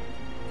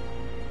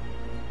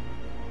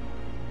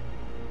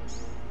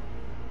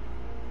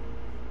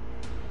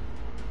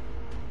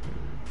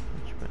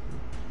 Which button?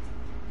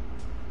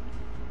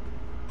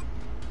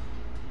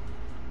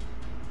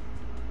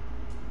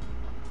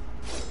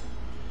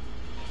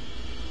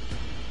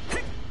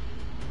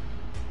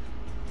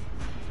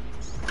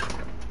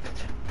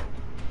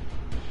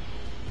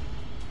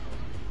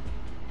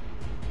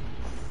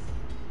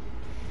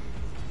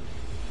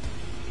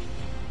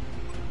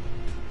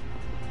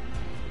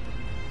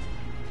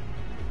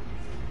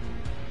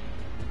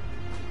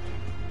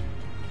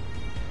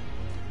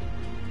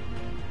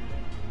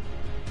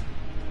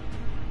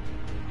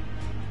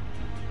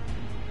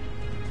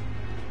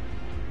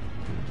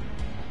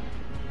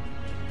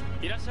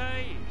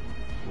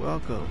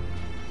 Welcome.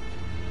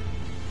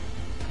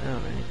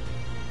 Alright.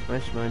 How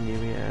much money do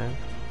we have?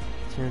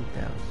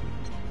 10,000.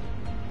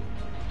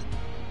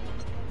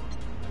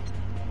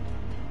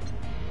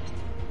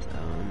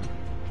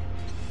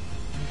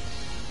 Let's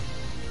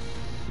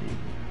see.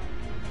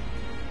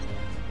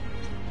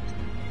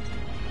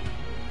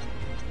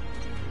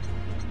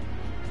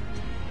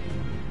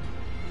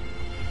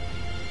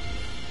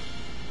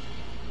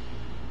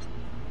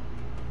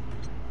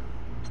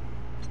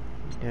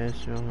 Yeah,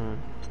 so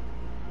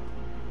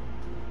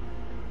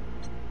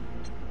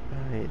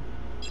buy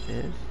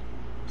this.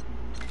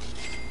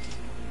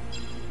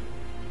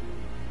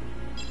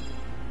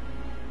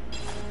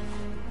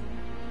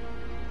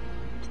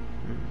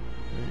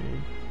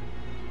 Alright.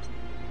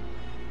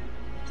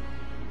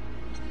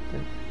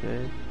 That's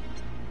good.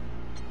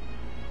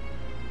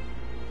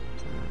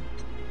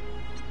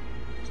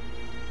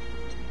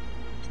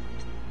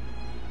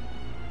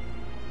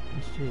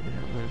 Let's do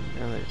that one.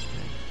 Now let's try.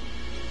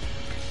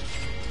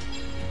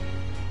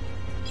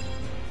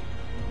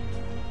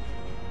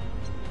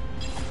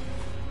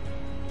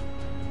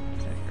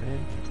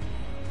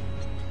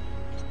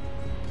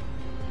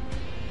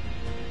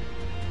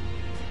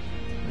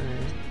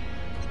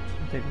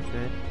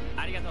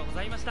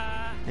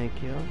 Thank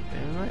you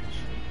very much.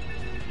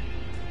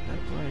 Of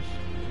course.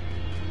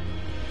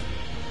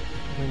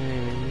 When you're in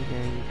menu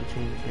there, you can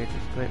change the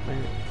character's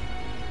equipment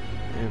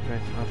and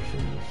press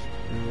options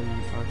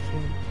and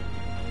option.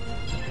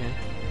 Okay.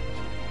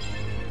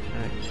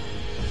 Alright.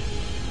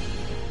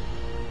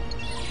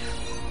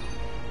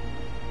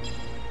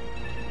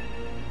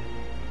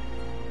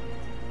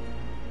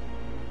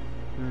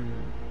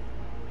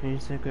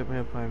 Change the equipment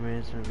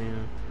requirements or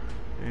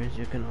menus.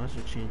 You can also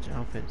change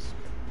outfits.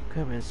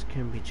 Equipments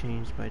can be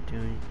changed by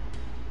doing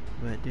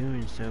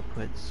so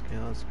puts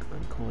skills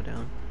on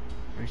cooldown,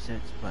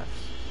 resets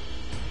buffs.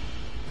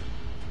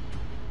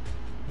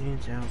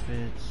 Change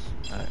outfits.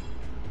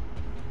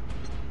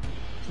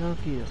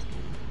 Okie dokie.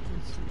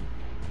 Let's see.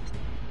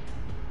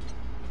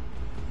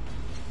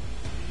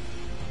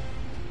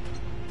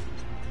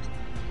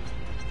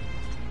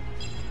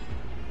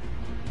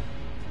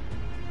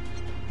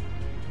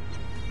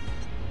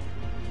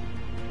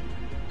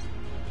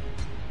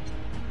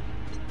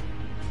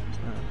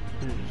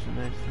 This is a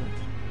nice one.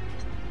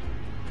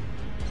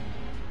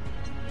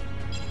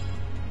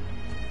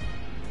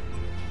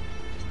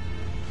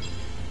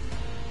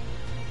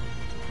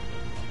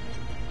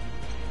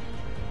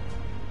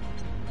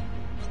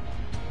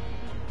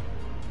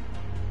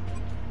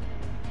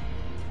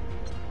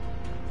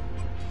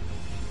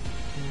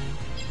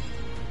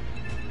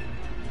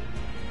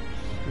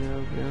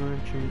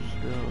 Change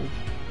skills.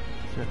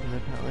 Set in the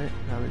palette.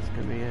 Palettes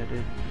can be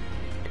added.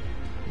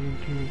 You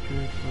can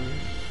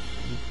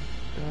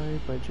die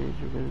by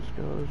changing your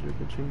skills. You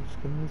can change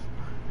skills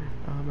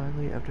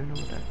automatically after no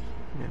attacks.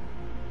 Yeah.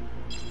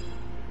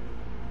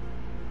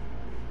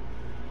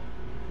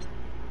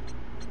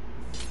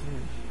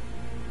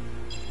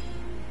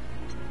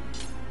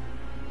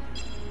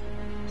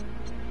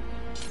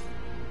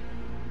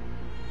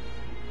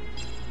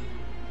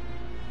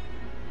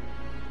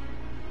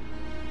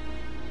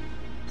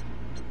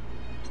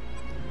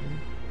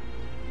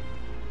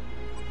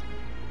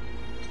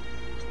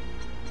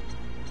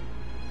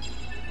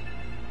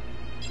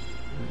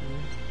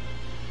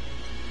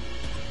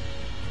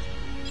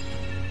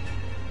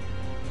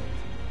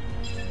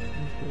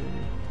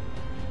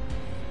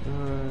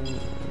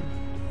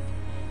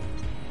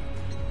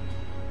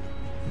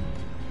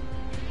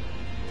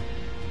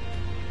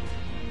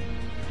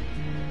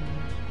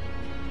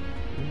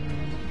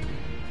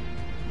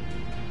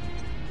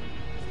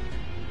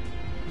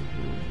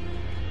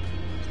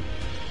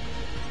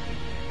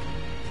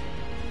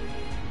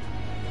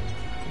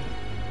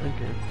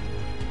 Okay.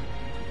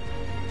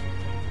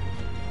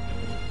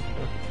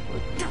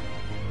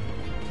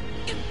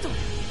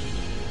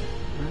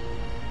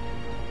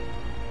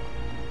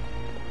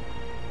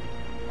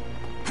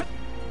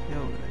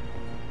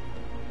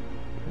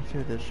 Let's see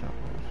what this shop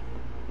was.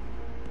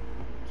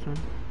 This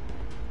one?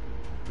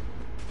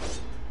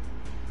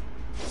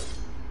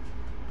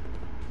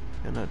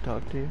 Can I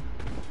talk to you?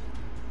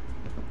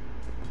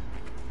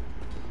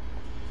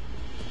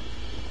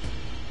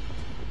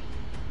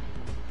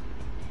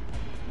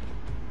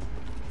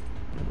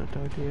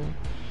 Talk to you.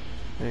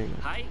 There you go.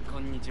 Hi,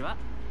 konnichiwa.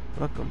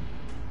 Welcome.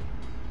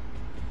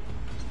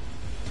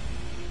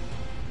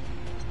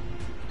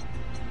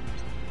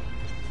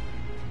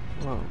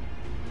 Whoa.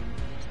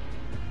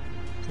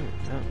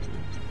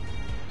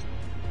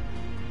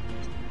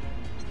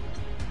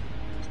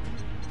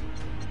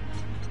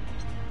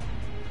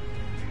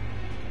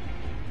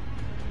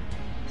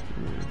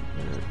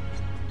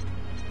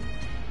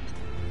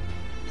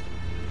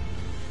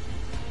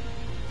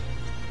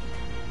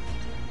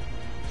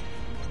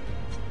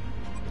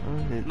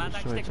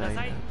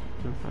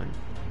 I'm fine.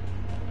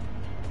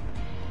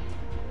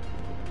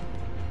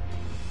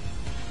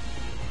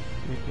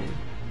 Okay.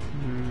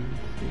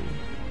 Let's see.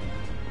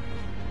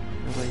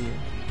 How about you?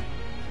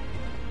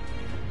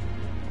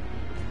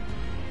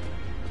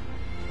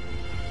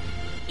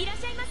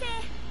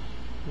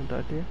 Can I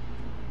talk to you?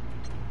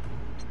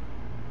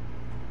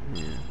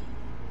 Yeah.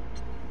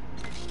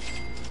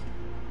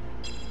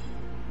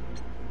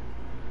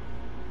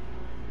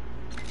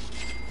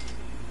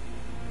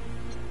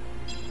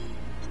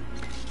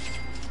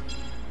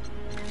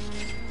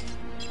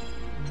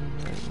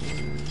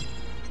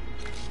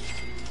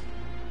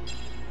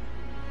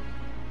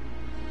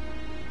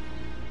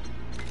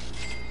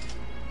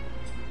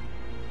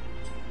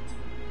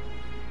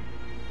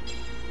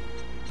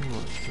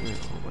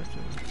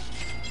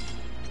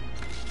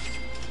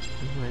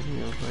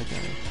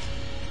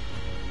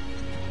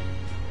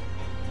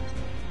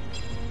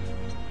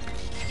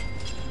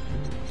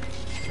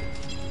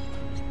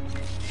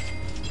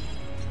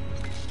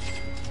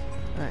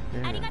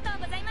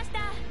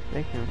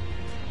 Thank you.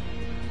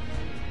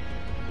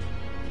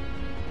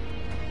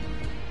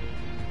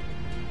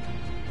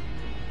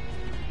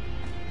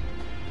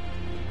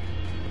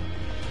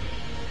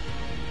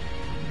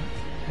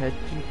 Head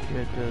to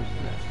Kirito's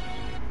nest.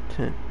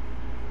 10.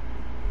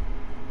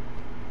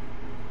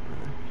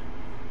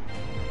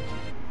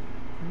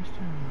 Where's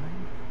the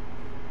line?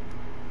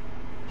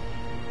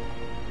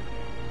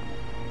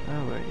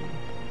 Alrighty.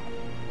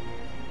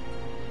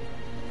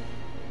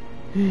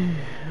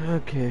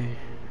 Okay,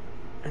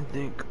 I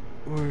think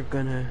we're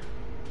gonna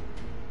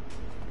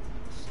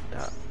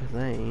stop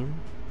playing.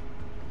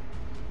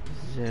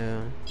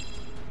 So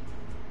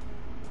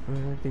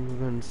I think we're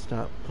gonna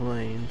stop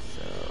playing.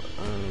 So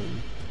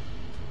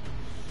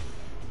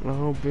I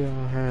hope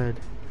y'all had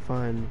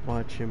fun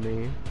watching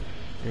me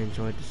and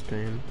enjoyed the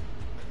stream.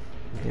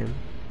 Again,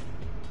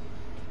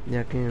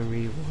 y'all can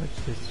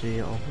rewatch this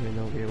video over and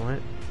over you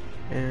want,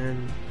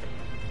 and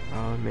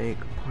I'll make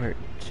part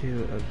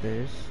 2 of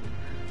this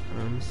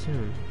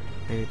soon,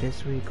 maybe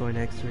this week or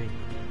next week,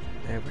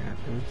 whatever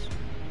happens.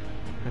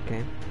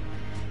 Okay,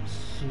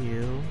 see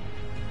you.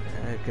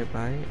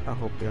 Goodbye. I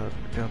hope y'all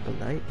drop a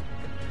like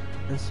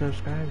and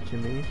subscribe to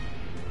me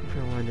if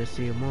you want to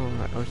see more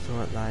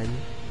SAO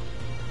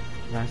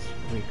Last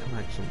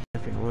Recollection.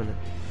 If you want to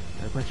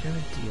watch your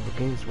video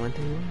games 1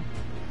 through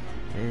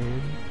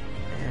 1.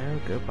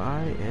 And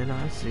goodbye, and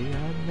I'll see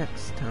y'all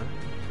next time.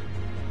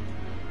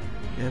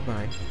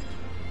 Goodbye.